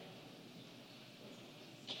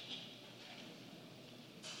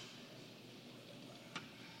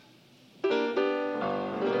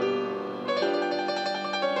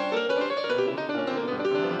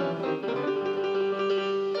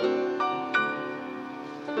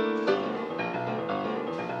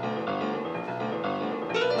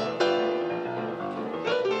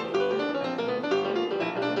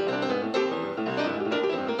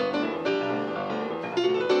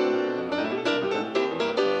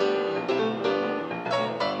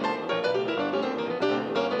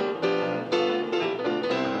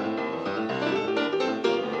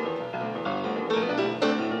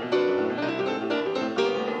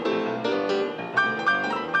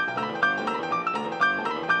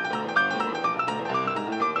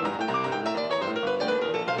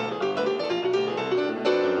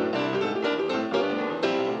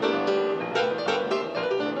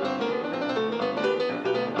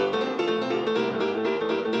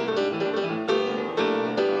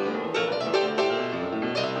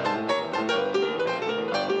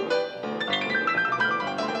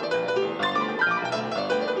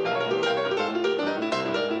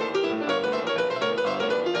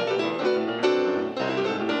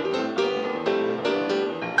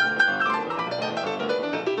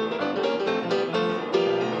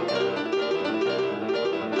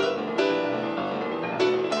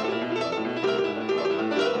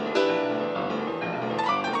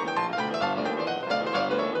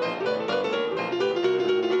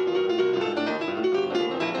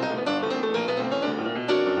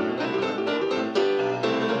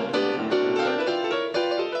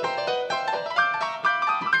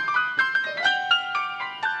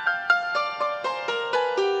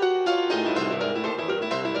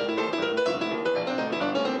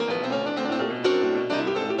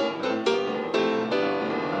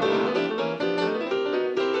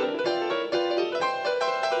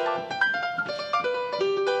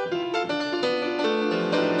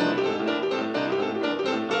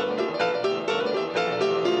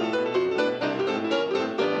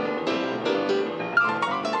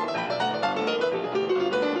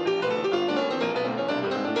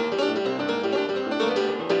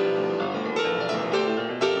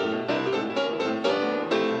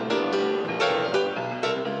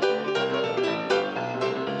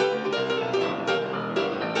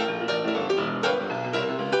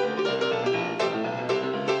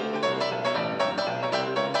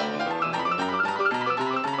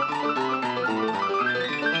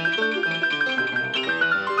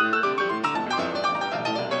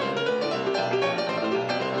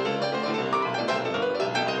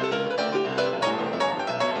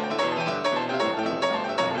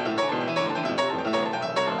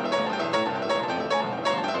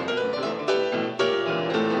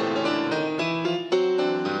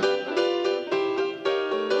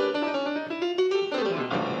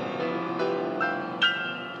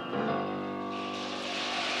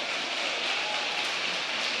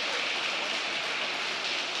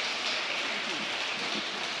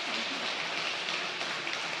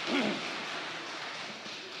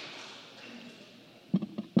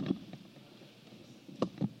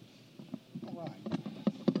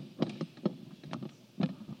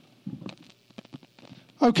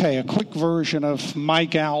 Okay, a quick version of My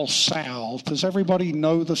Gal Sal. Does everybody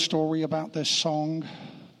know the story about this song?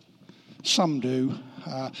 Some do.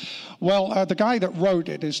 The guy that wrote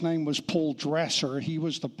it, his name was Paul Dresser. He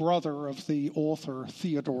was the brother of the author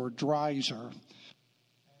Theodore Dreiser.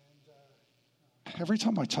 Every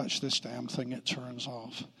time I touch this damn thing, it turns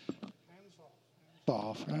off. Hands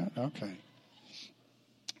off. Okay.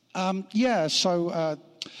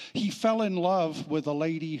 He fell in love with a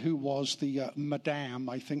lady who was the madame,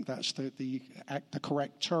 I think that's the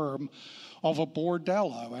correct term, of a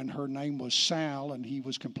bordello, and her name was Sal, and he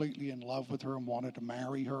was completely in love with her and wanted to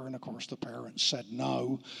marry her, and of course the parents said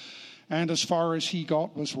no. And as far as he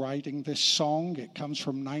got was writing this song. It comes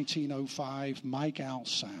from 1905, My Gal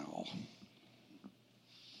Sal.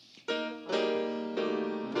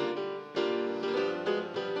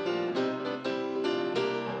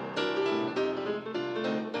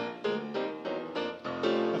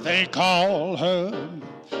 They call her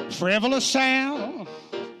Frivolous Sal,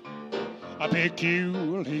 a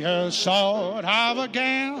peculiar sort of a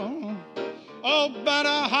gal. Oh, but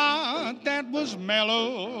a heart that was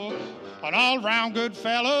mellow, an all-round good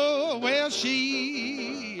fellow. Well,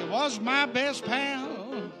 she was my best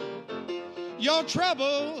pal. Your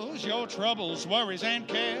troubles, worries, and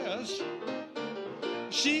cares,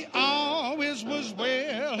 she always was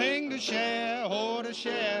willing to share, oh, to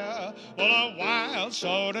share. Well, a wild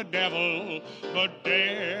sort of devil, but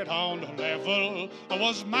dead on the level,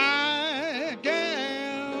 was my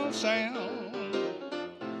gal Sam.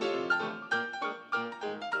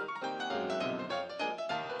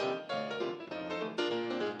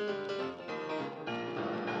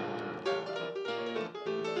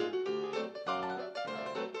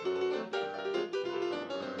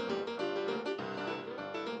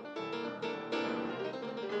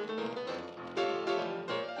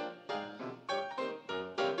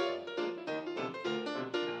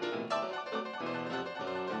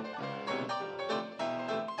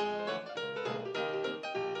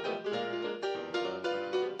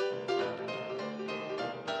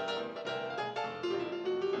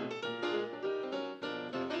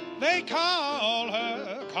 They call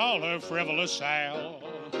her frivolous Sal,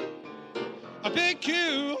 a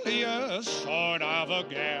peculiar sort of a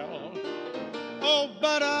gal. Oh,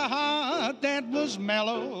 but a heart that was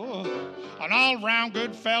mellow, an all-round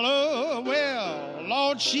good fellow. Well,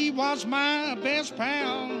 Lord, she was my best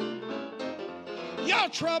pal. Your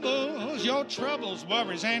troubles,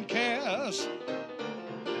 worries, and cares,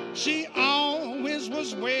 she always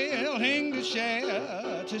was willing to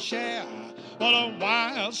share, to share. Well, a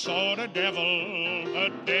wild sort of devil,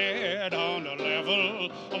 but dead on the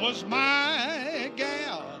level, was my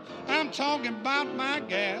gal. I'm talking about my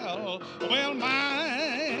gal, well,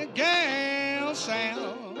 my gal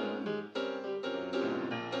Sam.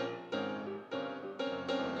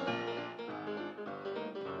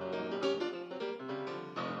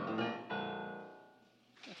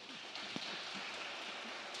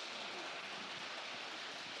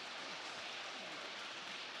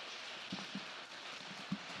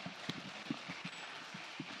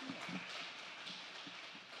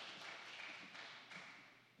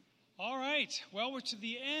 All right. Well, we're to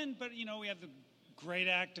the end, but you know, we have the great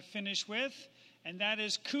act to finish with, and that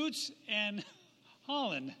is Coots and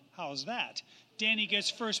Holland. How's that? Danny gets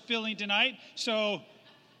first billing tonight. So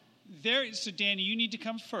Danny, you need to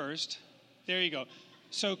come first. There you go.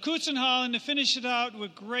 So Coots and Holland to finish it out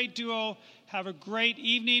with a great duo. Have a great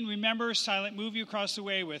evening. Remember, silent movie across the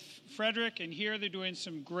way with Frederick, and here they're doing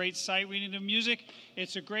some great sight reading of music.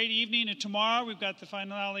 It's a great evening, and tomorrow we've got the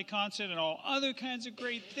finale concert and all other kinds of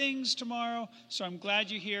great things tomorrow. So I'm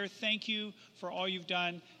glad you're here. Thank you for all you've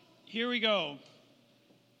done. Here we go.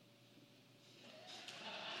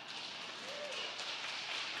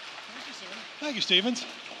 Thank you, sir. Thank you, Stevens.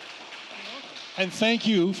 And thank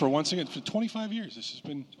you for once again, for 25 years. This has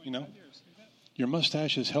been, you know, your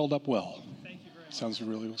mustache has held up well. Thank you very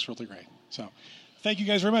much. Looks really great. So thank you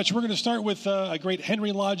guys very much. We're going to start with a great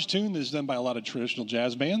Henry Lodge tune. This is done by a lot of traditional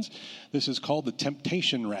jazz bands. This is called the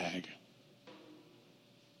Temptation Rag.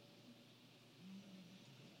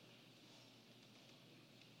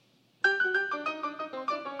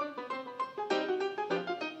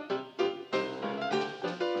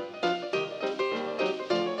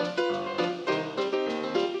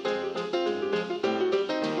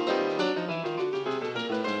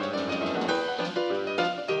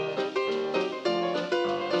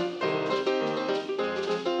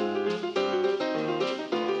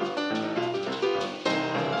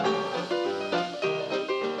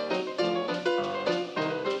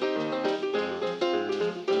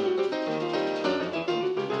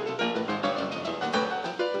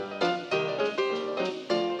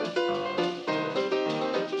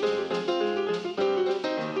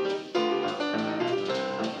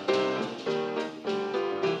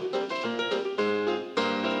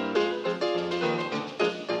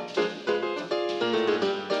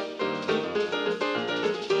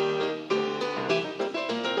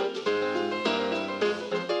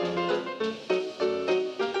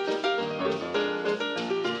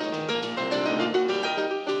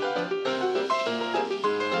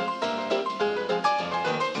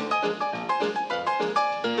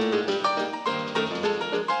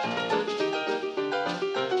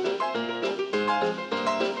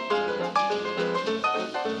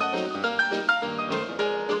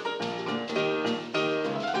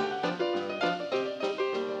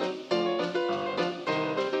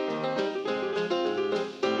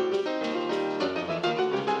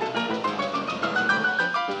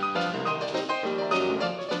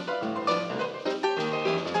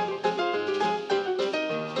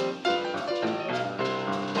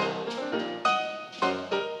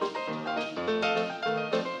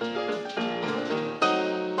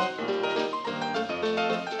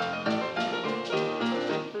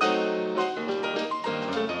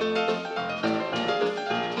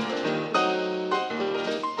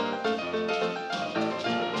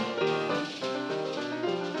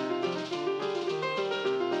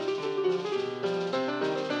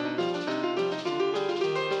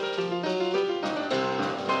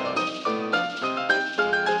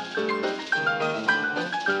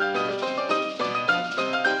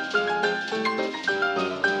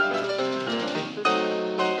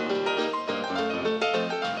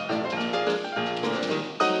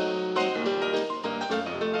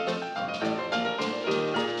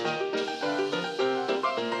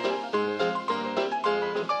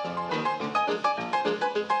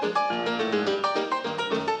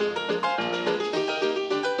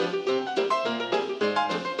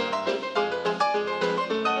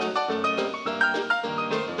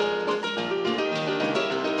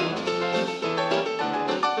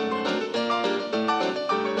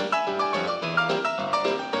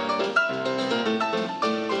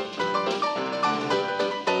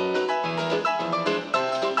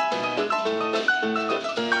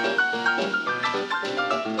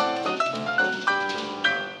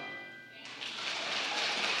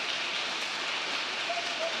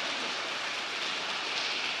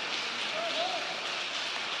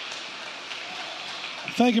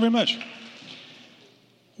 Thank you very much.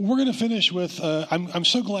 We're going to finish with, I'm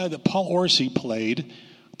so glad that Paul Orsi played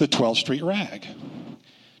the 12th Street Rag,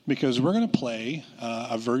 because we're going to play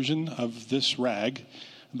a version of this rag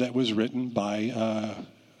that was written by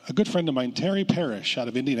a good friend of mine, Terry Parrish, out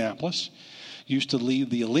of Indianapolis. Used to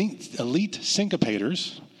lead the Elite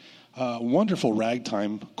Syncopators, wonderful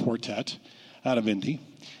ragtime quartet out of Indy.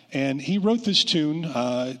 And he wrote this tune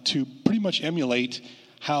to pretty much emulate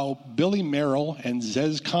how Billy Merrill and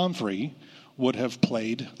Zez Comfrey would have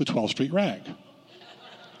played the 12th Street Rag.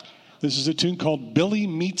 This is a tune called Billy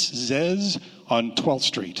Meets Zez on 12th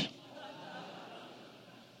Street.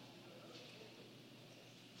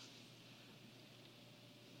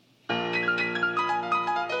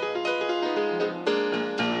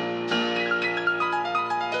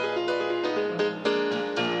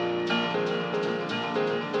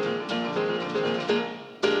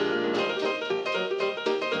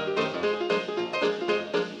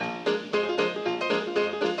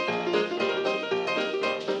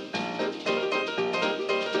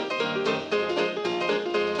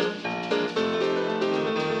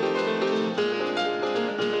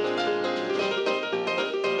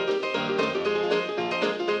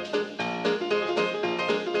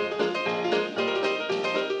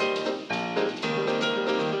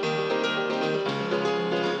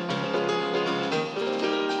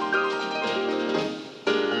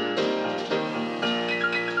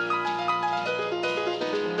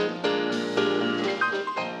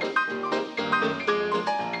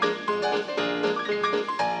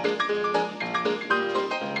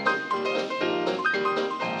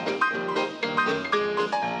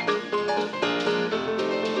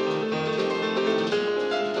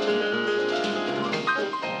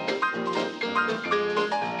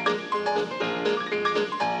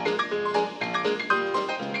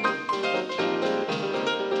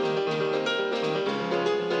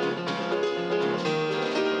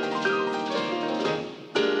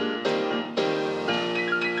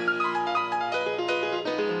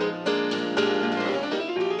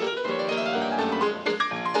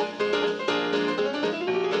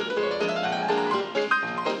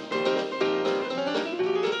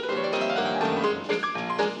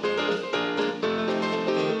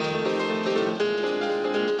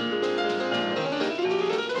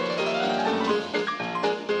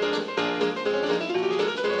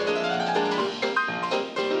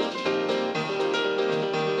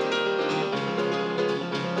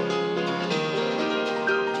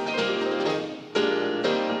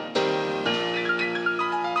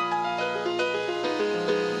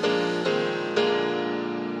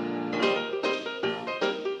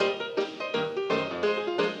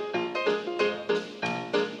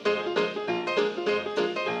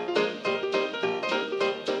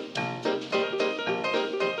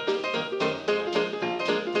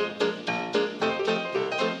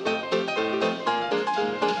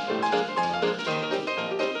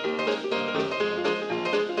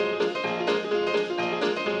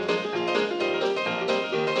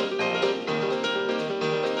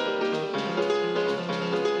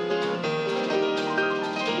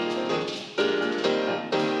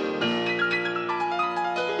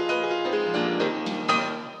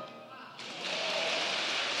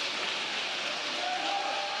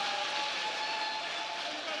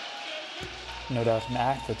 No doubt an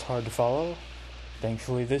act that's hard to follow.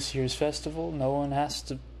 Thankfully, this year's festival, no one has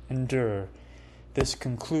to endure. This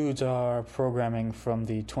concludes our programming from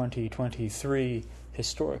the 2023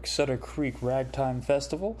 historic Sutter Creek Ragtime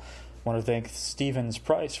Festival. I want to thank Stevens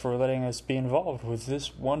Price for letting us be involved with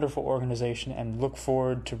this wonderful organization and look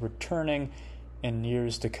forward to returning in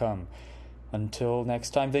years to come. Until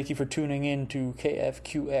next time, thank you for tuning in to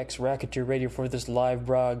KFQX Racketeer Radio for this live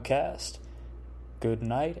broadcast. Good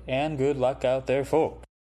night and good luck out there, folks.